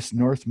hapless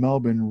North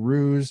Melbourne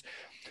Roos.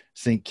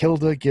 St.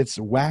 Kilda gets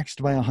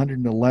waxed by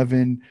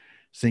 111.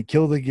 St.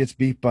 Kilda gets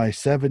beat by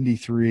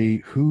 73.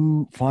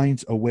 Who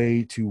finds a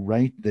way to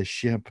right the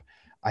ship?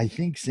 I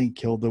think St.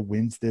 Kilda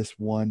wins this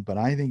one, but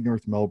I think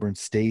North Melbourne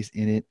stays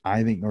in it.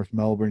 I think North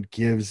Melbourne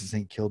gives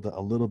St. Kilda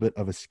a little bit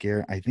of a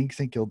scare. I think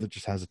St. Kilda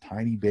just has a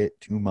tiny bit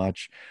too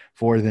much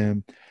for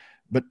them.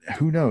 But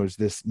who knows?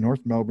 This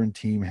North Melbourne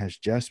team has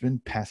just been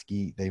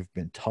pesky. They've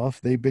been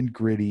tough. They've been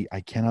gritty.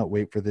 I cannot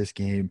wait for this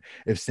game.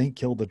 If St.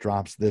 Kilda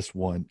drops this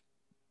one,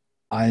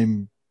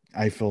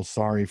 I feel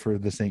sorry for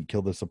the St.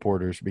 Kilda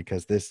supporters,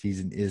 because this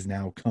season is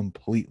now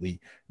completely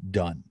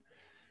done.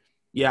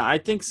 Yeah, I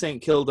think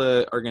St.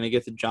 Kilda are going to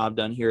get the job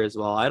done here as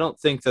well. I don't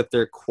think that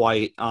they're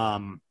quite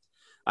I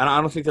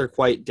don't think they're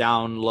quite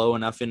down low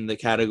enough in the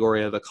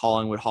category of the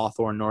Collingwood,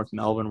 Hawthorn, North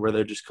Melbourne, where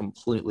they're just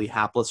completely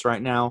hapless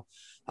right now.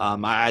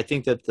 I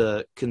think that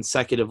the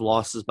consecutive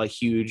losses by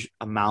huge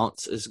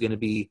amounts is going to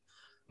be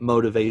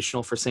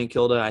motivational for St.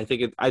 Kilda. I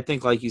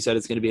think, like you said,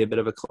 it's going to be a bit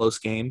of a close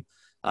game.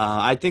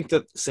 I think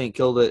that St.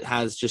 Kilda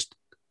has just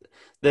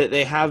that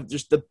they have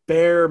just the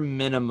bare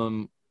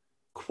minimum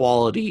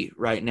quality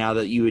right now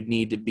that you would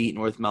need to beat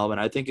North Melbourne.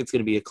 I think it's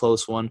going to be a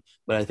close one,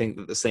 but I think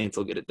that the Saints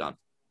will get it done.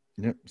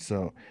 Yep.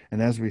 So,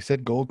 and as we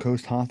said, Gold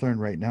Coast Hawthorn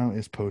right now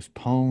is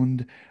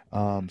postponed.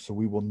 So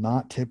we will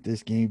not tip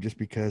this game, just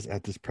because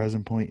at this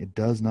present point, it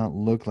does not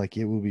look like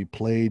it will be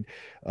played.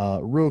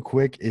 Real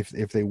quick,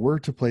 if they were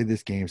to play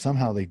this game,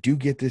 somehow they do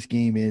get this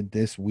game in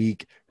this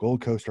week,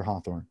 Gold Coast or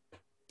Hawthorn?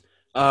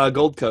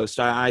 Gold Coast.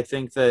 I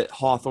think that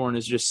Hawthorn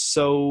is just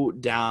so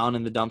down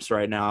in the dumps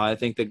right now. I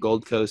think that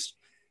Gold Coast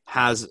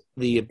has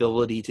the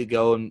ability to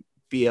go and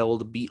be able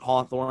to beat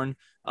Hawthorn.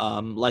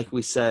 Like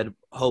we said,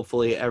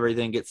 hopefully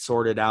everything gets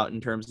sorted out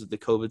in terms of the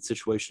COVID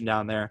situation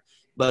down there.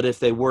 But if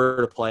they were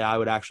to play, I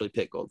would actually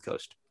pick Gold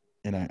Coast.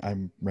 And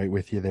I'm right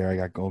with you there. I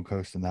got Gold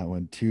Coast in that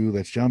one too.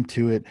 Let's jump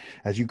to it.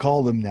 As you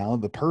call them now,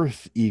 the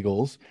Perth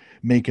Eagles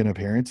make an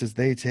appearance as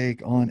they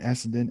take on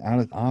Essendon out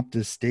at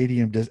Optus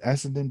Stadium. Does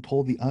Essendon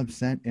pull the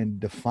upset and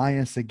defy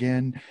us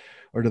again,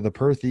 or do the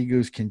Perth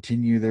Eagles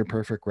continue their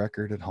perfect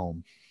record at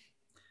home?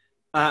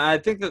 I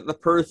think that the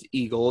Perth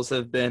Eagles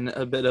have been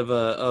a bit of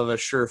a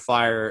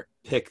surefire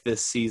pick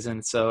this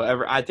season.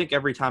 So I think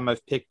every time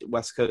I've picked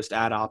West Coast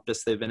at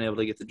Optus, they've been able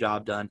to get the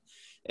job done.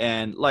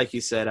 And like you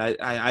said,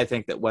 I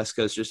think that West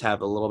Coast just have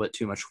a little bit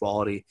too much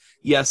quality.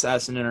 Yes,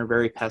 Essendon are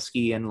very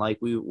pesky, and like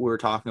we were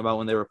talking about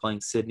when they were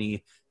playing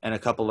Sydney and a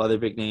couple of other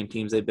big name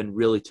teams, they've been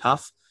really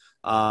tough.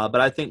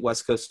 But I think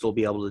West Coast will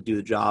be able to do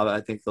the job.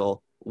 I think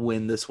they'll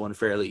win this one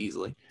fairly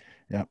easily.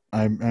 Yeah,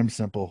 I'm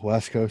simple.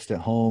 West Coast at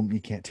home,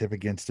 you can't tip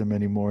against them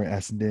anymore.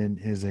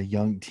 Essendon is a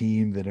young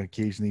team that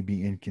occasionally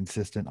be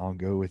inconsistent. I'll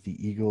go with the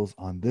Eagles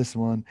on this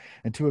one,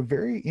 and to a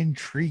very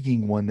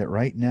intriguing one that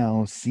right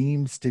now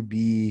seems to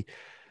be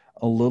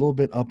a little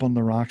bit up on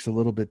the rocks a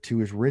little bit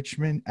too is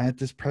Richmond at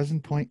this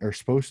present point are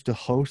supposed to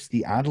host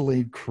the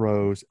Adelaide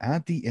Crows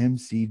at the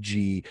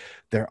MCG.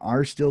 There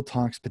are still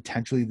talks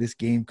potentially this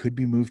game could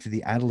be moved to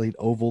the Adelaide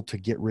Oval to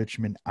get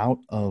Richmond out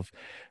of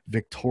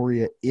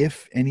Victoria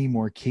if any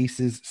more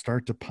cases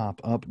start to pop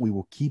up. We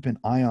will keep an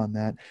eye on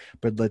that,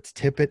 but let's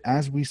tip it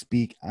as we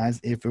speak as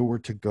if it were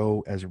to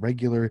go as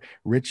regular.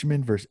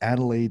 Richmond versus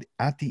Adelaide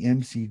at the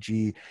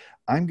MCG.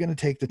 I'm going to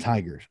take the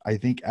Tigers. I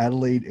think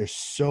Adelaide is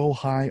so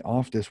high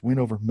off this win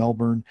over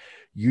Melbourne.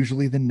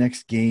 Usually the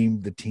next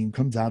game, the team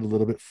comes out a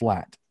little bit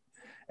flat.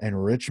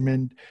 And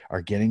Richmond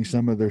are getting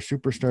some of their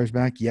superstars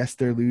back. Yes,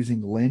 they're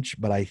losing Lynch,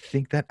 but I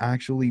think that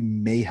actually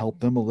may help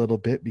them a little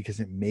bit because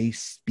it may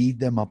speed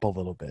them up a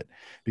little bit.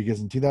 Because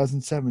in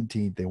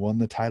 2017, they won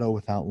the title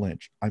without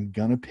Lynch. I'm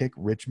going to pick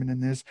Richmond in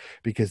this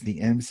because the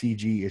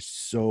MCG is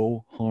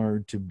so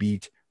hard to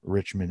beat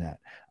Richmond at.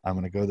 I'm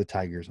going to go the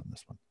Tigers on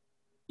this one.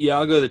 Yeah,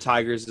 I'll go the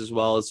Tigers as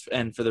well, as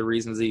and for the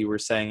reasons that you were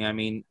saying. I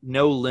mean,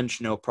 no Lynch,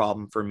 no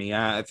problem for me.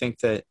 I think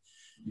that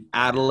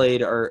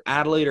Adelaide are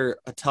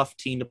a tough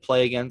team to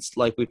play against,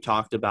 like we've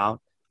talked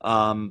about.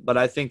 But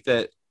I think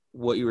that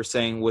what you were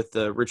saying with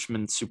the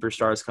Richmond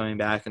superstars coming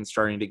back and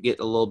starting to get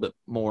a little bit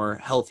more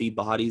healthy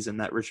bodies in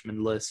that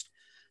Richmond list,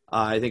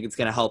 I think it's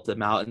going to help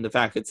them out. And the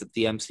fact it's at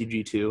the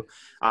MCG too,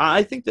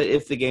 I think that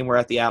if the game were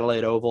at the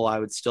Adelaide Oval, I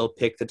would still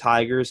pick the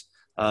Tigers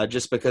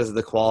just because of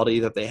the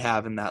quality that they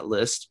have in that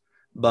list.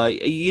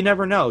 But you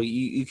never know.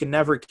 You can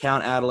never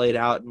count Adelaide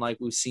out. And like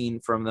we've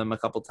seen from them a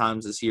couple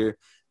times this year,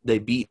 they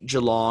beat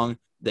Geelong.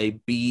 They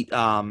beat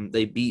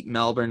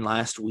Melbourne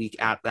last week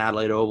at the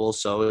Adelaide Oval.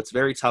 So it's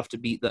very tough to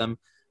beat them.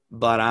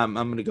 But I'm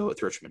going to go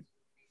with Richmond.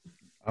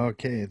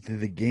 Okay,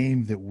 the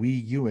game that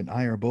you and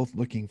I are both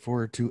looking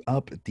forward to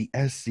up at the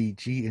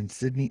SCG in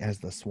Sydney as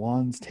the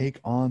Swans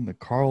take on the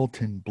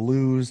Carlton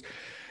Blues.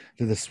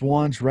 Do the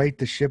Swans right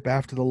the ship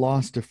after the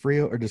loss to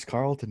Freo, or does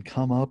Carlton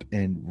come up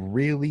and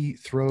really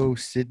throw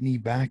Sydney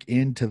back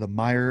into the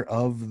mire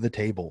of the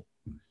table?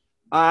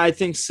 I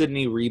think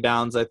Sydney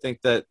rebounds. I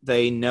think that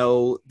they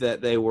know that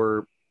they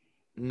were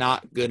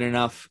not good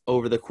enough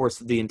over the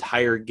course of the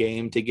entire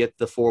game to get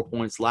the 4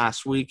 points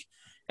last week,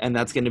 and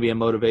that's going to be a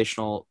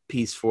motivational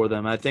piece for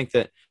them. I think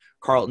that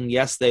Carlton,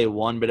 yes, they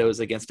won, but it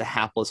was against a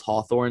hapless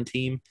Hawthorn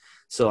team.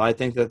 So I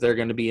think that they're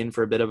going to be in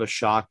for a bit of a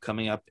shock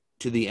coming up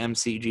to the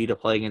MCG to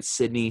play against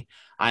Sydney.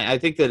 I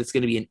think that it's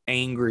going to be an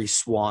angry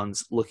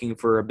Swans looking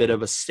for a bit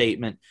of a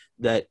statement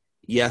that,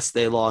 yes,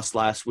 they lost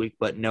last week,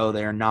 but no,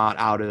 they're not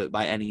out of it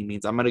by any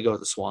means. I'm going to go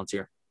with the Swans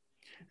here.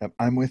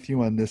 I'm with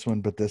you on this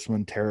one, but this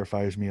one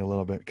terrifies me a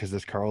little bit because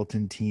this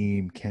Carlton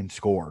team can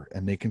score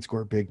and they can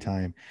score big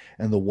time.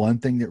 And the one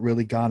thing that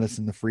really got us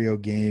in the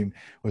Freo game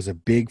was a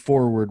big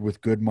forward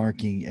with good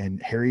marking,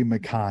 and Harry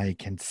Mackay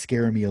can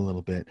scare me a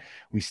little bit.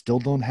 We still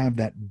don't have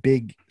that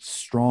big,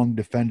 strong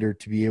defender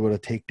to be able to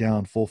take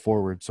down full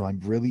forward. So I'm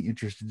really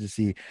interested to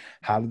see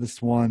how do the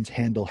Swans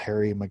handle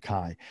Harry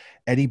Mackay.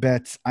 Eddie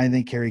Betts, I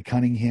think Harry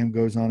Cunningham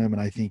goes on him,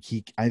 and I think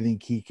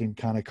he can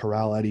kind of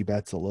corral Eddie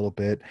Betts a little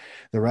bit.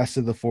 The rest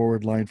of the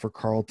forward line for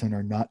Carlton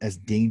are not as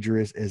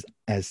dangerous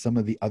as some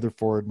of the other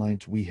forward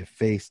lines we have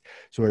faced.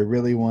 So I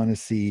really want to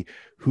see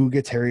who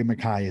gets Harry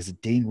Mackay. Is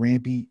it Dane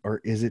Rampy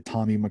or is it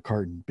Tommy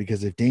McCartan?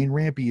 Because if Dane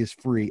Rampy is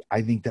free,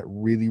 I think that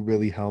really,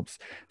 really helps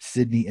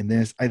Sydney in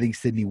this. I think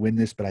Sydney win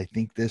this, but I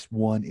think this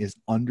one is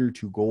under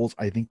 2 goals.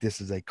 I think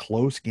this is a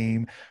close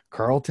game.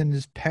 Carlton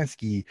is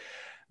pesky.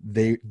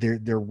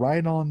 They're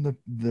right on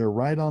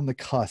the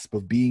cusp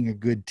of being a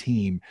good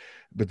team,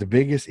 but the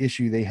biggest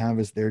issue they have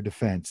is their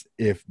defense.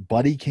 If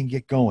Buddy can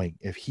get going,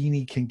 if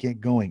Heaney can get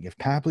going, if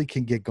Papley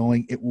can get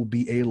going, it will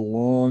be a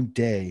long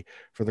day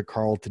for the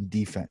Carlton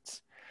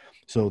defense.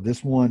 So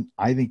this one,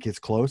 I think it's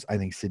close. I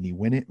think Sydney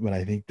win it, but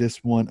I think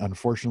this one,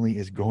 unfortunately,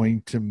 is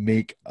going to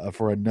make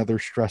for another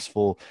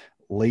stressful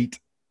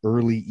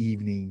early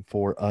evening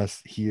for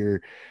us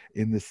here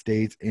in the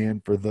States,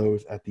 and for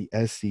those at the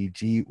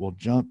SCG. We'll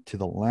jump to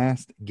the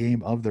last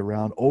game of the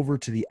round over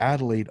to the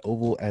Adelaide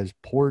Oval as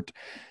Port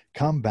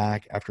come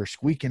back after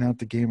squeaking out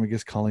the game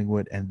against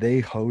Collingwood, and they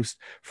host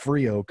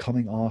Freo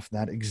coming off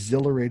that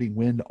exhilarating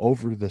win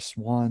over the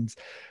Swans.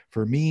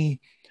 For me,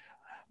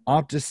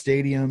 Optus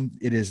Stadium,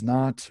 it is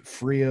not.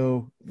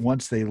 Freo,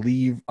 once they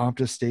leave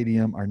Optus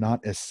Stadium, are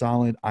not as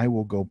solid. I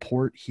will go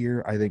Port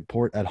here. I think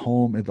Port at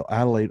home at the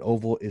Adelaide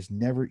Oval is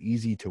never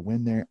easy to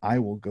win there. I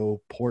will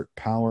go Port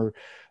Power,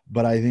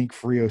 but I think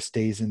Freo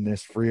stays in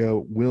this.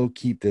 Freo will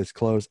keep this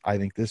close. I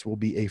think this will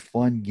be a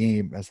fun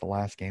game as the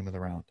last game of the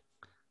round.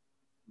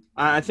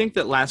 I think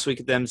that last week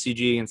at the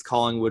MCG against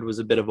Collingwood was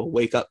a bit of a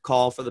wake-up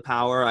call for the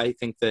Power. I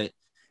think that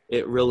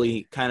it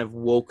really kind of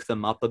woke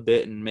them up a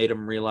bit and made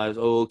them realize,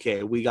 oh,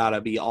 okay, we got to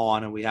be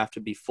on and we have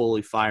to be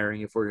fully firing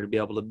if we're going to be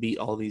able to beat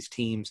all these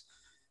teams.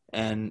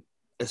 And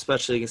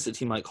especially against a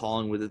team like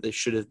Collingwood that they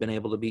should have been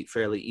able to beat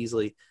fairly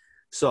easily.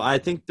 So I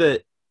think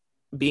that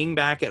being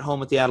back at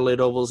home at the Adelaide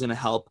Oval is going to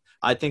help.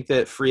 I think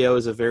that Freo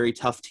is a very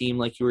tough team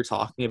like you were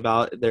talking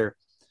about. They're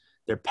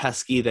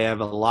pesky. They have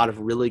a lot of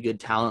really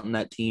good talent in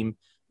that team.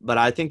 But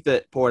I think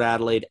that Port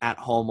Adelaide at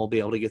home will be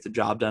able to get the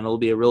job done. It'll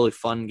be a really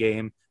fun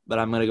game, but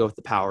I'm going to go with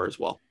the Power as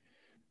well.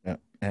 Yeah.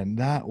 And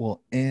that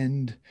will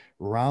end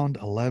round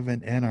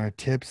 11 and our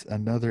tips.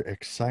 Another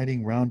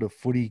exciting round of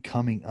footy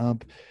coming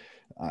up.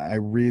 I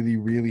really,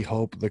 really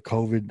hope the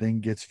COVID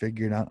thing gets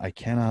figured out. I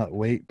cannot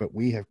wait, but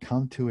we have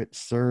come to it,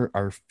 sir.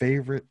 Our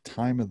favorite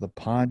time of the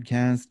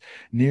podcast,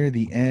 near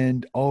the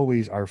end,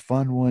 always our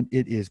fun one.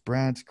 It is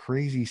Brad's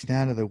crazy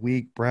stat of the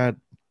week. Brad,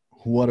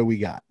 what do we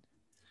got?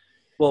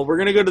 Well, we're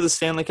going to go to the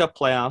Stanley Cup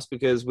playoffs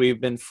because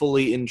we've been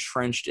fully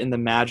entrenched in the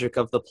magic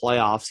of the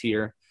playoffs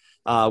here.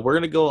 We're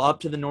going to go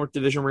up to the North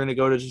Division. We're going to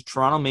go to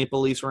Toronto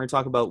Maple Leafs. We're going to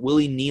talk about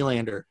Willie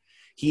Nylander.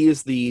 He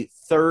is the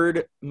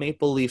third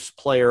Maple Leafs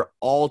player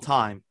all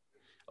time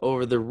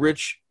over the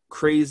rich,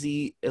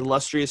 crazy,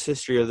 illustrious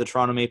history of the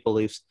Toronto Maple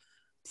Leafs.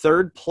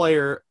 Third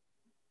player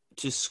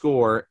to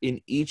score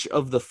in each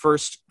of the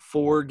first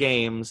four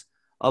games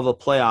of a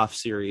playoff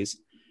series.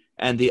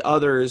 And the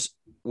others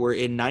were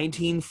in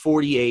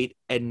 1948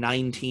 and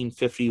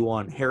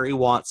 1951, Harry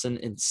Watson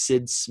and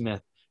Sid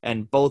Smith.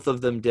 And both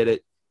of them did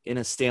it in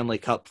a Stanley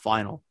Cup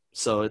final.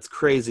 So it's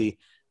crazy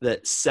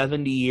that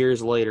 70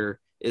 years later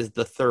is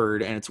the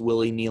third, and it's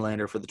Willie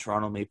Nylander for the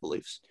Toronto Maple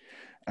Leafs.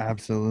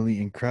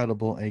 Absolutely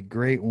incredible. A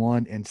great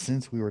one. And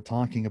since we were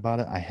talking about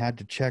it, I had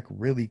to check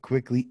really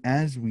quickly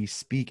as we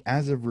speak.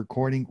 As of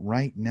recording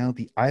right now,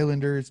 the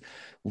Islanders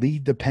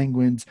lead the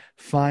Penguins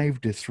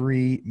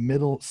 5-3,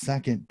 middle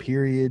second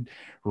period.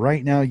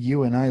 Right now,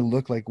 you and I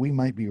look like we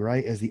might be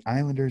right as the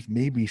Islanders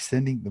may be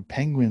sending the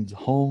Penguins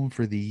home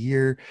for the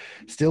year.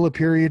 Still a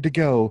period to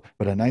go,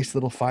 but a nice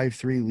little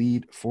 5-3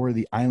 lead for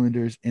the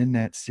Islanders in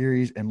that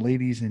series. And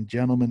ladies and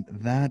gentlemen,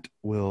 that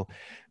will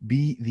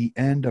be the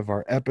end of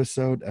our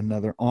episode.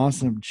 Another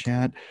awesome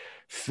chat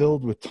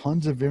filled with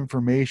tons of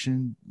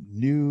information,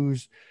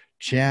 news,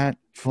 chat,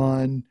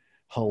 fun,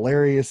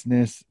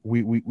 hilariousness.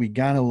 We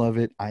gotta love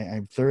it.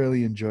 I'm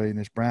thoroughly enjoying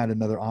this. Brad,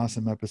 another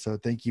awesome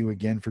episode. Thank you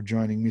again for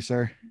joining me,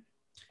 sir.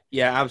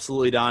 Yeah,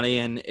 absolutely, Donnie.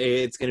 And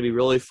it's going to be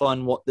really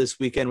fun this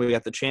weekend. We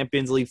got the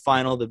Champions League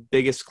final, the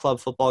biggest club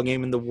football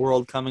game in the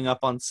world coming up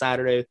on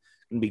Saturday.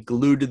 And be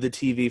glued to the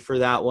TV for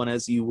that one,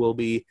 as you will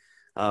be.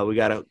 We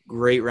got a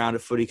great round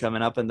of footy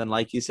coming up. And then,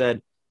 like you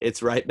said,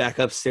 it's right back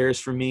upstairs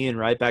for me and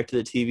right back to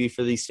the TV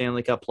for the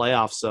Stanley Cup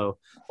playoffs. So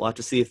we'll have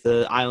to see if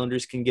the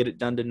Islanders can get it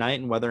done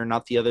tonight and whether or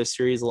not the other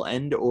series will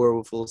end or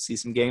if we'll see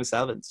some game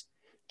sevens.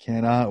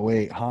 Cannot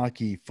wait.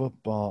 Hockey,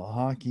 football,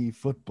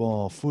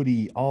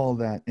 footy, all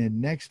that.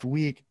 And next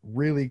week,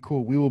 really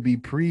cool. We will be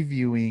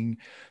previewing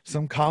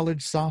some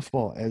college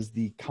softball as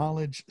the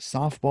College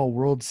Softball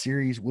World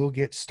Series will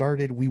get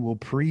started. We will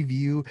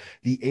preview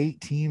the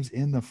 8 teams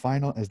in the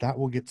final as that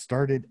will get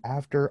started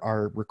after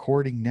our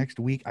recording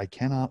next week. I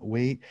cannot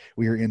wait.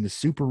 We are in the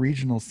super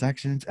regional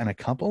sections and a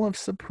couple of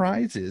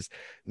surprises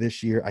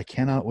this year. I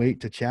cannot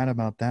wait to chat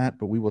about that,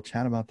 but we will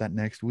chat about that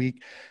next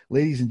week.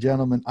 Ladies and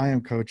gentlemen, I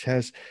am Coach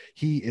Hess.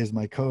 He is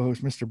my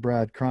co-host, Mr.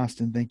 Brad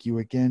Croston. Thank you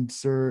again,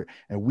 sir.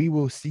 And we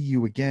will see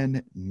you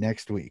again next week.